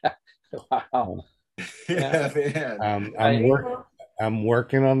 Wow. Yeah, man. I'm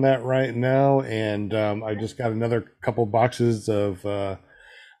working on that right now, and I just got another couple boxes of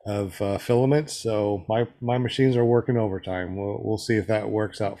filaments. So my machines are working overtime. We'll see if that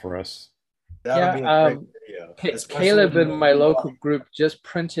works out for us. That'll be a great video. Caleb in my local group just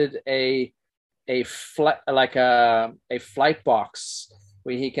printed a flight box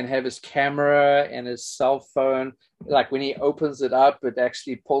where he can have his camera and his cell phone. Like when he opens it up, it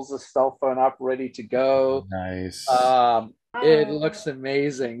actually pulls the cell phone up ready to go. Nice. It looks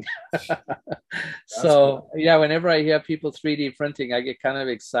amazing. So cool. Yeah, whenever I hear people 3D printing, I get kind of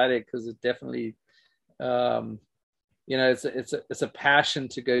excited because it definitely, it's a passion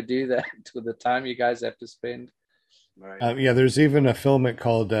to go do that with the time you guys have to spend. Right. Yeah, there's even a filament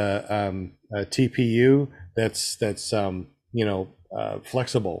called a TPU that's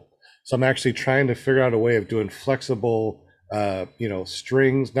flexible. So I'm actually trying to figure out a way of doing flexible,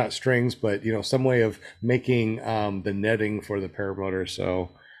 strings, not strings, but some way of making the netting for the paramotor. So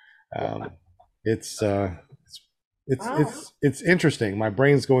it's interesting. My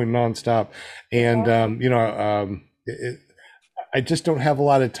brain's going nonstop, and I just don't have a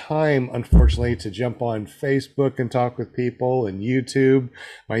lot of time, unfortunately, to jump on Facebook and talk with people, and YouTube.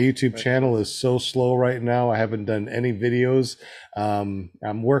 My YouTube channel is so slow right now. I haven't done any videos.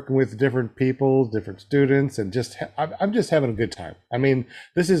 I'm working with different people, different students, and I'm just having a good time. I mean,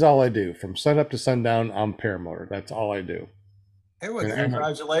 this is all I do from sun up to sundown. I'm paramotor. That's all I do. Hey, well,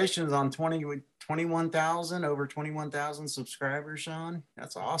 congratulations on 21,000, over 21,000 subscribers, Sean.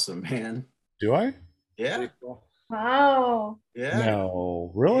 That's awesome, man. Do I? Yeah. Pretty cool. Wow. Yeah.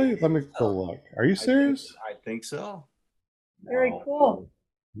 No, really? Let me go look. Are you serious? I think so. Very cool.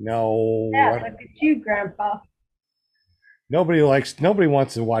 No. Yeah, look at you, Grandpa. Nobody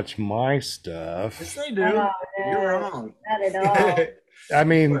wants to watch my stuff. Yes, they do. Oh, You're no, wrong. not at all. I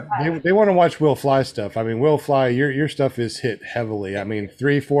mean, they want to watch Will Fly stuff. I mean, Will Fly, your stuff is hit heavily. I mean,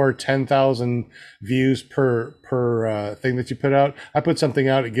 3, 4, 10,000 views per thing that you put out. I put something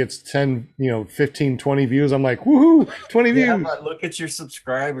out, it gets 10, 15, 20 views. I'm like, woohoo, 20 Yeah, views. but look at your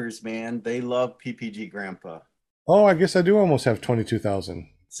subscribers, man. They love PPG Grandpa. Oh, I guess I do almost have 22,000.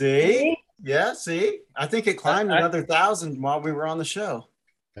 See? Yeah, see? I think it climbed another 1,000 while we were on the show.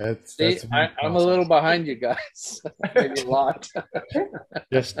 That's I'm a little behind you guys. Maybe a lot.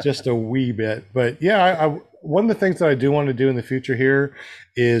 just a wee bit, but yeah, I one of the things that I do want to do in the future here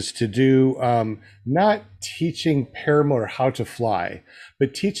is to do not teaching paramotor how to fly,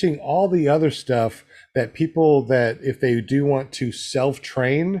 but teaching all the other stuff that people that if they do want to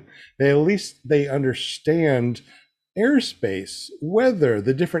self-train, they at least they understand airspace, weather,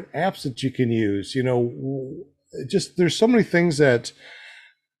 the different apps that you can use. Just there's so many things that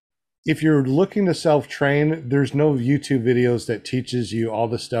if you're looking to self-train, there's no YouTube videos that teaches you all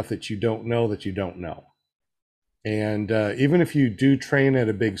the stuff that you don't know that you don't know. And even if you do train at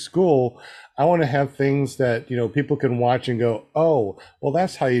a big school, I want to have things that people can watch and go, oh, well,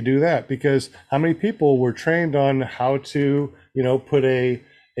 that's how you do that. Because how many people were trained on how to put a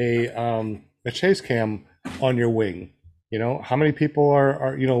chase cam on your wing? How many people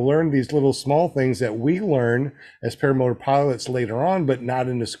are learn these little small things that we learn as paramotor pilots later on, but not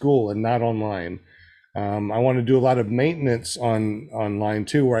in the school and not online. I want to do a lot of maintenance online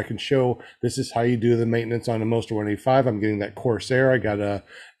too, where I can show this is how you do the maintenance on a Moster 185. I'm getting that Corsair. I got a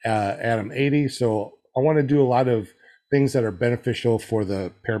Atom 80. So I want to do a lot of things that are beneficial for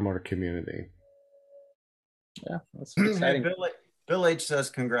the paramotor community. Yeah, that's exciting. Bill H says,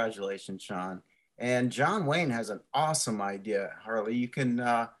 congratulations, Sean. And John Wayne has an awesome idea, Harley. You can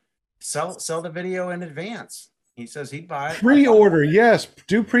sell the video in advance. He says he'd buy it. Pre-order, yes.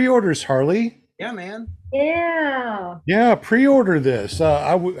 Do pre-orders, Harley. Yeah, man. Yeah. Yeah, pre-order this.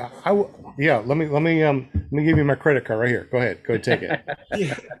 Yeah. Let me give you my credit card right here. Go ahead, take it.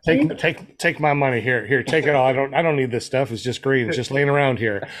 Yeah. Take my money here. Here, take it all. I don't need this stuff. It's just green. It's just laying around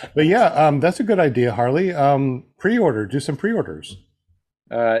here. But yeah, that's a good idea, Harley. Pre-order. Do some pre-orders.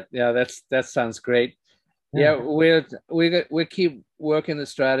 Yeah, that sounds great. Yeah, we keep working the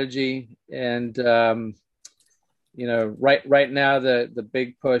strategy, and right now the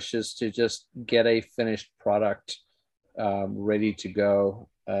big push is to just get a finished product ready to go,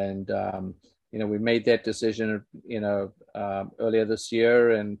 and we made that decision earlier this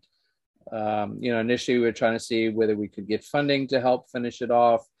year, and initially we were trying to see whether we could get funding to help finish it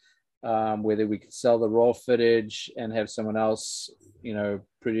off, whether we could sell the raw footage and have someone else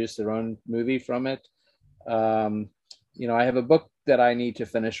produce their own movie from it. I have a book that I need to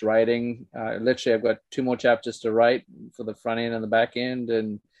finish writing. Literally, I've got 2 more chapters to write for the front end and the back end,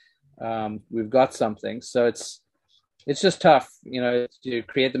 and we've got something. So it's just tough, to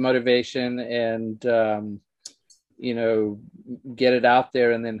create the motivation and get it out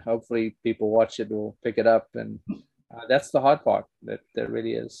there, and then hopefully people watch it or pick it up, and that's the hard part. That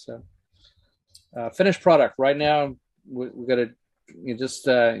really is. So finished product right now. We've got to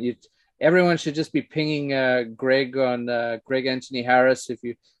everyone should just be pinging Greg on Greg Anthony Harris. If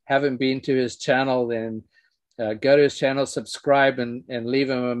you haven't been to his channel, then go to his channel, subscribe, and leave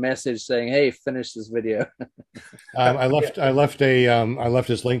him a message saying, "Hey, finish this video." I left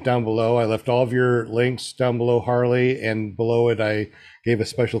his link down below. I left all of your links down below, Harley, and below it I gave a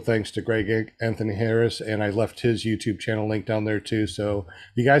special thanks to Greg Anthony Harris, and I left his YouTube channel link down there too. So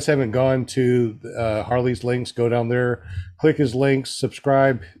if you guys haven't gone to Harley's links, go down there, click his links,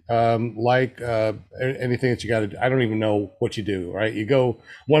 subscribe, like anything that you got to do. I don't even know what you do, right? You go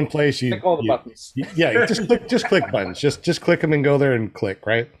one place, click all the buttons. just click buttons. Just click them and go there and click,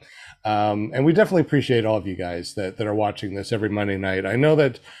 right? And we definitely appreciate all of you guys that are watching this every Monday night. I know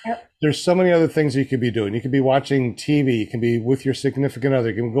that there's so many other things you could be doing. You could be watching TV. You can be with your significant other.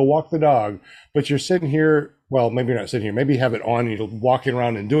 You can go walk the dog. But you're sitting here. Well, maybe you're not sitting here. Maybe you have it on. You're walking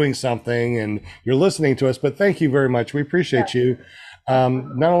around and doing something, and you're listening to us. But thank you very much. We appreciate you.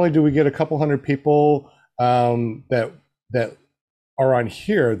 Not only do we get a couple hundred people that are on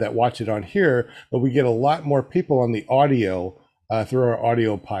here, that watch it on here, but we get a lot more people on the audio through our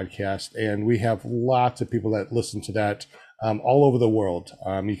audio podcast, and we have lots of people that listen to that all over the world.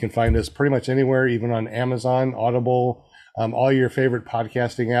 You can find us pretty much anywhere, even on Amazon, Audible, all your favorite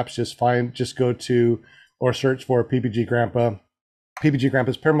podcasting apps. Just go to or search for PPG Grandpa, PPG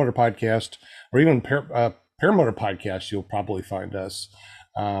Grandpa's Paramotor Podcast, or even Paramotor Podcast, you'll probably find us.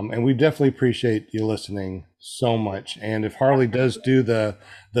 And we definitely appreciate you listening so much. And if Harley does do the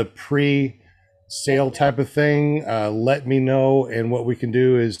pre-sale type of thing, let me know. And what we can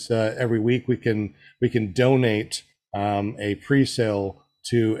do is every week we can donate a pre-sale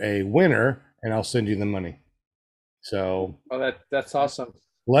to a winner, and I'll send you the money. So, well, that's awesome.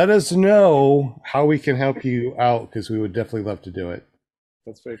 Let us know how we can help you out, because we would definitely love to do it.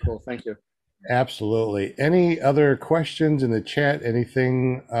 That's very cool. Thank you. Absolutely. Any other questions in the chat?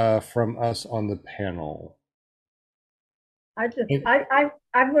 Anything from us on the panel? I've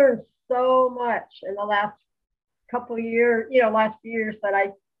learned so much in the last couple of years, last few years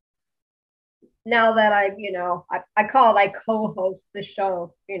I call it, I co-host the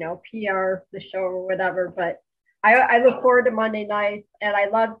show, PR the show or whatever, but I look forward to Monday nights, and I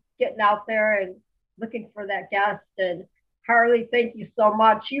love getting out there and looking for that guest. And Harley, thank you so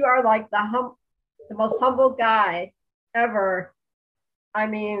much. You are like the most humble guy ever. I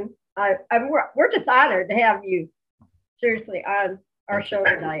mean, we're just honored to have you seriously on our show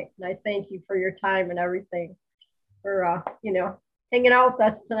tonight. And I thank you for your time and everything, for hanging out with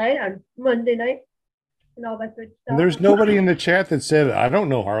us tonight on Monday night and all that good stuff. There's nobody in the chat that said, I don't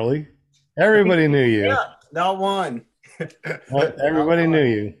know Harley. Everybody knew you. Yeah, not one. Everybody knew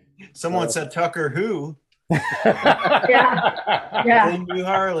you. Someone said Tucker who? Yeah. They knew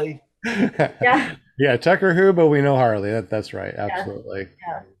Harley. Yeah, Tucker who, but we know Harley. That's right. Absolutely.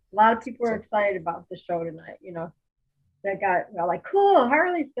 Yeah. A lot of people are excited about the show tonight, That got like, cool,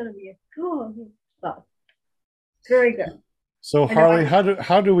 Harley's gonna be cool stuff. Very good. So Harley,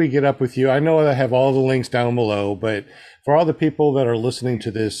 how do we get up with you? I know I have all the links down below, but for all the people that are listening to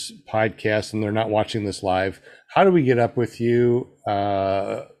this podcast and they're not watching this live, how do we get up with you?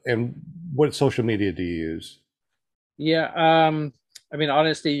 And what social media do you use? Yeah, I mean,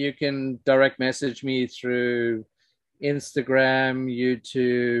 honestly, you can direct message me through Instagram,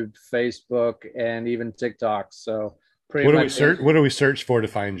 YouTube, Facebook, and even TikTok. So what do we search for to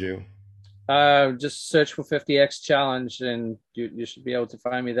find you? Just search for 50X Challenge, and you should be able to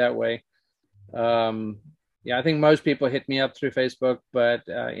find me that way. Yeah, I think most people hit me up through Facebook, but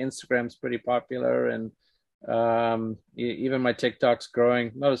Instagram's pretty popular, and even my TikTok's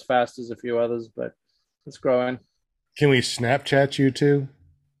growing. Not as fast as a few others, but it's growing. Can we Snapchat you too?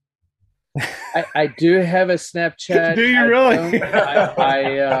 I do have a Snapchat. Do you really?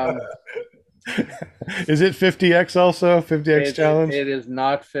 Is it 50X also? 50X Challenge? It is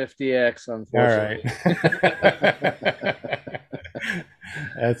not 50X, unfortunately. All right.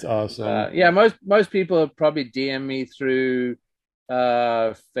 That's awesome. Yeah, most people probably DM me through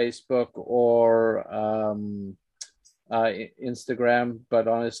Facebook or Instagram, but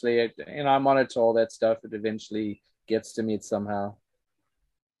honestly, I monitor all that stuff. It eventually gets to me somehow.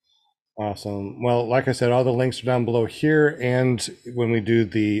 Awesome. Well, like I said, all the links are down below here. And when we do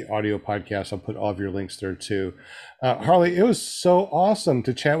the audio podcast, I'll put all of your links there too. Harley, it was so awesome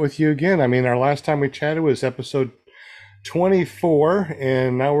to chat with you again. I mean, our last time we chatted was episode 24,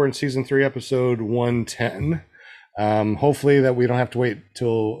 and now we're in season 3, episode 110. Hopefully that we don't have to wait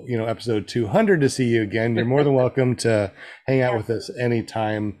till, episode 200 to see you again. You're more than welcome to hang out with us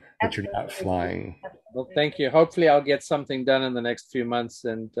anytime that you're not flying. Well, thank you. Hopefully I'll get something done in the next few months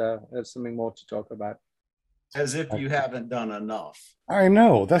and have something more to talk about. As if you haven't done enough. I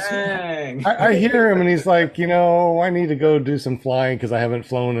know. I hear him and he's like, I need to go do some flying because I haven't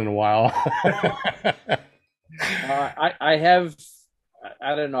flown in a while. I have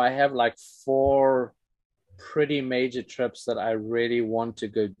like 4 pretty major trips that I really want to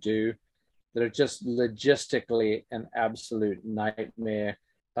go do that are just logistically an absolute nightmare.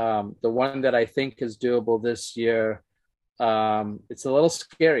 The one that I think is doable this year, it's a little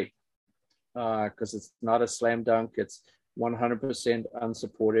scary because it's not a slam dunk. It's 100%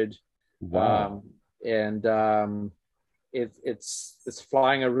 unsupported. Wow. It's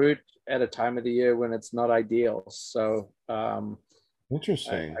flying a route at a time of the year when it's not ideal. So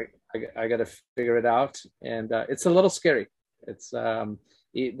interesting. I got to figure it out, and it's a little scary. It's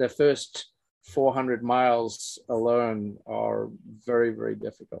the first 400 miles alone are very, very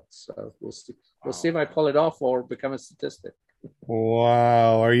difficult. So we'll see. We'll see if I pull it off or become a statistic.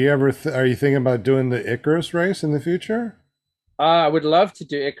 Wow. Are you thinking about doing the Icarus race in the future? I would love to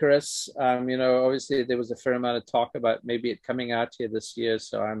do Icarus. Obviously there was a fair amount of talk about maybe it coming out here this year.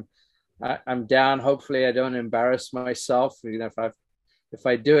 So I'm down. Hopefully I don't embarrass myself. If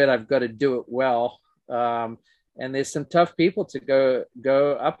I do it, I've got to do it well. And there's some tough people to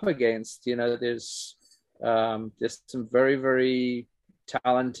go up against. There's some very, very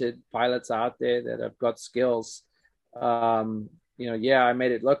talented pilots out there that have got skills. yeah, I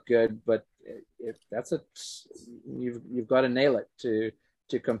made it look good, but if that's you've got to nail it to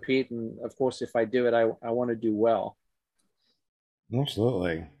compete. And of course, if I do it, I want to do well.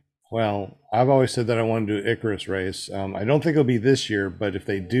 Absolutely. Well, I've always said that I want to do Icarus race. I don't think it'll be this year, but if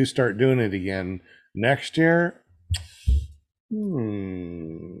they do start doing it again next year,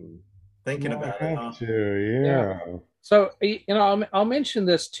 thinking about it, huh? Yeah. So I'll mention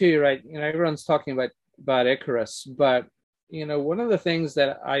this too, right? Everyone's talking about Icarus, but one of the things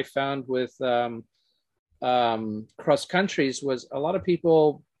that I found with cross countries was a lot of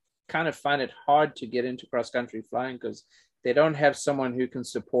people kind of find it hard to get into cross country flying because they don't have someone who can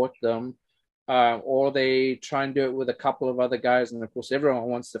support them, or they try and do it with a couple of other guys, and of course everyone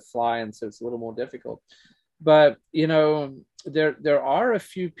wants to fly, and so it's a little more difficult. But there are a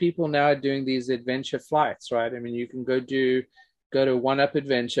few people now doing these adventure flights, right? I mean, you can go to One Up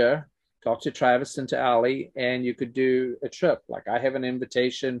Adventure, talk to Travis and to Ali, and you could do a trip. Like I have an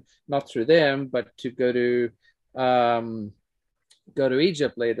invitation, not through them, but to go to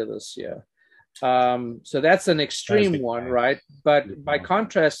Egypt later this year. So that's an extreme one, right? But by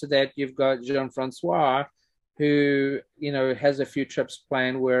contrast to that, you've got Jean-Francois, who has a few trips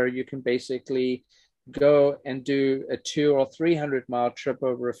planned where you can basically go and do a 200 or 300 mile trip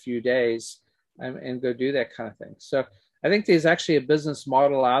over a few days, and go do that kind of thing. So I think there's actually a business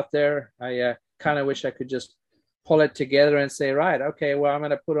model out there. I kind of wish I could just pull it together and say, right, okay, well, I'm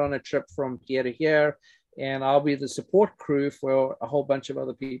going to put on a trip from here to here, and I'll be the support crew for a whole bunch of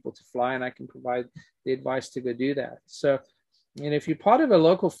other people to fly, and I can provide the advice to go do that. So, if you're part of a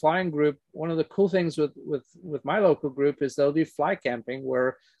local flying group, one of the cool things with my local group is they'll do fly camping,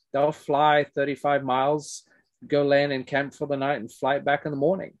 where they'll fly 35 miles, go land and camp for the night, and fly back in the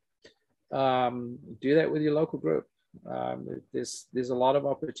morning. Do that with your local group. There's a lot of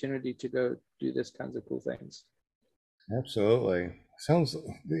opportunity to go do this kinds of cool things. Absolutely.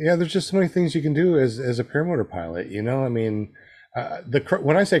 There's just so many things you can do as a paramotor pilot. I mean,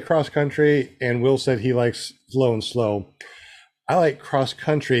 when I say cross country, and Will said he likes low and slow, I like cross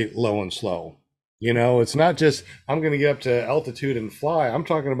country low and slow. It's not just I'm going to get up to altitude and fly. I'm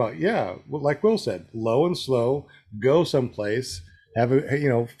talking about, like Will said, low and slow, go someplace,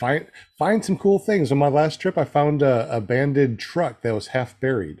 find some cool things. On my last trip, I found a abandoned truck that was half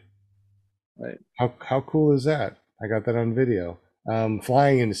buried. Right. How cool is that? I got that on video.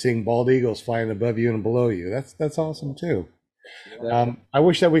 Flying and seeing bald eagles flying above you and below you. That's awesome too. I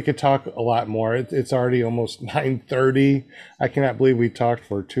wish that we could talk a lot more. It's already almost 9:30. I cannot believe we talked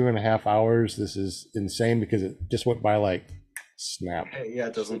for 2.5 hours. This is insane because it just went by like snap. Yeah,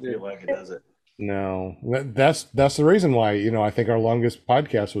 it doesn't feel like it, does it? No, that's the reason why, I think our longest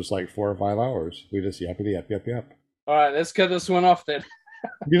podcast was like 4 or 5 hours. We just yap. All right, let's cut this one off then.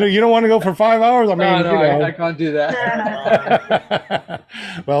 You don't want to go for 5 hours. I mean, I can't do that.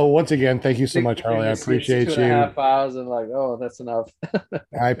 Well, once again, thank you so much, Harley. I appreciate you. 2.5 hours and like, oh, that's enough.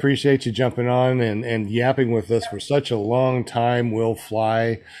 I appreciate you jumping on and yapping with us for such a long time. Will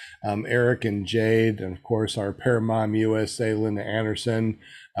Fly, Eric and Jade, and of course our Paramount USA, Linda Anderson.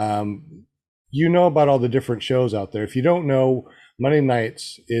 About all the different shows out there. If you don't know, Monday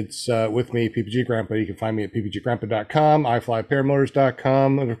nights, it's with me, PPG Grandpa. You can find me at ppggrandpa.com,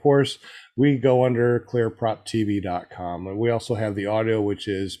 iflyparamotors.com, and of course, we go under clearproptv.com. And we also have the audio, which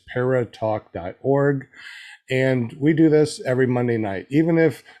is paratalk.org. And we do this every Monday night,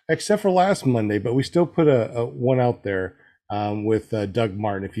 except for last Monday, but we still put a one out there with Doug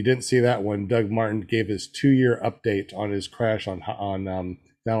Martin. If you didn't see that one, Doug Martin gave his 2-year update on his crash on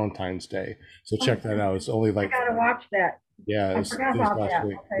Valentine's Day. So check that out. It's only like I gotta watch that. Yeah, it was last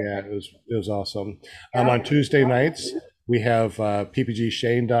week. Okay. Yeah, it was awesome. On Tuesday nights, we have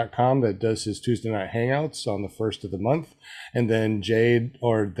ppgshane.com that does his Tuesday night hangouts on the first of the month, and then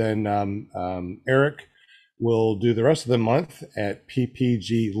Eric will do the rest of the month at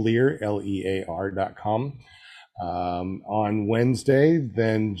ppglear.com. On Wednesday,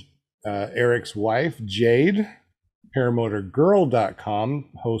 then Eric's wife Jade,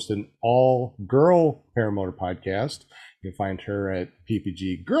 paramotorgirl.com, hosts an all-girl paramotor podcast. You can find her at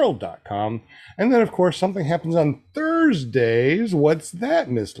ppggirl.com. And then, of course, something happens on Thursdays. What's that,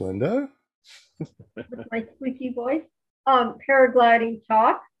 Miss Linda? With my squeaky voice.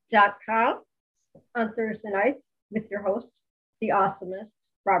 Paraglidingtalk.com on Thursday nights with your host, the awesomest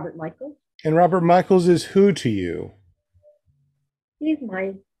Robert Michaels. And Robert Michaels is who to you? He's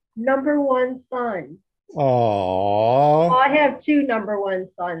my number one son. Aww. Well, I have 2 number one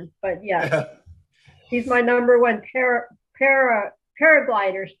sons, but yeah. He's my number one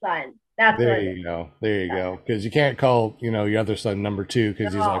paraglider son. That's there you go. There you go. Because you can't call your other son number 2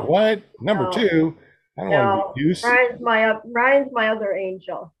 because he's like, what? Number 2? I don't want to No, be Deuce. Ryan's my other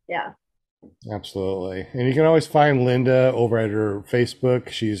angel. Yeah. Absolutely. And you can always find Linda over at her Facebook.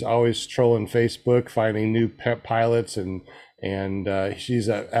 She's always trolling Facebook, finding new pet pilots, and she's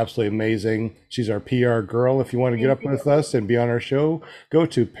absolutely amazing. She's our PR girl. If you want to get up with us and be on our show, go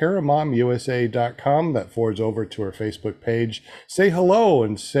to ParaMomUSA.com. That forwards over to her Facebook page. Say hello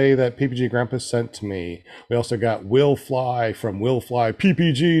and say that PPG Grandpa sent to me. We also got Will Fly from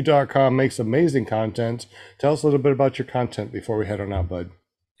WillFlyPPG.com. Makes amazing content. Tell us a little bit about your content before we head on out, bud.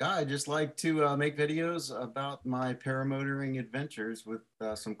 I just like to make videos about my paramotoring adventures with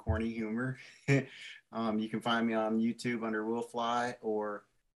some corny humor. You can find me on YouTube under Will Fly or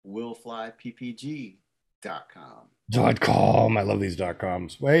willflyppg.com. .com. I love these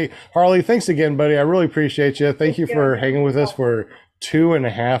 .coms. Hey, Harley, thanks again, buddy. I really appreciate you. Thank you for hanging with us for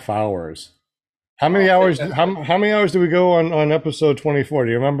 2.5 hours. How many hours? How many hours did we go on episode 24?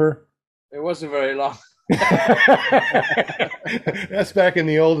 Do you remember? It wasn't very long. That's back in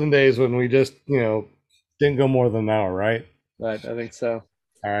the olden days when we just, didn't go more than an hour, right? Right, I think so.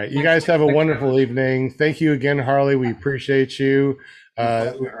 All right. You guys have a wonderful evening. Thank you again, Harley. We appreciate you.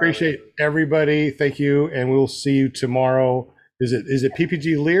 We appreciate everybody. Thank you. And we'll see you tomorrow. Is it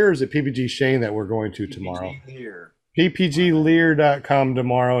PPG Lear or is it PPG Shane that we're going to tomorrow? PPG Lear. PPGlear.com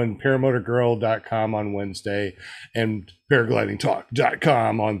tomorrow and paramotorgirl.com on Wednesday and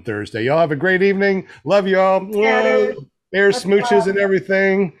paraglidingtalk.com on Thursday. Y'all have a great evening. Love y'all. Yeah, There's smooches and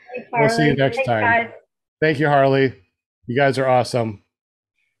everything. Thanks, We'll see you next time. Guys. Thank you, Harley. You guys are awesome.